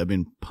good. They've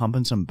been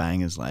pumping some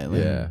bangers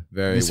lately. Yeah,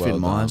 very Misfit well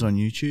Minds done. on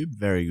YouTube,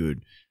 very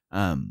good.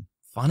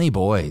 Funny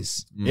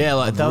boys. Yeah,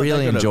 like I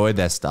really enjoyed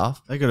their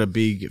stuff. They got a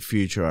big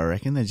future, I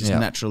reckon. They're just Yeah.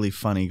 naturally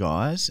funny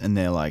guys, and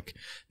they're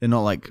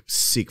not like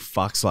sick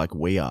fucks like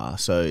we are.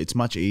 So it's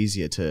much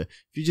easier to if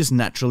you're just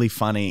naturally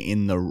funny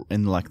in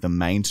like the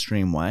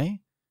mainstream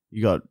way.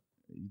 You got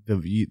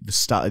there's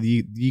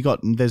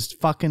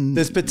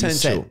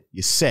potential.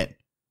 You're set.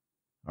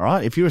 All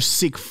right. If you're a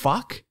sick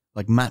fuck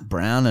like Matt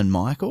Brown and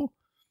Michael,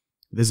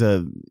 you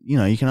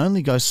can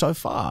only go so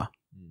far.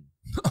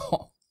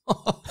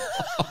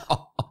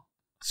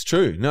 It's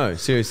true. No,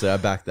 seriously, I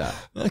back that.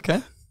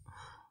 Okay.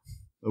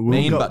 We'll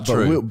Mean go, but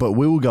true. But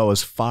we will go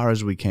as far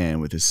as we can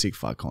with this sick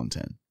fuck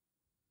content.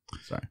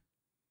 Sorry.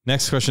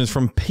 Next question is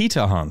from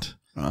Peter Hunt.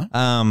 All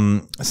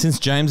right. Since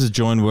James has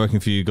joined working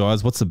for you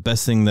guys, what's the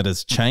best thing that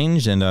has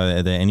changed, and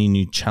are there any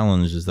new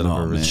challenges that have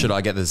arisen? man. Should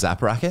I get the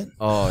zap racket?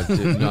 Oh,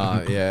 dude,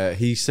 no, yeah.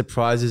 He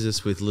surprises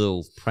us with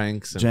little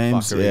pranks and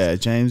James, fuckeries. yeah,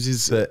 James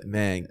is But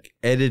man,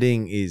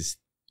 editing is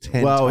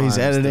 10 well, times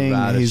he's editing, the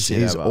raddest he's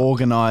shit ever.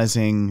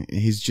 organizing,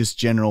 his just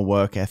general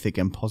work ethic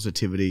and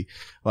positivity.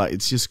 Like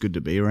it's just good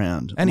to be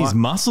around. And his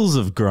muscles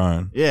have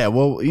grown. yeah,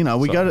 well, we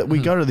go to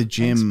the Thanks,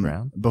 gym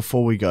Brown.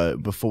 before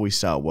we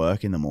start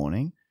work in the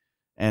morning,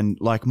 and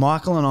like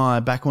Michael and I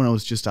back when it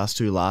was just us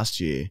two last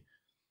year,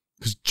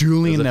 because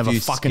Julian There's a never few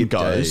fucking skip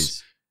goes.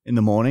 days. in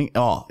the morning.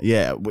 Oh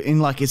yeah,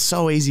 it's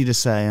so easy to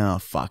say, oh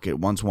fuck it.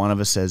 Once one of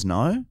us says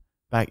no,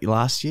 back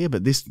last year,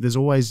 but there's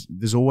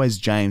always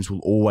James will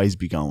always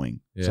be going.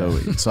 Yeah. So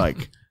it's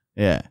like,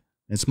 yeah,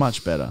 it's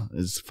much better.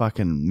 There's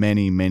fucking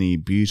many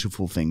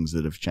beautiful things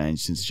that have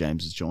changed since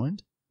James has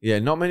joined. Yeah,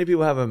 not many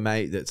people have a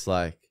mate that's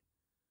like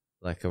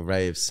a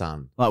ray of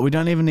sun. Like we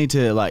don't even need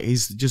to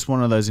he's just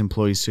one of those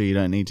employees who you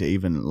don't need to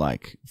even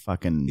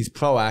fucking. He's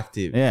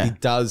proactive. Yeah.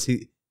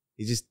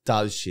 He just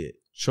does shit.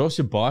 Show us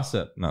your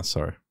bicep. No,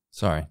 sorry.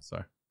 Sorry.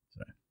 Sorry.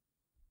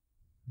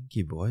 Thank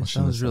you, boys. That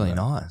shouldn't was have really said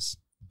that. nice.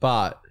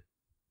 But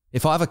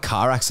If I have a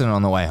car accident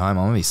on the way home,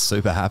 I'm gonna be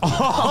super happy.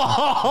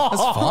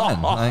 That's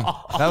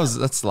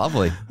fine. That's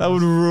lovely. That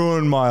would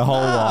ruin my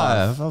whole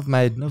life. I've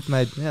made.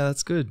 Yeah,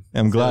 that's good.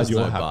 I'm glad there's you're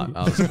no happy.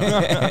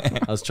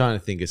 but. I was trying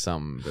to think of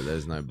something, but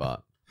there's no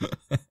but.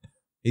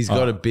 He's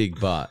got a big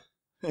butt.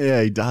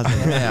 Yeah, he does.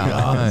 Yeah,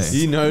 I know.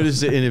 You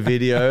noticed it in a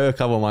video a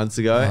couple of months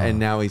ago, and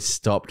now he's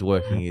stopped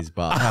working his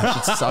butt.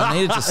 I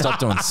needed to stop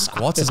doing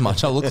squats as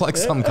much. I look like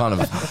some kind of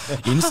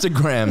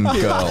Instagram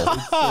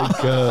girl.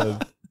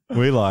 Good.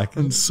 We like.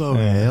 And so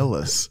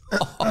hairless.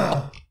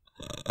 All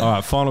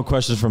right, final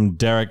question from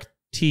Derek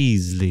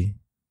Teasley.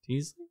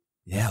 Teasley?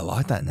 Yeah, I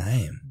like that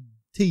name.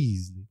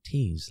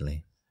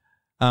 Teasley.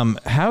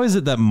 How is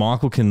it that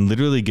Michael can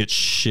literally get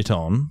shit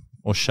on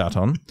or shut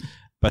on,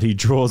 but he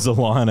draws a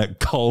line at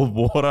cold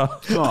water?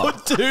 Oh.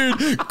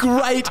 Dude,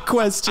 great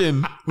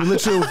question. We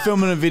literally were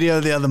filming a video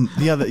the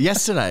other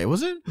yesterday,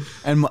 was it?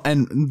 And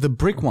the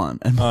brick one,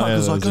 and Oh, yeah, Mike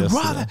was that like, was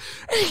 "I'd rather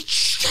eat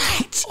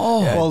shit."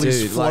 While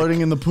he's dude,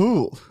 floating in the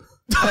pool.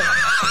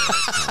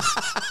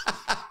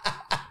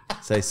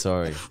 Say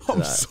sorry. to I'm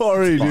that.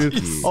 sorry, Fuck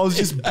dude. you. I was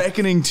just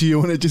beckoning to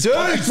you, and it just.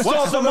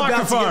 Watch the I'm about to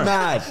microphone. get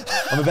mad.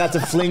 I'm about to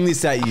fling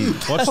this at you.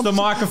 Watch the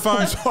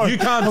microphone. sorry. You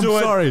can't I'm do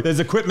it. sorry. There's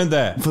equipment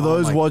there. For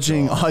those my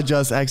watching, God. I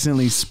just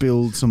accidentally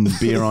spilled some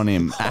beer on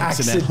him.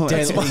 Accidentally.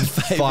 Accidentally,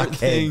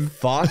 fuckhead.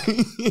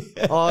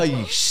 Fuck. Oh,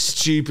 you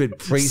stupid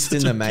priest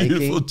in the making.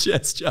 Beautiful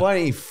gesture. Why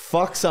don't you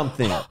fuck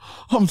something?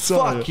 I'm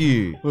sorry. Fuck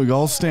you. Look,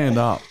 I'll stand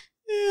up.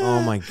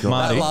 Oh my God.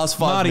 Marty, That last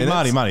 5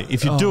 minutes. Marty,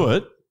 if you do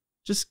it,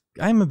 just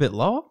aim a bit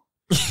lower.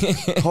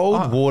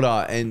 Cold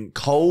water and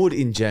cold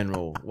in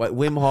general. Like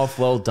Wim Hof,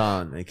 well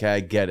done. Okay, I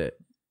get it.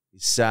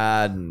 It's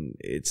sad and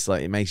it's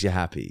like it makes you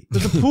happy.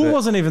 But the pool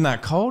wasn't even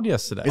that cold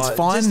yesterday. It's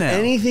fine just now.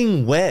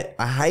 Anything wet,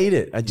 I hate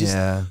it. I just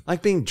Yeah.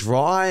 like being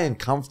dry and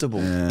comfortable.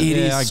 It Yeah,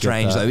 is I get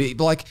strange that.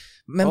 though. Like,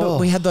 remember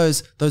we had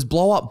those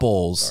blow up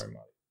balls.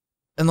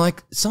 And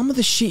like some of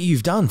the shit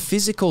you've done,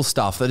 physical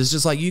stuff that is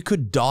just like you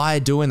could die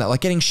doing that,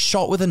 like getting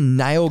shot with a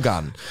nail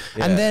gun.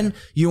 And then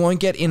you won't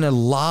get in a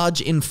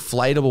large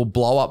inflatable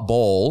blow up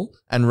ball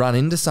and run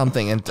into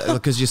something and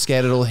because you're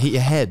scared it'll hit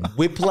your head.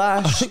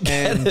 Whiplash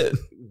and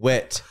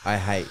wet, I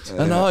hate.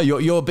 I know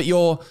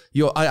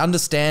I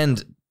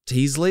understand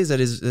Teasley, was that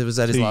his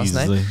last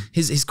name?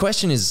 Teasley. His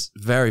question is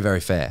very, very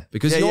fair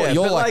because your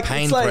but like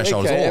pain it's like,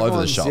 thresholds okay, all over the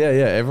everyone's- shop. Yeah,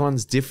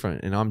 everyone's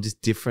different, and I'm just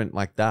different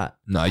like that.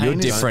 No, you're Pain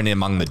is- different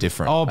among the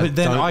different. Oh, but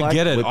then don't I like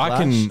get it.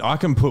 whiplash. I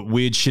can put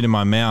weird shit in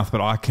my mouth, but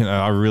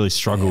I really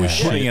struggle with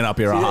shit. Putting it up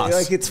your Yeah, ass.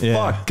 like it's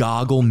Yeah. fucked.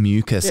 Gargle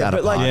mucus Yeah, at a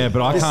but like, party. Yeah,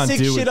 but I the can't sick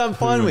deal shit with I'm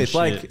fine poo with. and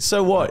Like, shit.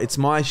 so what? It's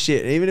my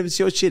shit. Even if it's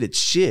your shit, it's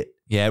shit.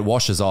 Yeah, it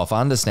washes off.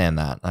 I understand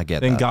that. I get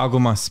Then that. gargle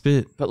my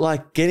spit. But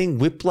like getting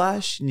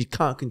whiplash and you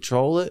can't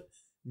control it,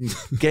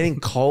 getting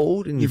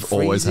cold and You've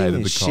you're always freezing hated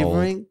and the cold.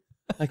 shivering.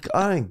 Like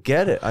I don't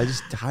get it. I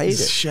just hate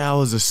His it.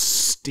 showers are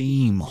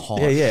steam hot.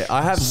 Yeah.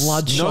 I have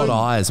Bloodshot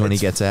eyes when he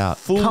it's gets out.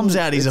 full- Comes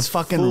out, he's a it's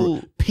fucking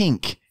full-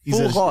 pink. He's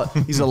full a hot.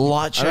 He's a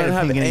light I shade don't of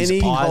have pink, and his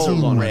any eyes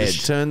cold are on red. it.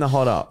 Turn the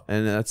hot up,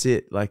 and that's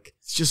it. Like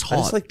It's just I hot.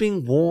 just like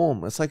being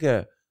warm. It's like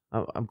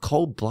I'm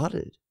cold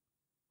blooded.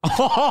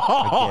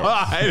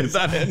 I hated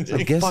that I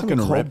ending. guess fucking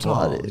I'm reptile.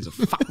 cold-blooded. He's a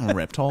fucking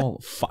reptile.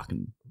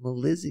 Fucking. I'm a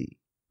Lizzie.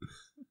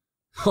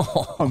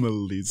 I'm a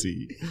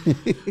Lizzie.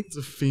 It's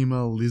a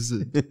female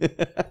lizard.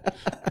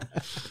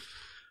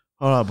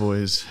 All right,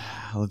 boys.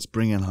 Let's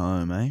bring it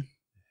home, eh?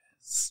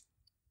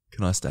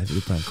 Can I stay for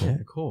the prank call?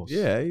 Of course.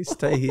 Yeah, you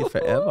stay here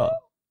forever.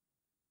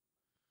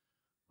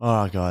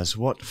 All right, guys.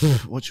 What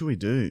should we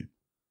do?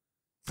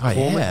 Oh, Call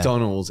yeah.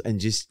 McDonald's and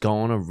just go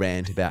on a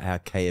rant about how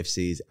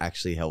KFC is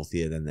actually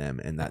healthier than them,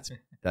 and that's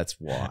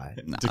why.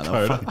 Nah, Dakota.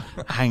 they'll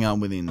fucking hang on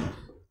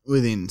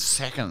within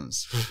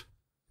seconds.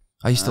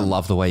 I used to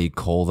love the way you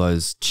call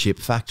those chip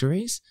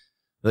factories.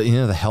 The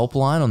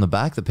helpline on the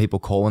back that people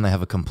call when they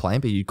have a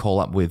complaint, but you call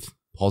up with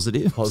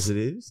positive.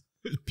 Positives.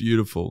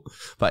 Beautiful.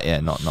 But yeah,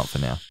 not for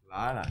now.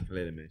 I'm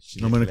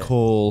going to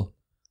call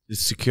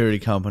this security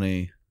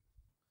company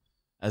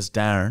as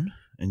Darren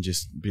and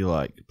just be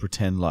like,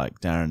 pretend like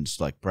Darren's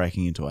like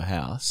breaking into a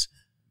house,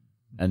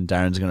 and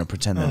Darren's going to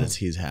pretend that it's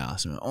his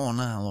house. And oh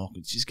no, look,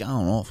 it's just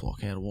going off.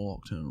 Like, how do I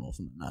lock, turn it off?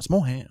 And no, it's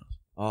my house.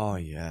 Oh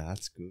yeah,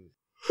 that's good.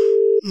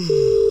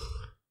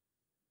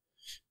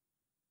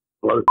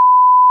 Hello.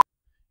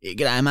 Yeah,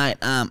 g'day, mate.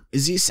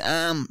 Is this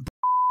That's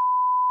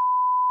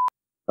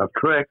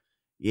correct.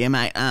 Yeah,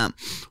 mate.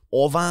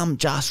 I've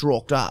just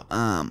rocked up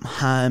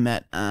home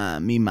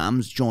at me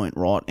mum's joint,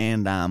 right?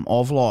 And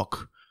I've like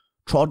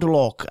tried to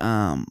like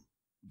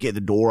get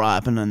the door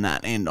open and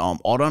that, and I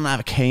don't have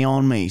a key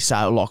on me,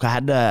 so like I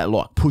had to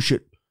like push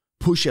it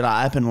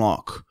open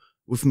like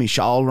with my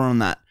shoulder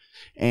and that,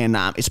 and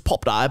it's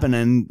popped open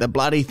and the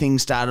bloody thing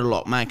started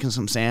like making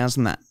some sounds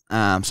and that.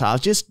 So I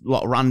was just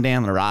like run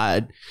down the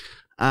road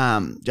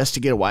just to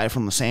get away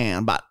from the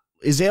sound. But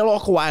is there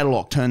like a way to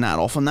like turn that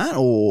off and that,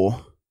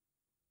 or?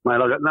 Mate,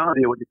 I've got no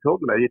idea what you're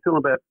talking about. You're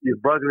talking about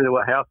you've broken into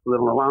a house with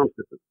an alarm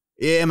system.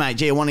 Yeah,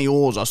 mate. Yeah, one of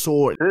yours. I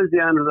saw it. Who's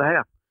the owner of the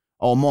house?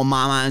 Oh, my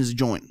mum owns the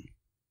joint.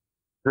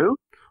 Who?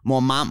 My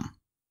mum,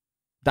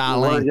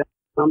 Darren.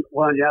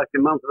 Why don't you ask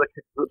your mum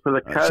for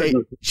the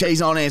code? She's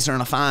not answering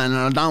the phone, and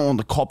I don't want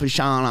the coppers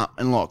showing up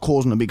and like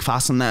causing a big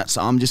fuss and that.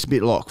 So I'm just a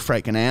bit like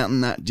freaking out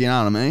and that. Do you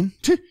know what I mean?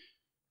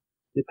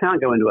 You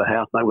can't go into a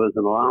house where there's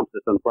an alarm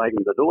system breaking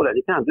the door down.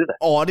 You can't do that.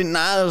 Oh, I didn't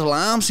know there was an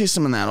alarm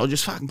system in that. I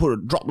just fucking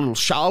dropped a little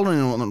shoulder in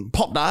it and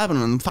popped open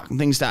and the fucking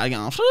thing started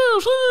going,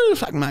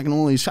 fucking making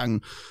all these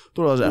fucking,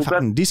 thought I was a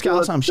fucking disco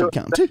or some shit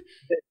coming too.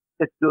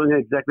 It's doing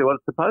exactly what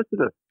it's supposed to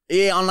do.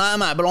 Yeah, I know,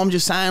 mate, but I'm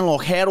just saying,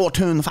 like, how do I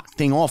turn the fucking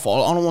thing off?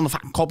 I don't want the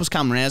fucking coppers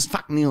coming around. It's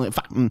fucking nearly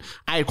fucking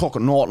 8 o'clock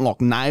at night, and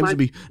like neighbours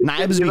be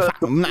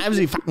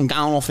fucking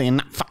going off there and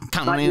that fucking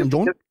coming around and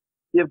doing.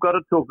 You've got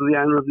to talk to the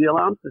owner of the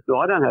alarm system.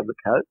 I don't have the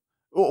code.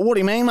 What do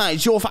you mean, mate?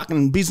 It's your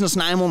fucking business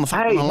name on the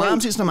fucking alarm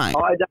system, mate.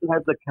 I don't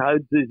have the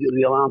code to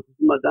the alarm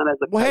system. I don't have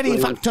the code. Well, how do you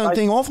fucking turn the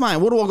thing off, mate?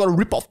 What do I got to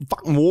rip off the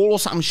fucking wall or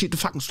some shit to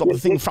fucking stop the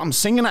thing from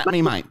singing at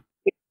me, mate?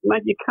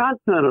 Mate, you can't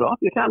turn it off.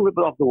 You can't rip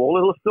it off the wall.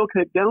 It'll still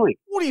keep going.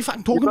 What are you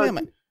fucking talking about,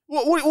 mate?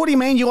 What do you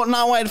mean you got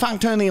no way to fucking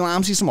turn the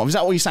alarm system off? Is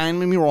that what you're saying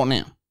to me right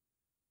now?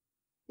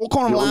 What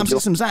kind of alarm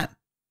system's that?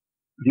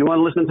 Do you want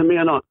to listen to me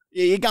or not?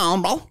 Yeah, you go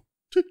on, bro.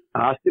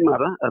 Ask your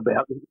mother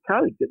about the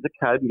code. Get the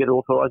code and get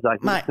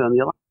authorisation to turn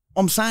the alarm.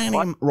 I'm saying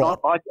him, right.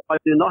 I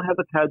do not have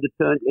a code to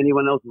turn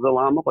anyone else's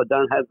alarm off. I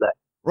don't have that.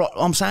 Right,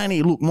 I'm saying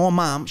here, look, my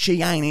mum, she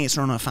ain't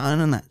answering her phone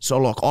and that. So,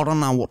 like, I don't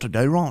know what to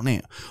do right now.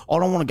 I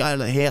don't want to go to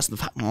the house and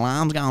the fucking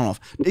alarm's going off.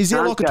 Is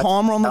there, like, a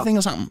timer on the thing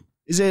or something?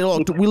 Is there,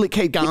 like, will it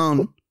keep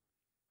going?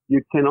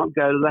 You cannot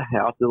go to the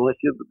house unless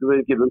you've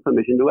been given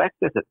permission to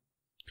access it.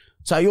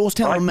 So you're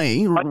telling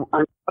me... I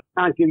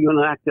can't give you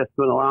an access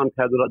to an alarm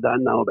code that I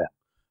don't know about.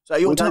 So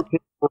you're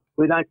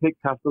we don't pick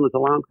customers'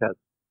 alarm codes.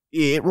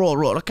 Yeah,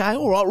 right. Okay,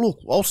 all right, look,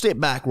 I'll step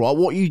back, right?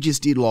 What you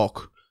just did, like,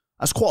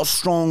 that's quite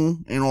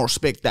strong, and I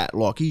respect that.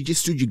 Like, you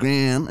just stood your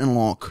ground and,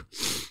 like,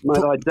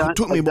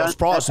 took me by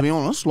surprise, to be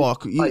honest.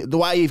 Like, the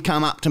way you've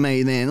come up to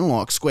me then,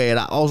 like, squared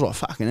up, I was like,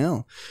 fucking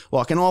hell.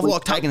 Like, and I've,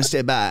 like, taken a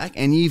step back,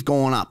 and you've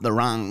gone up the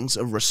rungs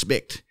of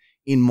respect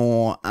in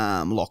more,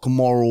 like,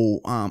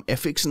 moral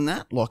ethics and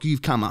that. Like,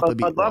 you've come up a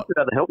bit. I'd love to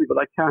be able to help you, but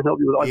I can't help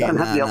you. I don't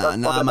have the help.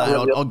 No,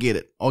 mate, I get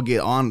it.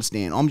 I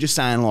understand. I'm just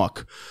saying,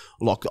 like,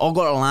 I've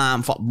got an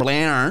alarm for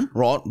blaring,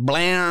 right?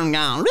 Blaring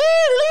going,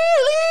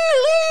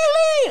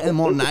 and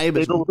my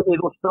neighbours. It'll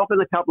stop in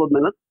a couple of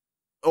minutes.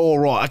 All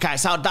right. Okay.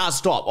 So it does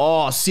stop.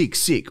 Oh,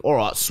 sick. All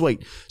right.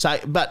 Sweet. So,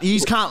 but you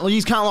can't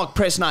like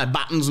press no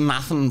buttons and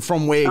nothing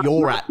from where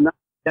you're at.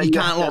 You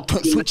can't like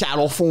switch that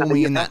off for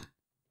me and that.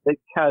 The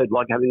code,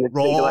 like having a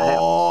key to a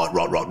house.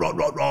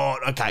 Right.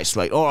 Okay,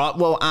 sweet. All right.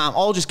 Well,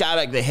 I'll just go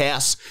back to the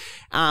house.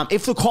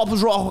 If the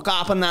coppers rock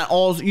up and that,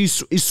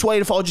 is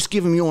sweet if I just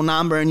give them your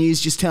number and you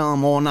just tell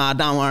them, oh, no,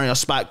 don't worry, I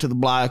spoke to the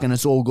bloke and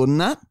it's all good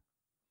and that?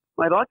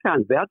 Mate, I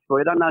can't vouch for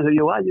you. I don't know who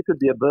you are. You could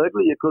be a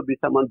burglar. You could be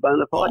someone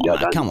bona fide. Oh,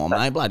 mate, come on,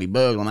 mate. Bloody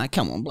burglar, mate.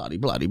 Come on, bloody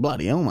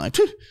hell, mate.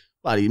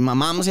 Bloody my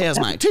mum's house,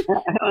 mate.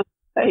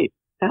 Hey.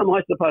 How am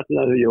I supposed to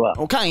know who you are?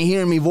 Well, can't you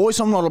hear me voice?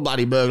 I'm not a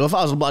bloody burglar. If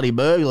I was a bloody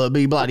burglar, I'd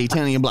be bloody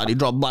telling you bloody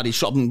drop bloody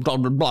shop and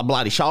drop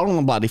bloody shoulder on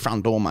the bloody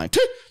front door, mate.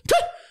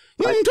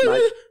 Mate,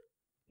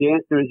 the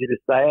answer is you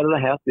just stay out of the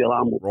house, the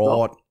alarm will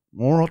stop.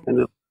 All right.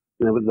 And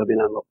there'll be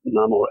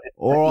no more.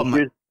 All right,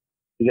 mate.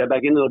 You go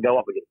back in, it'll go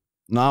up again.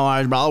 No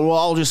worries, brother. Well,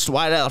 I'll just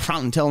wait out the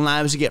front and tell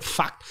neighbours to get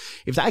fucked.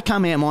 If they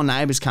come out, my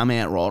neighbours come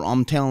out, right,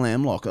 I'm telling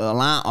them, like,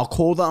 I'll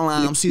call the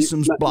alarm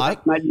systems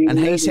bloke, and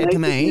he said to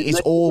me,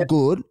 it's all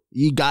good.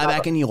 You go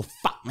back into your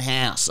fucking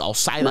house. I'll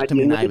say that to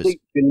my neighbours.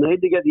 You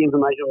need to get the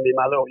information from your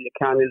mother or you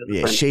can't either.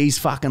 Yeah, she's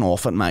fucking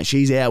off it, mate.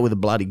 She's out with the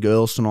bloody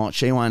girls tonight.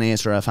 She won't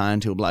answer her phone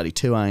until bloody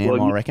 2 a.m,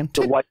 I reckon.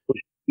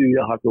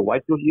 You have to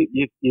wait till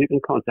you can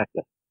contact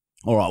her.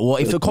 All right, well,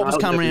 if the coppers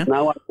come around...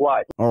 No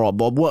way. All right,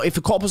 Bob. Well, if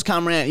the coppers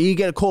come around, you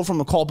get a call from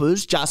the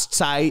coppers, just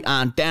say,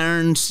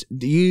 Darren,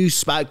 you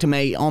spoke to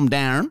me, I'm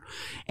Darren,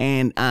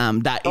 and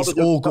that is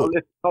all good.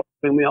 I'll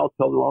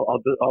tell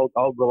them,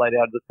 I'll relate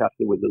our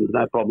discussion with them. There's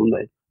no problem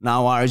there.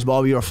 No worries,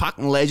 Bob. You're a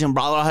fucking legend,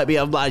 brother. I hope you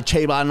have a bloody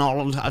cheap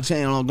knowledge. I've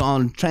seen it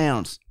on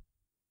towns.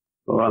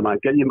 All right, mate.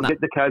 Get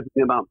the code from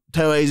your mum.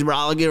 Too easy,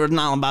 brother. Give her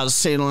nothing about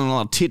settling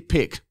on a tit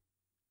pick.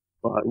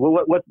 All right.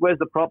 Well, where's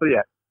the property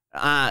at?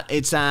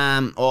 It's in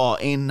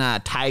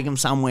Tagum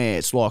somewhere.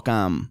 It's like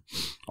I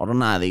don't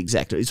know the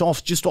exact. It's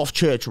just off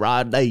Church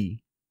Road.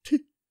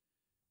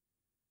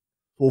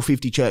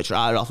 450 Church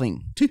Road, I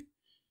think.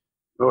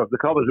 Well, if the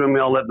coppers ring me,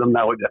 I'll let them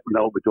know what we're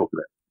talking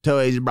about. Too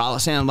easy, brother.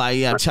 Sounds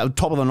like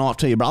top of the night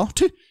to you, brother.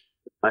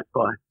 Mate,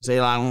 bye. See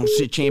you later,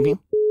 shit champion.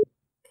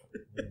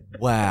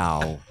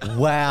 Wow. He's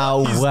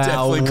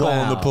definitely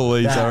calling the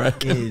police, all right?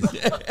 That is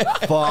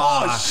fuck.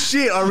 Oh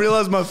shit! I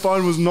realized my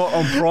phone was not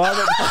on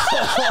private.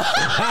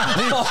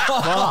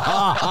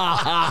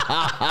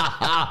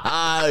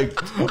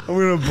 I'm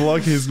gonna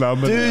block his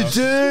number now.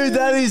 Dude,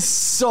 that is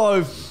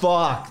so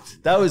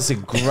fucked. That was a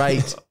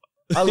great.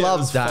 I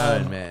love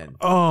Darren, man.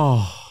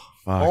 Oh,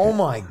 fuck. Oh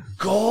my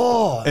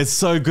God. It's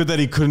so good that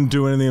he couldn't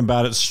do anything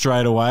about it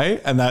straight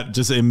away, and that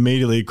just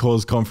immediately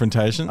caused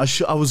confrontation.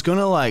 I was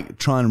gonna like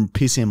try and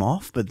piss him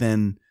off, but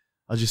then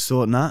I just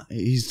thought, nah,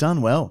 he's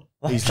done well.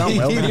 He's done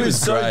well. He was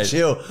so great.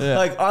 chill. Yeah.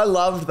 Like, I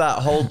loved that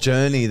whole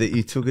journey that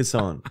you took us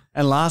on.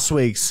 And last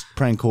week's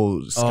prank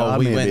call scarred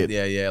we me a went,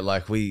 bit.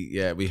 like we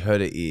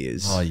hurt her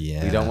ears. Oh,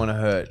 yeah. We don't want to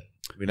hurt.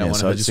 We don't want to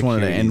So I hurt just wanted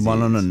to security's end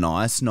one on a ears.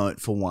 nice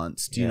note for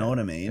once. Do you know what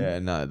I mean? Yeah,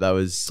 no, that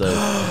was so.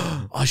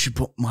 I should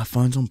put my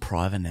phone's on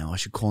private now. I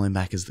should call him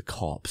back as the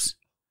cops.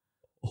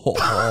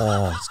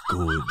 Oh, it's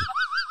good.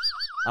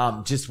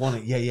 Just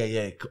want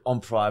to, on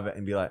private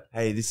and be like,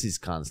 hey, this is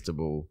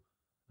Constable,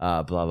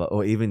 blah blah,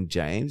 or even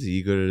James. Are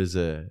you good as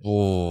a?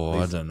 Oh,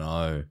 I don't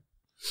know.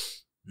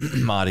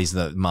 Marty's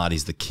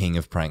the king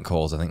of prank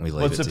calls. I think we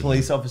leave What's it a to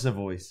police him. officer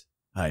voice?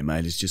 Hey,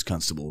 mate, it's just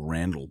Constable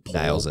Randall Paul.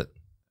 Nails it.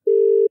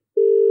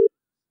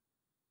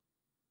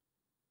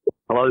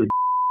 Hello.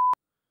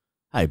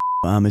 Hey,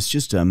 it's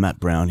just Matt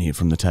Brown here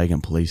from the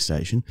Tagum Police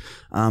Station.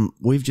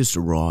 We've just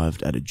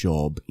arrived at a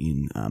job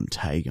in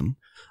Tagum,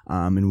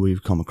 and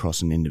we've come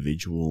across an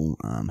individual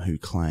who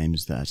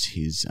claims that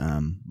his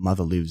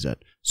mother lives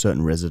at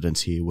certain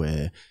residence here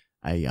where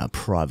a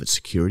private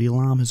security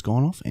alarm has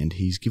gone off, and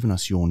he's given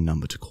us your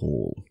number to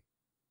call.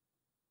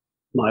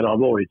 Mate,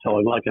 I've already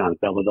told him I can't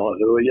tell the guy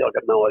who he is. I've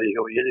got no idea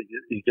who he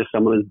is. He's just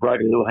someone who's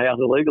broken into a house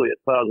illegally, as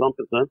far as I'm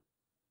concerned.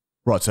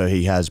 Right, so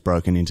he has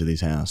broken into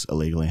this house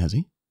illegally, has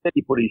he? He said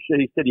he put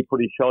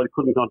his shoulder,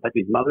 couldn't contact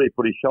his mother. He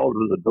put his shoulder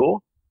to the door.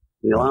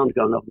 The alarm's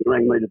going off. He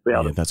rang me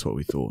about Yeah, it. that's what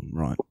we thought.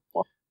 Right.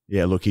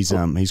 Yeah, look, he's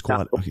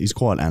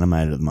quite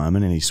animated at the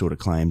moment, and he sort of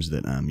claims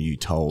that you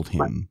told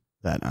him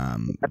that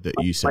that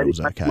you said it was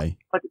okay.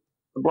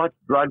 The bloke's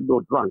drugged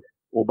or drunk,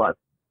 or both.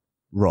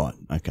 Right.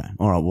 Okay.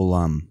 All right. Well,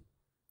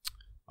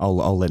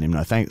 I'll let him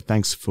know.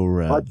 Thanks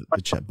for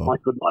the chat, Bob. I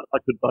told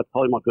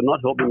him I could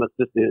not help him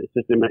assist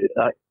him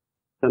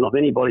turn off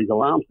anybody's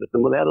alarm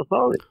system without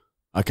authority.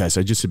 Okay,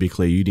 so just to be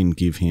clear, you didn't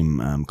give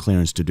him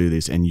clearance to do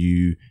this, and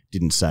you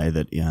didn't say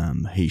that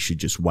he should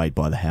just wait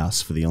by the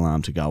house for the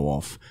alarm to go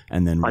off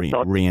and then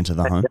re-enter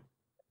the home?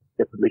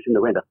 Get permission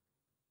to enter.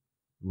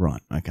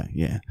 Right, okay,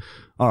 yeah.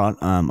 All right,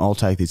 I'll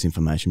take this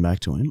information back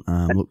to him.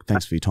 Look,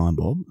 thanks for your time,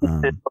 Bob.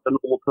 That's like a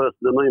normal person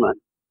to me, mate.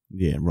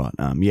 Yeah, right.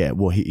 Yeah,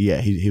 well,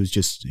 he was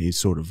just, he's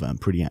sort of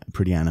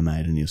pretty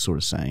animated, and he was sort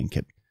of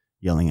kept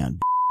yelling out,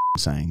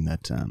 saying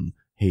that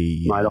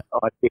he... Mate,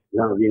 I think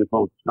none of the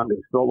uniforms something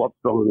a lot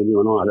stronger than you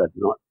and I that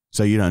tonight.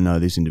 So you don't know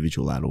this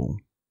individual at all?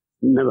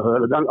 Never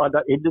heard of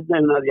it. He didn't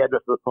even know the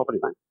address of the property,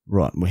 mate.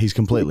 Right, well, he's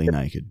completely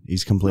naked.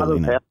 He's completely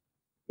naked.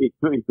 He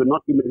could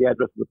not give me the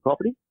address of the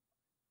property.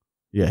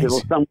 Yeah, There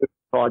was some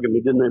tiger,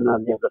 he didn't even know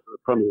the address of the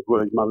premises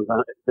where his mother's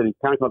at. He said he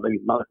can't contact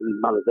his mother because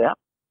his mother's out.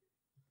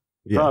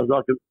 As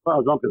far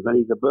as I'm concerned,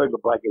 he's a burglar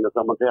breaking into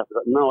someone's house. I've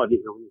got no idea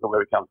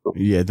where he comes from.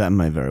 Yeah, that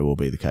may very well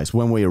be the case.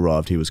 When we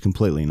arrived, he was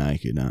completely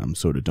naked,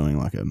 sort of doing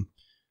like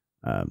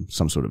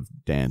some sort of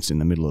dance in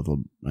the middle of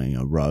the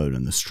road,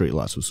 and the street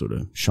lights were sort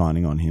of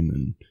shining on him,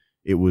 and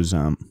it was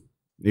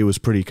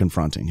pretty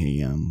confronting.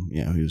 He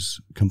was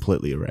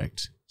completely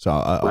erect. So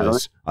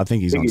I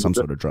think he's on some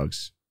sort of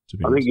drugs. To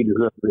be honest. I think he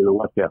deserves to be in a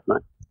workhouse,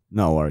 mate.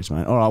 No worries,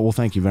 mate. All right. Well,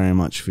 thank you very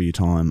much for your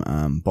time,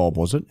 Bob.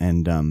 Was it?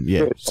 And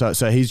yeah.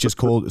 So he's just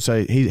called.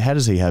 So how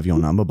does he have your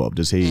number, Bob?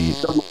 Does he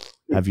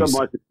have you?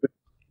 My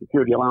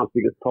security alarm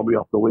figure's probably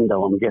off the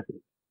window, I'm guessing.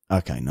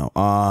 Okay. No.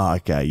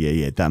 Okay.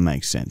 Yeah. That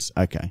makes sense.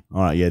 Okay.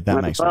 All right. Yeah.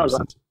 That makes sense.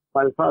 As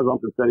far as I'm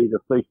concerned, he's a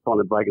thief trying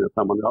to break into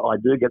someone. I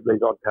do get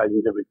these odd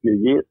occasions every few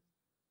years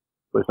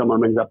where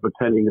someone ends up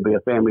pretending to be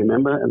a family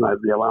member and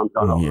the alarm's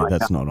gone off. Yeah,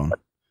 that's not on.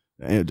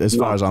 As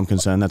far as I'm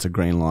concerned, that's a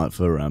green light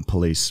for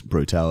police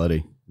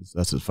brutality.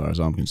 That's as far as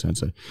I'm concerned.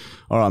 So,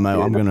 all right, mate.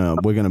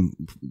 We're gonna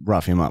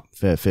rough him up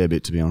fair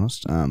bit, to be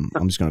honest. I'm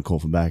just gonna call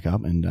for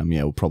backup, and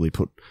we'll probably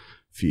put a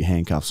few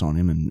handcuffs on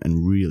him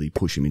and really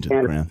push him into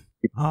the ground.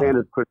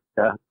 Standard's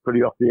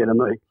pretty off the end of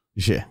me.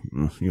 Yeah,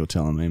 you're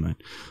telling me, mate.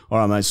 All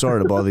right, mate.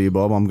 Sorry to bother you,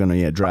 Bob. I'm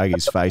gonna drag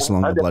his face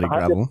along the bloody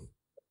gravel.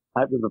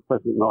 I hope it was a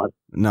pleasant night.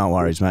 No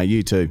worries, mate.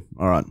 You too.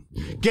 All right.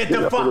 Get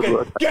the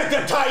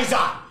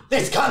taser!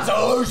 This cunt's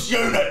a loose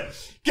unit!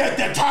 Get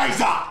the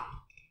taser!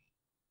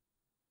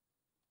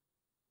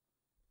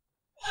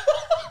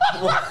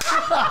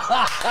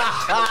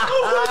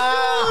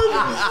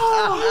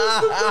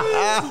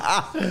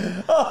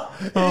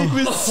 He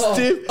was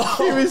stiff.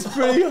 He was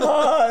pretty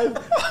hard.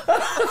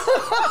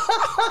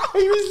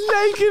 He was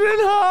naked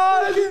and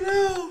hard.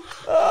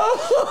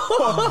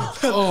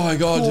 Oh my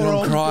God, dude,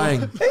 I'm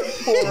crying.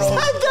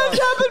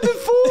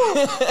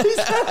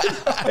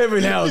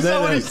 Every now and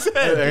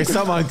then,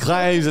 someone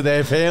claims that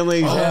their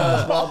families.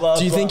 Blah, blah,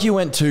 Do you think you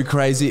went too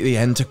crazy at the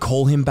end to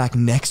call him back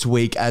next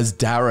week as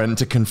Darren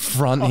to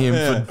confront him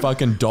for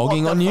fucking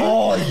dogging on you?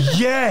 Oh,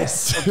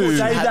 yes. Save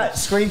that.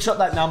 Screenshot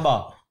that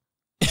number.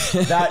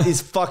 That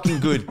is fucking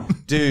good.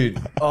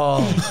 Dude.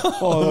 Oh,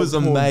 It was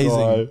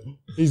amazing.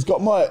 He's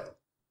got my...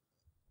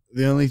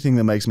 The only thing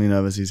that makes me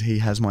nervous is he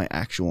has my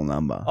actual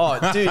number. Oh,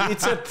 dude,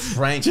 it's a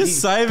prank. Just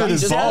save it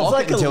as sounds Bob.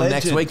 like a Until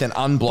legend. next week, then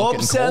unblock it Bob and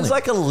call sounds him.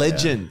 like a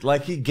legend.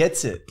 Like he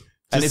gets it.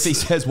 And if he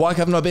says, why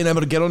haven't I been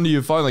able to get onto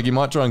your phone? Like, he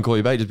might try and call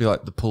you back. Just be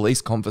like, the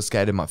police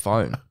confiscated my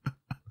phone.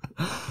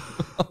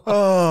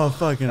 Oh,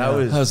 fucking hell.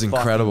 That was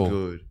incredible. fucking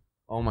good.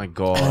 Oh my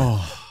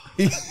God.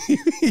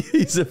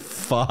 He's a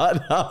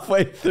fart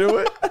halfway through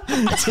it.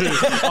 Dude,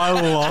 I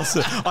lost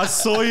it. I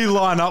saw you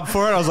line up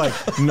for it. I was like,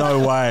 no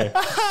way.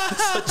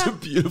 Such a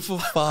beautiful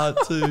fart,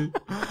 too.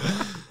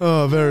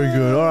 Oh, very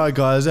good. All right,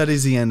 guys, that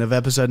is the end of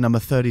episode number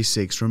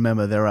 36.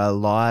 Remember,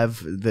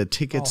 the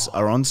tickets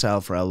are on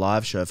sale for our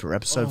live show for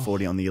episode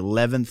 40 on the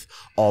 11th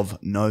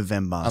of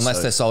November.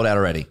 Unless they're sold out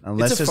already.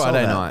 Unless It's a they're sold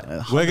Friday out.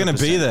 night. We're going to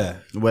 100%. be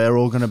there. We're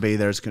all going to be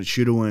there.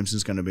 Shooter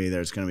Williamson's going to be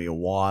there. It's going to be a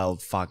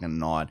wild fucking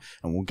night.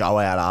 And we'll go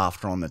out after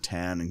on the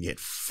town and get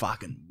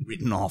fucking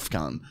written off,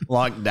 cunt.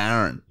 Like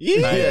Darren.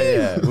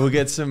 Yeah. We'll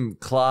get some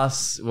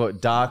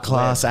dark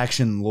Class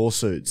action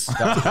lawsuits.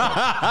 Dark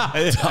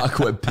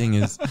web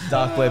pingers.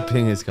 dark web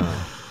pingers coming.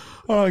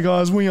 All right,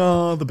 guys, we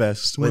are the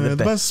best. We're the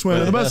best.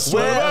 We're the best.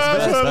 We're the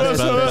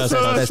best.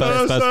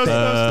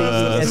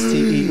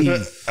 B-E-S-T-E-E.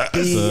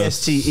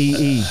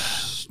 B-E-S-T-E-E.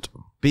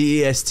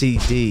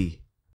 B-E-S-T-D.